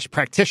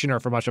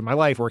practitioner for much of my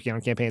life, working on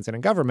campaigns and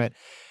in government.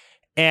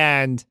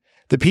 And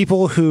the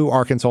people who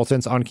are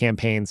consultants on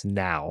campaigns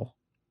now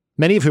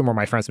many of whom are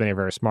my friends, many are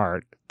very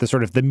smart, the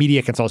sort of the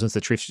media consultants,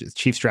 the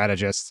chief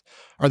strategists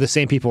are the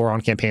same people who were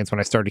on campaigns when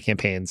I started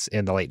campaigns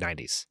in the late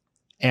 90s.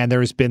 And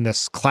there's been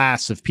this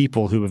class of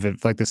people who have,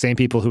 like the same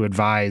people who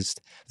advised,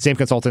 the same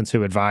consultants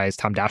who advised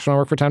Tom Daschle when I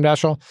worked for Tom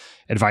Daschle,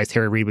 advised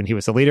Harry Reid when he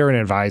was the leader, and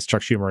advised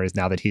Chuck Schumer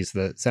now that he's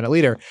the Senate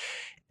leader.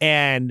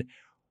 And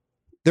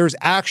there's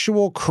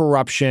actual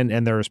corruption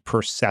and there's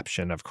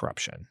perception of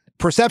corruption.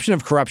 Perception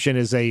of corruption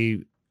is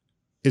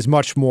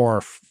much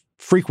more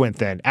frequent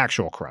than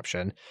actual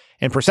corruption.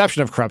 And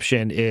perception of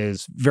corruption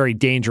is very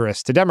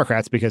dangerous to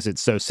Democrats because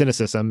it's so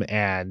cynicism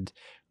and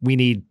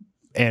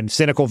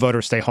cynical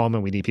voters stay home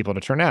and we need people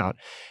to turn out.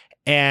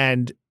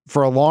 And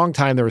for a long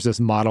time, there was this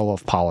model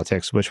of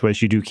politics, which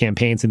was you do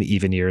campaigns in the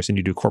even years and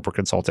you do corporate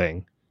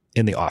consulting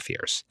in the off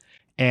years.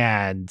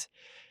 And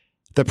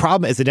the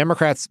problem is the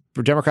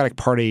Democratic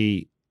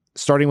Party,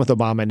 starting with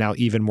Obama, now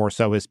even more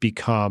so, has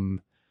become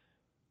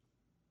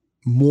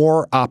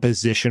more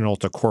oppositional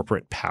to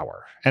corporate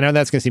power. And I know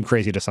that's going to seem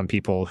crazy to some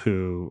people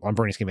who on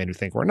Bernie's campaign who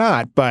think we're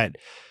not, but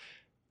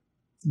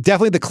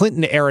definitely the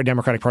Clinton era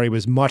Democratic Party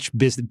was much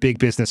big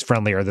business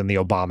friendlier than the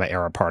Obama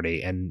era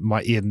party. And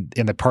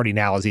in the party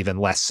now is even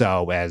less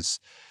so as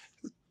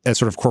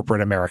sort of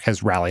corporate America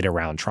has rallied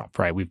around Trump,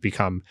 right? We've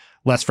become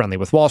less friendly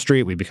with Wall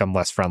Street. We've become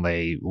less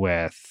friendly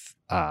with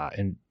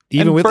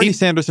Bernie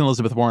Sanders and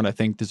Elizabeth Warren, I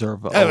think,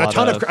 deserve a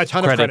ton of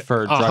credit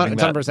for driving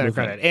that 100% of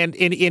credit. And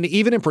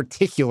even in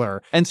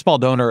particular... And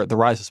the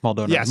rise of small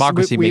donor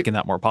democracy, making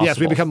that more possible. Yes,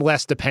 we become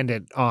less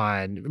dependent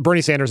on...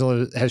 Bernie Sanders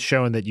has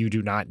shown that you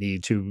do not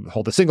need to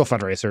hold a single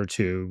fundraiser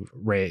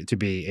to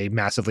be a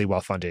massively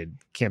well-funded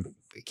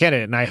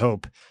candidate. And I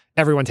hope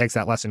everyone takes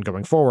that lesson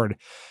going forward.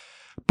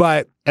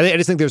 But I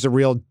just think there's the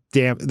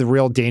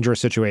real dangerous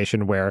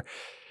situation where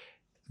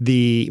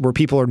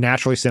people are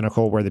naturally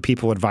cynical, where the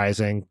people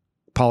advising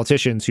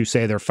politicians who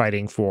say they're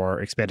fighting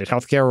for expanded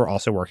healthcare are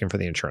also working for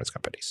the insurance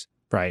companies,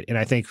 right? And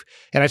I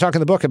talk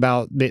in the book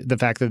about the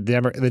fact that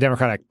the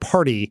Democratic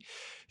Party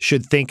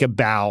should think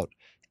about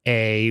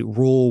a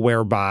rule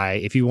whereby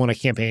if you want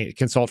to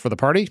consult for the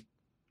party,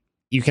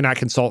 you cannot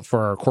consult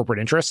for corporate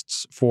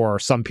interests for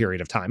some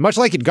period of time, much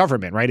like in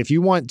government, right? If you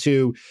want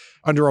to,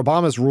 under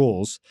Obama's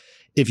rules,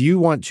 if you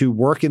want to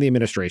work in the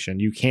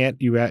administration, you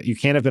can't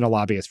have been a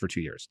lobbyist for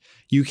 2 years.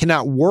 You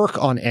cannot work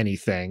on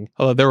anything.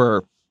 Although there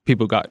were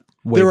people who got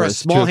waivers. There were a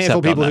small handful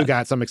of people who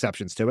got some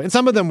exceptions to it. And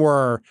some of them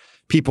were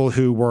people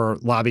who were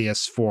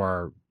lobbyists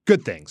for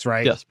good things,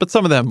 right? Yes, but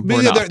some of them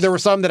were not. There were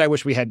some that I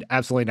wish we had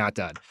absolutely not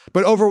done.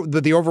 But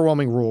the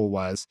overwhelming rule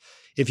was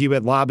if you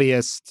had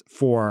lobbyists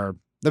for...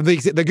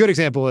 The good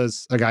example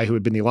is a guy who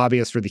had been the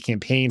lobbyist for the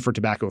campaign for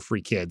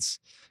tobacco-free kids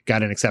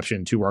got an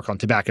exception to work on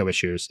tobacco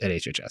issues at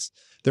HHS.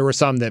 There were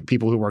some that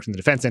people who worked in the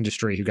defense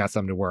industry who got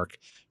some to work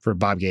for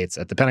Bob Gates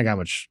at the Pentagon,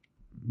 which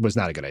was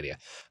not a good idea.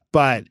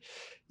 But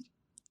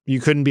you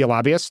couldn't be a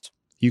lobbyist.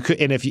 You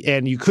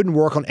couldn't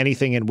work on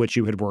anything in which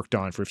you had worked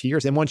on for a few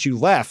years. And once you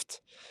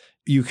left,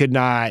 you could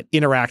not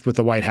interact with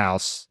the White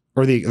House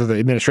or the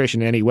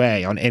administration in any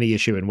way on any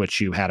issue in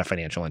which you had a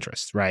financial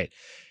interest, right?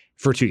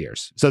 For 2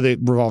 years. So the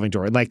revolving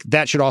door, like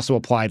that should also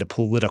apply to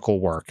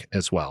political work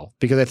as well.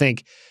 Because I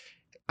think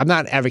I'm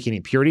not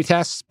advocating purity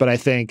tests, but I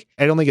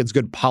don't think it's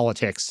good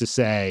politics to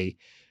say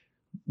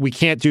we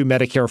can't do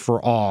Medicare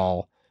for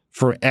all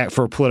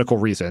for political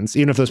reasons,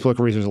 even if those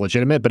political reasons are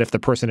legitimate. But if the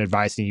person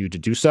advising you to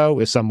do so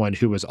is someone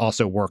who has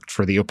also worked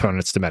for the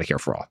opponents to Medicare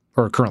for all,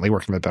 or currently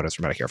working for the opponents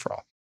for Medicare for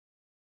all.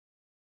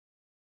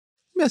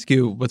 Let me ask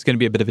you what's going to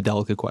be a bit of a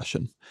delicate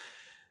question.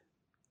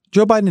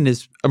 Joe Biden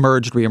has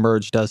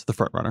reemerged as the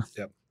frontrunner.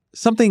 Yep.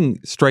 Something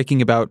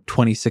striking about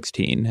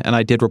 2016, and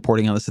I did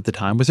reporting on this at the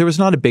time, was there was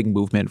not a big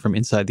movement from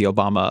inside the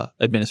Obama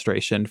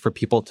administration for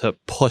people to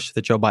push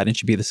that Joe Biden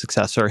should be the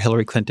successor.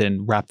 Hillary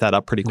Clinton wrapped that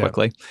up pretty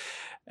quickly. Yep.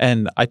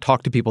 And I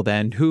talked to people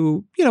then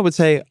who, would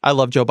say, I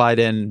love Joe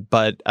Biden,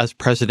 but as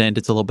president,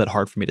 it's a little bit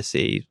hard for me to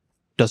see,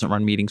 doesn't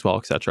run meetings well,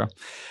 et cetera.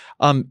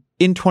 In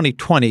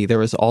 2020, there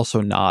was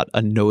also not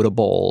a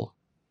notable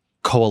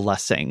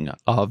coalescing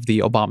of the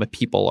Obama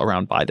people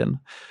around Biden.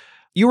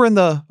 You were in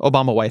the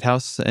Obama White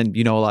House and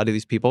you know a lot of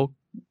these people.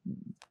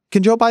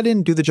 Can Joe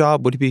Biden do the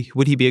job? Would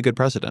he be a good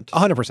president?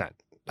 100%.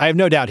 I have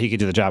no doubt he could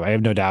do the job. I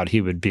have no doubt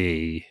he would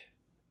be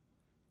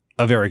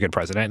a very good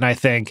president. And I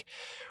think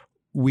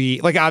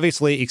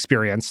obviously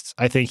experienced.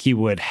 I think he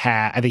would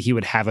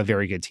have a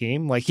very good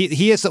team. Like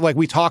he is, like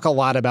we talk a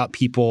lot about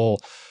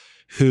people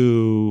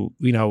who,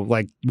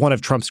 like one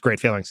of Trump's great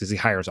failings is he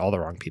hires all the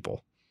wrong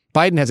people.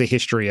 Biden has a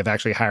history of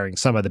actually hiring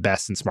some of the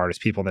best and smartest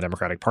people in the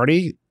Democratic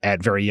Party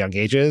at very young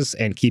ages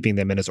and keeping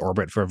them in his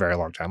orbit for a very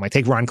long time. Like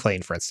take Ron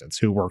Klain, for instance,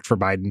 who worked for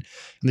Biden in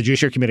the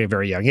Judiciary Committee at a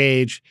very young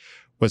age,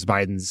 was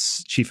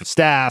Biden's chief of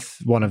staff,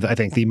 one of, I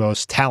think, the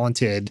most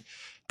talented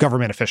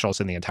government officials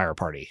in the entire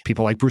party.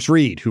 People like Bruce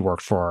Reed, who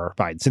worked for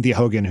Biden, Cynthia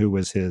Hogan, who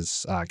was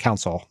his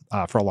counsel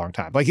for a long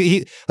time. I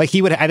think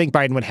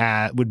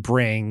Biden would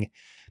bring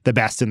the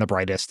best and the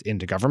brightest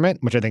into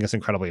government, which I think is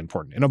incredibly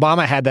important. And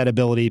Obama had that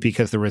ability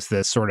because there was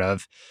this sort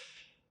of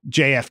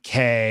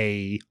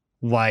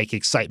JFK-like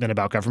excitement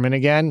about government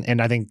again.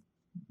 And I think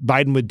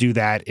Biden would do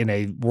that in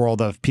a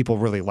world of people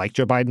really like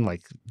Joe Biden.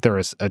 Like there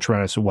is a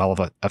tremendous well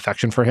of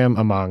affection for him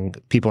among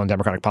people in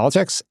Democratic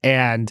politics.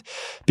 And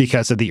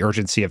because of the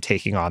urgency of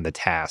taking on the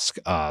task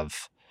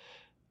of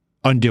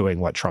undoing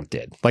what Trump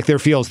did. Like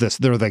there's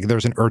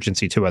an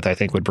urgency to it that I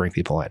think would bring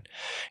people in.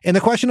 And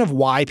the question of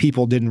why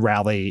people didn't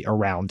rally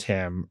around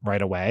him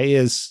right away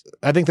is,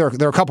 I think there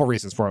are a couple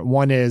reasons for it.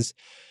 One is,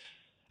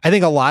 I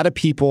think a lot of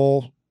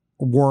people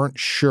weren't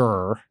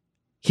sure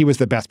he was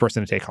the best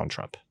person to take on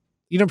Trump.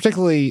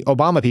 Particularly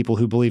Obama people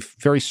who believe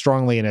very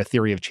strongly in a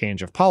theory of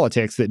change of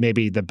politics, that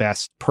maybe the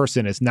best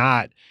person is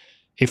not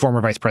a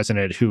former vice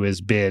president who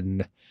has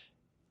been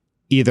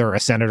either a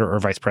senator or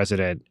vice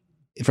president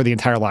for the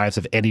entire lives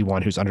of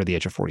anyone who's under the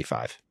age of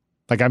 45.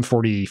 Like I'm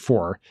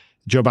 44.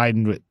 Joe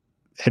Biden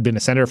had been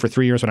a senator for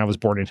 3 years when I was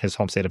born in his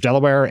home state of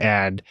Delaware,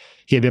 and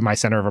he had been my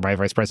senator or my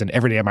vice president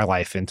every day of my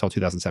life until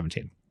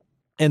 2017.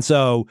 And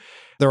so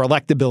there are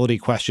electability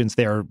questions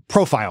there,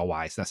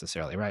 profile-wise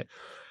necessarily, right?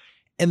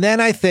 And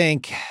then I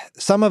think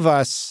some of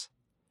us,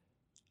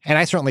 and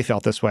I certainly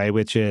felt this way,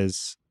 which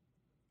is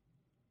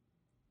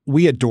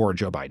we adore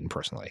Joe Biden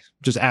personally,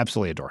 just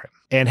absolutely adore him,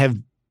 and have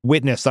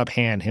witnessed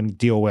uphand him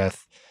deal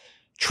with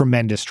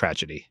tremendous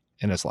tragedy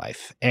in his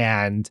life.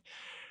 And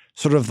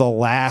sort of the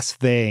last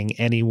thing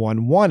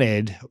anyone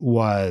wanted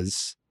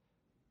was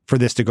for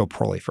this to go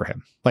poorly for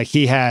him. Like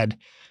he had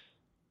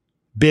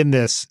been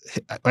this,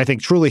 I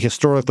think, truly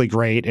historically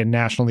great and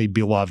nationally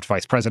beloved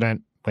vice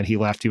president. When he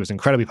left, he was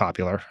incredibly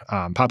popular,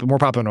 more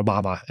popular than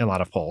Obama in a lot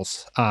of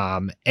polls.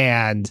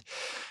 And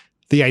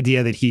the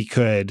idea that he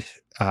could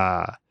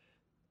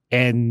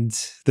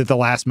end, that the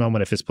last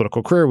moment of his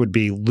political career would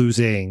be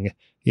losing,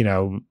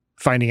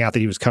 finding out that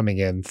he was coming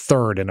in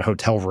third in a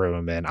hotel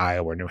room in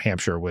Iowa or New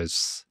Hampshire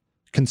was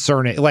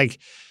concerning. Like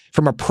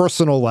from a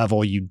personal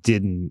level, you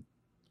didn't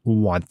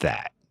want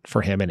that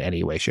for him in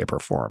any way, shape, or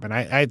form. And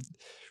I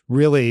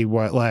really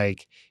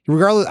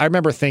regardless, I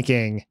remember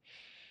thinking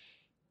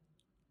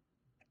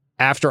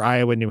after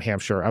Iowa and New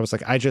Hampshire, I was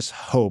like, I just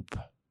hope,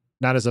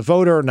 not as a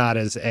voter, not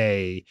as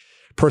a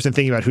person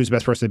thinking about who's the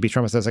best person to beat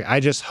Trump, I was like, I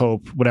just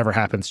hope whatever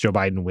happens, Joe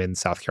Biden wins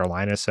South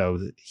Carolina so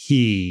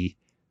he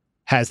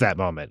has that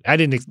moment. I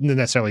didn't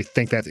necessarily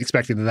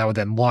expecting that would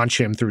then launch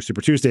him through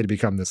Super Tuesday to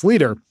become this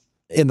leader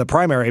in the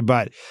primary,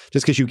 but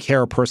just because you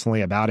care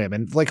personally about him.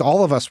 And like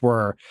all of us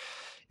were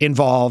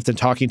involved in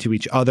talking to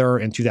each other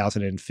in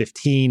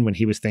 2015 when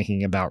he was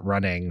thinking about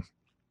running,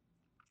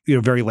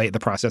 very late in the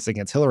process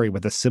against Hillary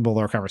with a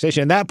similar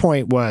conversation. And that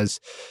point was,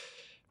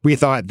 we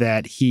thought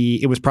that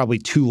it was probably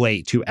too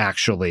late to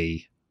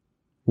actually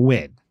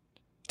win,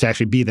 to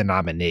actually be the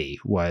nominee.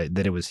 He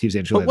was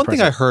interested. But one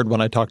thing I heard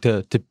when I talked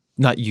to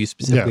not you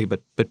specifically,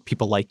 but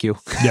people like you,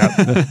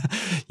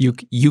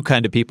 you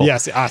kind of people,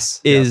 yes,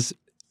 us, is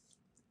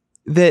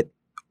that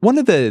one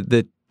of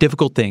the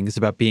difficult things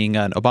about being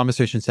an Obama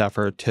administration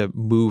staffer to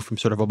move from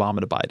sort of Obama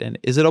to Biden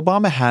is that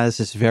Obama has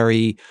this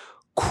very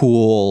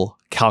cool,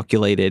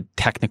 calculated,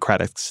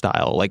 technocratic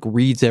style, like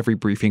reads every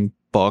briefing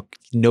book,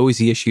 knows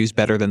the issues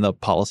better than the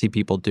policy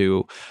people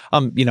do.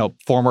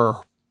 Former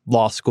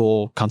law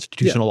school,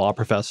 constitutional law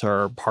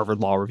professor,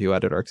 Harvard Law Review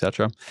editor, et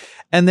cetera.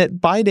 And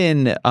that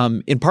Biden,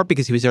 in part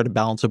because he was there to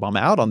balance Obama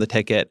out on the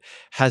ticket,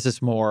 has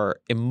this more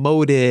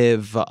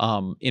emotive,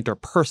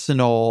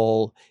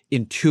 interpersonal,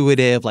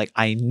 intuitive, like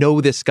I know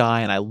this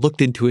guy and I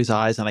looked into his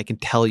eyes and I can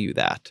tell you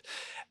that.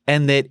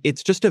 And that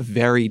it's just a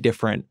very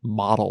different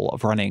model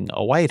of running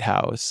a White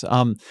House.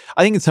 I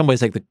think in some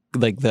ways,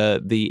 like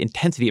the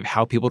intensity of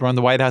how people run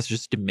the White House is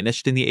just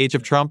diminished in the age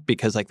of Trump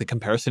because like the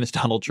comparison is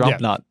Donald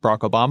Trump, not Barack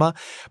Obama.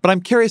 But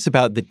I'm curious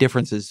about the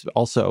differences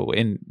also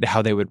in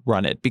how they would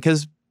run it,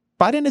 because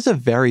Biden is a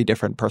very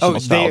different personal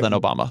style than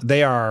Obama.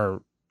 They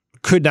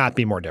could not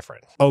be more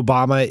different.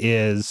 Obama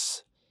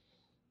is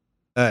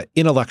an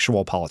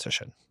intellectual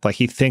politician. Like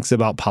he thinks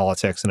about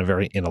politics in a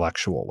very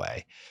intellectual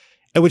way.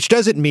 Which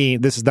doesn't mean,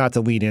 this is not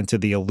to lead into I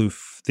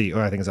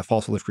think it's a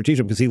false aloof critique,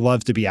 because he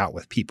loves to be out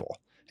with people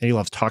and he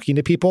loves talking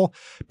to people,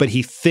 but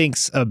he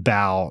thinks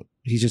about,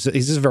 he's just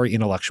a very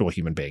intellectual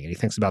human being. And he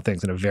thinks about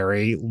things in a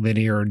very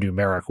linear,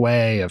 numeric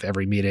way of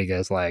every meeting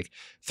as like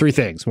three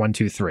things, 1,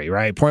 2, 3,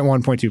 right? Point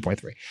 1, point 2, point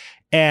 3.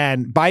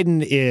 And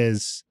Biden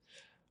is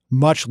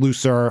much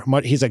looser.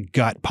 He's a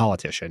gut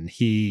politician.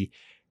 He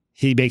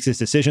makes his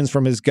decisions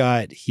from his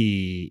gut.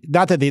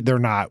 Not that they're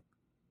not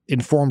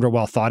informed or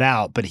well thought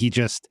out, but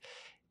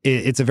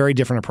it's a very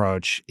different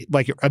approach.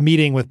 Like a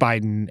meeting with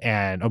Biden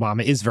and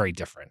Obama is very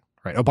different,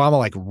 right? Obama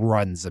like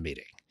runs a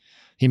meeting.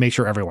 He makes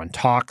sure everyone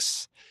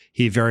talks.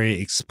 He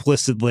very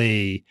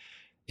explicitly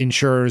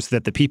ensures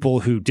that the people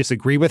who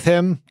disagree with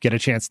him get a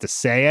chance to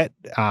say it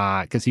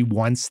because he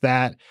wants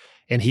that.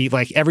 And he,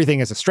 like, everything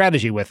is a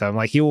strategy with him.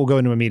 Like, he will go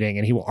into a meeting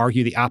and he will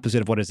argue the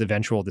opposite of what his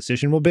eventual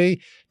decision will be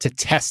to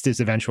test his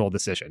eventual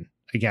decision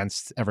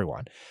against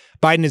everyone.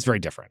 Biden is very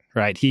different,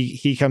 right?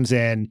 He comes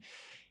in,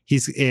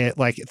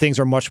 like, things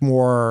are much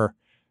more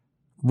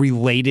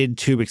related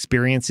to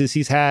experiences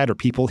he's had or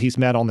people he's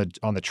met on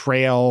the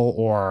trail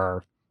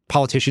or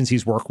politicians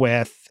he's worked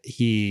with.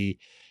 He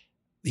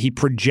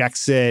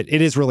projects it.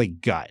 It is really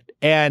gut.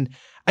 And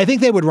I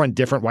think they would run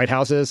different White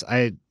Houses.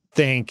 I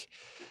think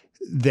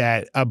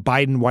that a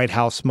Biden White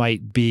House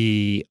might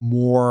be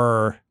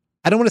more,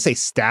 I don't want to say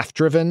staff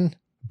driven,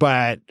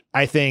 but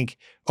I think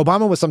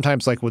Obama was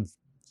sometimes like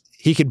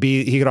he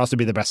could also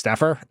be the best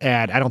staffer.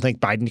 And I don't think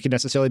Biden could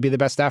necessarily be the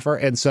best staffer.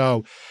 And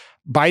so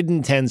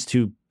Biden tends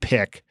to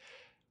pick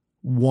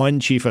one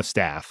chief of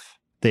staff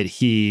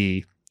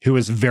who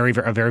is a very,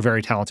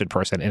 very talented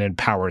person and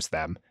empowers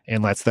them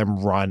and lets them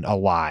run a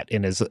lot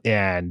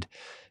and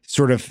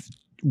sort of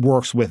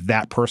works with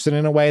that person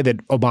in a way that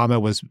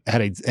Obama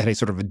had a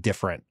sort of a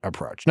different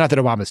approach. Not that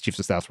Obama's chiefs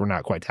of staffs were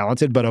not quite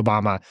talented, but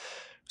Obama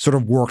sort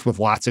of worked with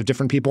lots of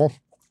different people.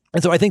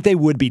 And so I think they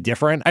would be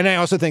different. And I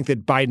also think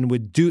that Biden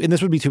would and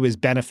this would be to his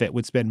benefit,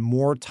 would spend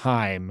more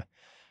time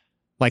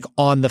like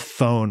on the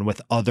phone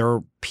with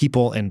other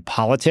people in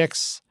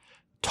politics,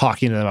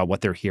 talking to them about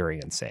what they're hearing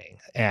and saying.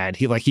 And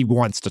he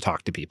wants to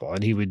talk to people,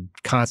 and he would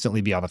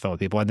constantly be on the phone with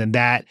people. And then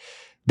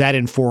that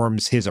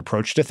informs his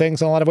approach to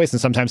things in a lot of ways.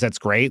 And sometimes that's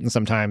great. And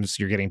sometimes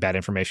you're getting bad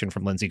information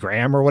from Lindsey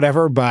Graham or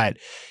whatever. But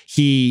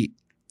I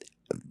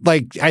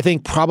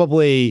think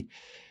probably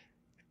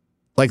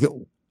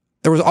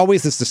there was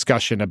always this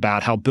discussion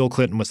about how Bill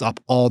Clinton was up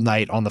all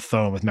night on the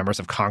phone with members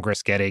of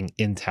Congress getting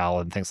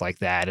intel and things like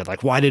that. And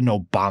why didn't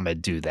Obama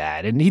do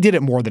that? And he did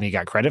it more than he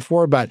got credit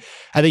for. But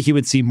I think he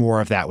would see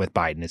more of that with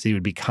Biden, as he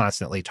would be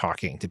constantly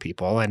talking to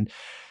people. And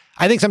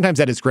I think sometimes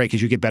that is great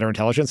because you get better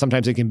intelligence.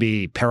 Sometimes it can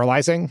be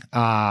paralyzing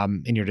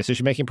in your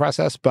decision-making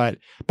process. But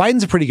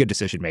Biden's a pretty good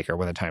decision maker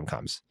when the time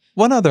comes.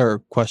 One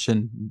other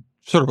question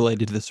sort of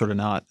related to this, sort of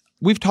not.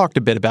 We've talked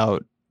a bit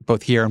about,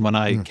 both here and when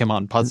I came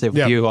on Pod Save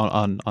with you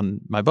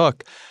on my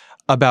book,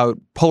 about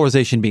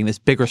polarization being this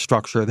bigger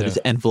structure that is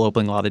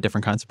enveloping a lot of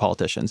different kinds of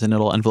politicians. And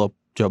it'll envelope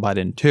Joe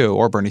Biden too,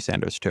 or Bernie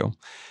Sanders too.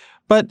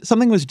 But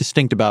something was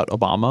distinct about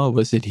Obama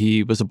was that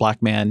he was a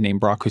black man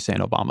named Barack Hussein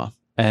Obama.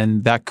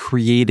 And that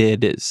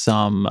created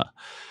some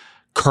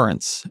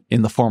currents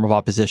in the form of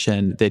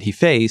opposition that he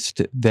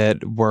faced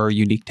that were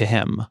unique to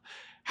him.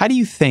 How do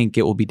you think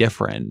it will be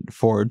different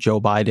for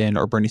Joe Biden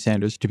or Bernie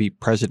Sanders to be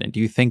president?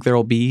 Do you think there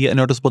will be a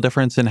noticeable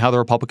difference in how the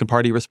Republican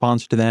Party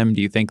responds to them?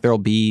 Do you think there will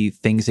be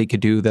things they could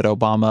do that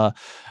Obama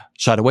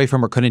shied away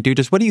from or couldn't do?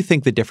 Just what do you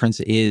think the difference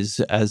is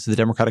as the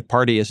Democratic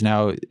Party is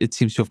now, it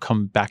seems to have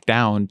come back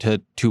down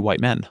to two white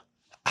men?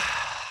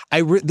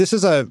 This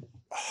is a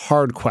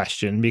hard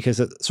question because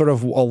it's sort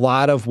of a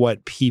lot of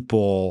what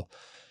people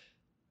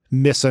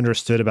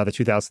misunderstood about the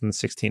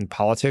 2016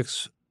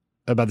 politics,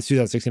 about the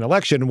 2016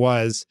 election,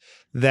 was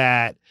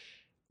that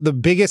the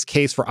biggest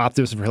case for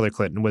optimism for Hillary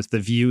Clinton was the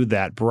view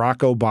that Barack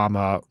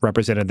Obama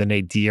represented the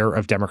nadir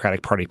of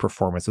Democratic Party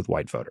performance with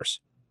white voters.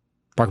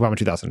 Barack Obama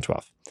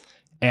 2012.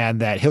 And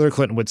that Hillary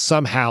Clinton would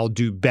somehow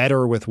do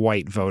better with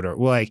white voter.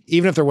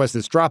 Even if there was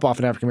this drop-off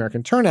in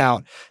African-American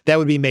turnout, that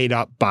would be made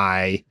up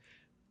by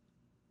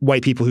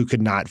white people who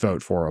could not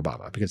vote for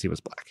Obama because he was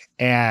black.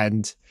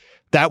 And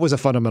that was a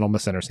fundamental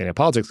misunderstanding of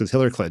politics because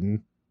Hillary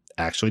Clinton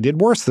actually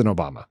did worse than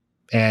Obama.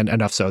 And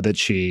enough so that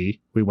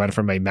we went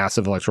from a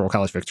massive electoral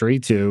college victory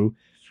to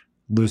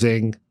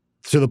losing,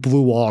 to the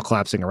blue wall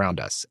collapsing around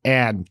us.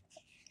 And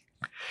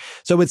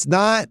so it's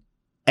not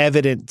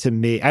evident to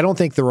me. I don't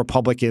think the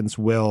Republicans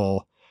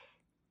will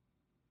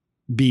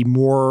be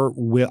more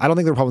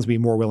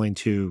willing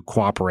to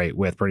cooperate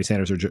with Bernie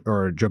Sanders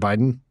or Joe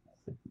Biden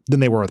than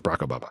they were with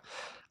Barack Obama.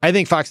 I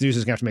think Fox News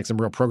is going to have to make some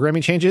real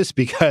programming changes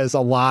because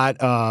a lot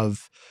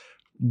of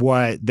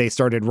what they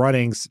started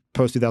running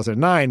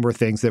post-2009 were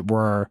things that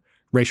were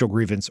racial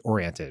grievance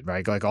oriented,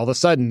 right? All of a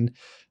sudden,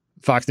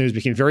 Fox News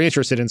became very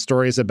interested in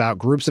stories about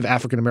groups of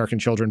African-American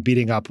children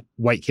beating up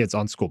white kids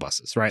on school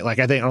buses, right?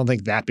 I don't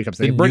think that becomes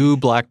the new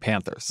Black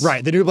Panthers.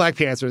 Right, the new Black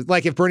Panthers.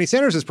 If Bernie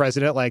Sanders is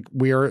president,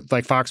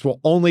 Fox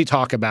will only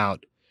talk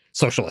about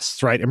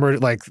socialists, right?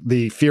 And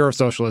the fear of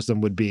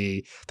socialism would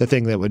be the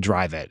thing that would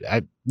drive it.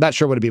 I'm not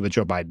sure what it'd be with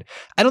Joe Biden.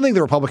 I don't think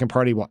the Republican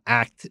Party will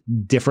act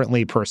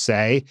differently per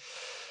se.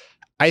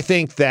 I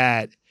think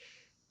that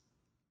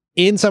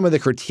in some of the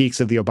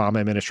critiques of the Obama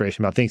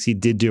administration about things he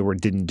did do or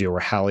didn't do or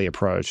how he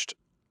approached,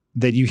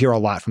 that you hear a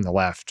lot from the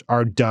left,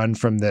 are done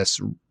from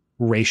this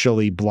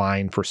racially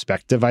blind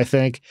perspective, I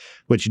think,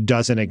 which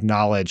doesn't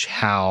acknowledge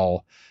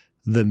how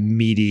the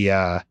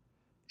media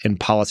and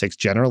politics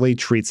generally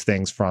treats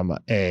things from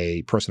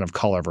a person of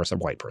color versus a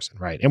white person,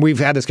 right? And we've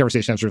had this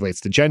conversation as it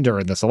relates to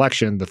gender in this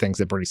election, the things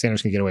that Bernie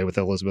Sanders can get away with,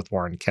 Elizabeth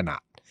Warren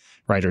cannot,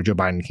 right? Or Joe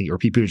Biden or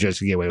Pete Buttigieg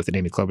can get away with, and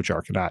Amy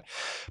Klobuchar cannot.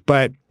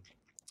 But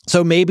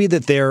so maybe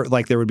that there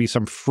would be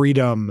some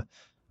freedom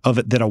of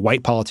it, that a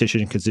white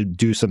politician could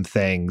do some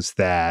things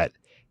that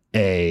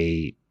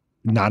a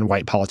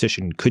non-white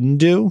politician couldn't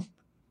do.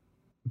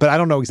 But I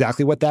don't know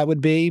exactly what that would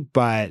be.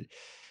 But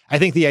I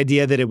think the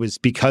idea that it was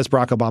because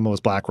Barack Obama was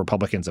black,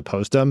 Republicans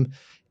opposed him,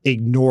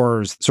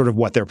 ignores sort of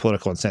what their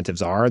political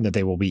incentives are, and that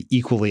they will be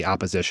equally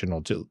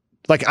oppositional to.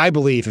 I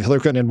believe if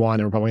Hillary Clinton had won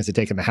and Republicans had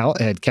taken the House,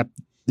 had kept,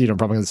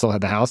 Republicans still had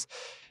the House,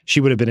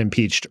 she would have been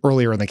impeached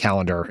earlier in the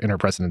calendar in her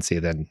presidency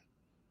than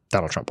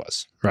Donald Trump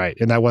was, right?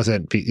 And that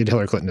wasn't,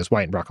 Hillary Clinton is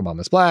white and Barack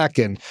Obama is black.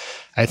 And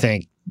I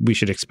think we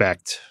should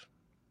expect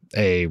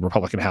a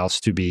Republican House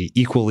to be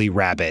equally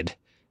rabid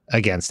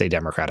against a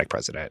Democratic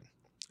president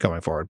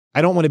going forward.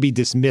 I don't want to be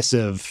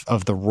dismissive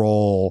of the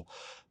role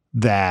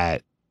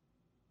that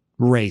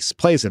race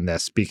plays in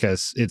this,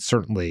 because it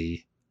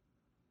certainly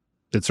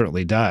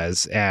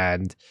does.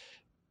 And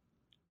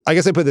I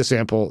guess I put this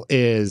example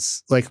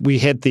is like we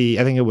hit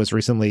I think it was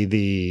recently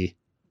the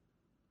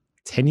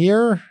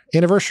 10-year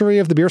anniversary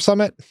of the beer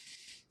summit.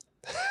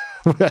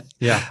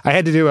 Yeah. I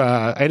had to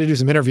do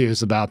some interviews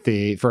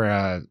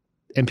for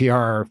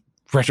NPR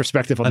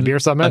retrospective on the beer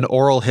summit. An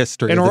oral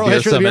history.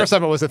 The beer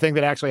summit was the thing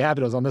that actually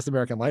happened. It was on This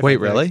American Life. Wait,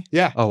 really?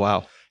 Yeah. Oh,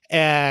 wow.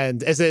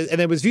 And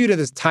it was viewed at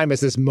this time as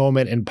this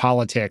moment in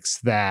politics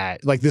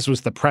that, like, this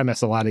was the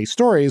premise. A lot of these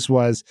stories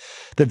was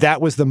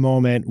that was the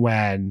moment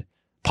when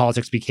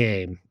politics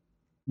became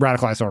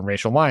radicalized on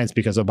racial lines,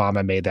 because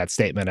Obama made that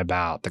statement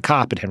about the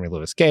cop and Henry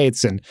Louis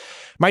Gates. And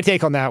my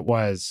take on that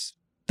was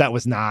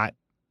not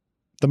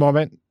the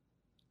moment.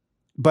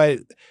 But,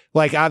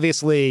 like,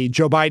 obviously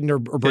Joe Biden or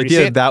Bernie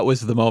Sanders, that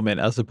was the moment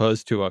as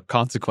opposed to a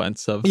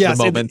consequence of the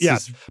moments.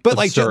 Yes. But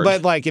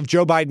like if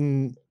Joe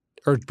Biden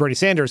or Bernie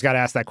Sanders got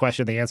asked that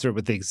question, they answered it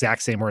with the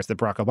exact same words that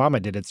Barack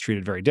Obama did. It's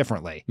treated very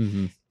differently.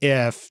 Mm-hmm.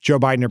 If Joe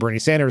Biden or Bernie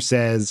Sanders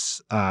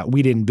says,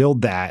 we didn't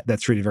build that,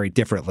 that's treated very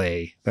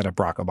differently than if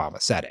Barack Obama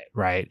said it,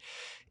 right?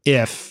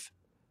 If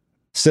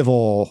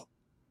civil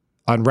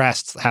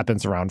unrest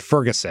happens around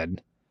Ferguson,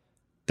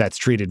 that's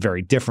treated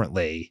very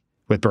differently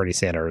with Bernie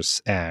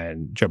Sanders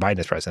and Joe Biden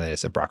as president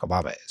as if Barack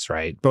Obama is,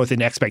 right? Both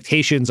in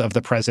expectations of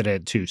the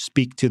president to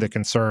speak to the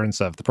concerns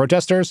of the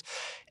protesters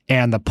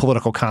and the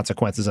political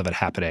consequences of it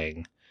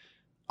happening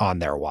on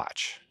their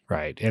watch,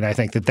 right? And I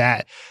think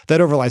that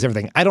overlies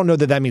everything. I don't know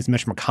that means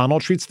Mitch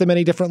McConnell treats them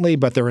any differently,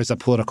 but there is a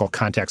political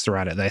context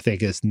around it that I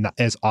think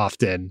is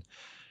often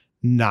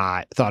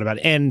not thought about.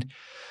 And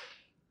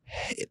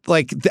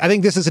like, I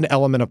think this is an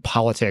element of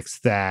politics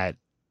that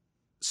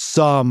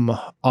some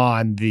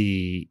on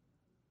the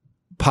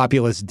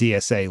populist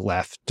DSA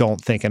left don't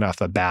think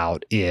enough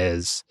about,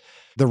 is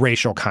the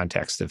racial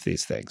context of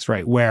these things,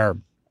 right? Where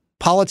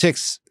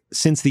politics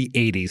since the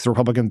 80s, the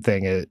Republican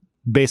thing,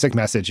 basic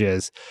message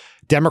is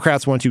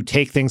Democrats want to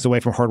take things away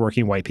from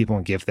hardworking white people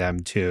and give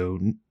them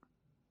to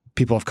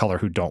people of color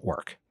who don't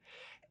work.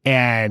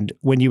 And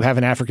when you have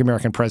an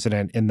African-American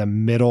president in the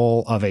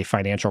middle of a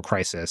financial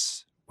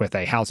crisis with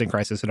a housing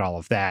crisis and all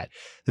of that,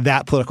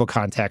 that political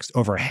context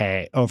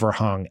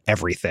overhung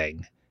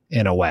everything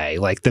in a way.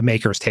 Like the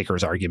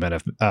makers-takers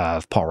argument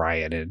of Paul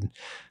Ryan and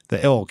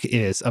the ilk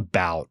is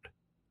about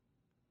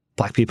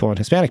Black people and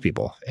Hispanic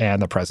people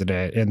and the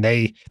president. And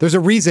there's a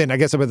reason, I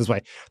guess I'll put it this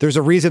way, there's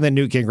a reason that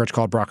Newt Gingrich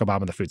called Barack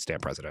Obama the food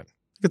stamp president.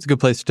 I think it's a good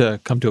place to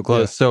come to a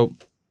close. Yeah. So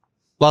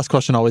last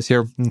question always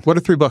here. What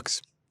are 3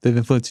 books that have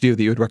influenced you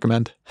that you would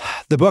recommend?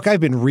 The book I've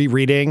been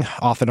rereading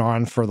off and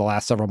on for the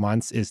last several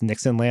months is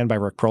Nixonland by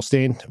Rick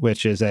Perlstein,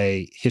 which is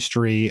a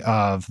history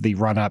of the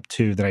run-up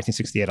to the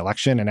 1968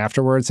 election and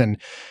afterwards. And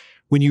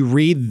when you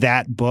read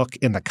that book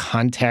in the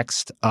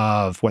context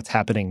of what's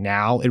happening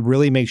now, it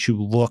really makes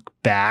you look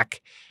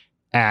back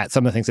at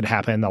some of the things that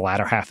happened in the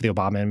latter half of the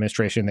Obama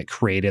administration that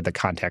created the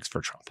context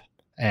for Trump.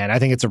 And I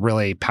think it's a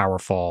really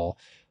powerful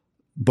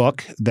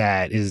book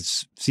that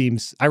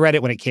I read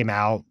it when it came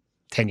out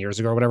 10 years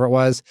ago or whatever it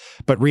was,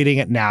 but reading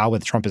it now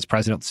with Trump as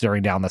president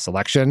staring down this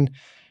election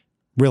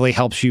really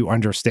helps you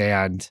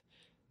understand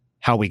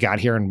how we got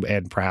here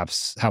and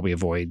perhaps how we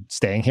avoid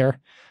staying here.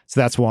 So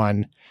that's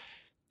one.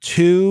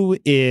 2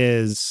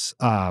 is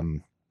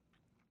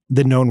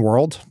The Known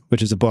World,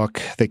 which is a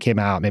book that came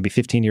out maybe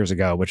 15 years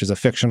ago, which is a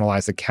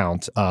fictionalized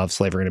account of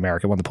slavery in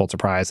America, won the Pulitzer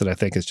Prize, that I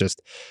think is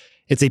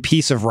it's a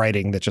piece of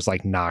writing that just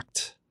like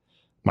knocked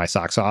my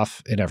socks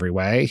off in every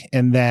way.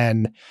 And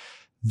then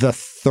the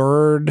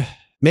 3rd,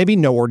 maybe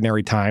No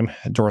Ordinary Time,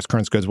 Doris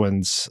Kearns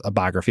Goodwin's a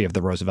biography of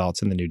the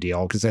Roosevelts and the New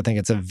Deal, because I think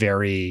it's a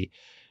very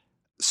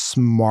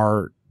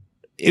smart,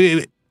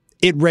 I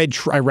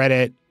read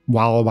it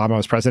while Obama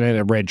was president.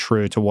 It read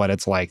true to what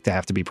it's like to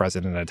have to be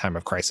president at a time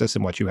of crisis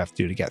and what you have to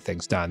do to get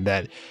things done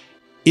that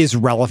is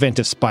relevant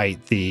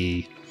despite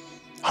the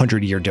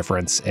 100-year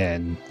difference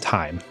in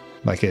time.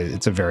 Like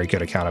it's a very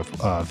good account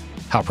of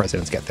how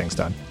presidents get things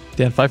done.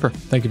 Dan Pfeiffer,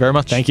 thank you very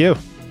much. Thank you.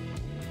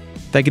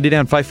 Thank you to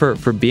Dan Pfeiffer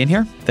for being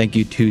here. Thank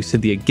you to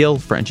Cynthia Gill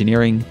for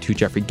engineering, to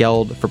Jeffrey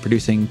Geld for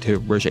producing, to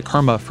Roger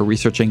Karma for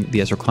researching. The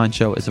Ezra Klein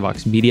Show is a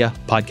Vox Media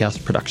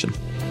podcast production.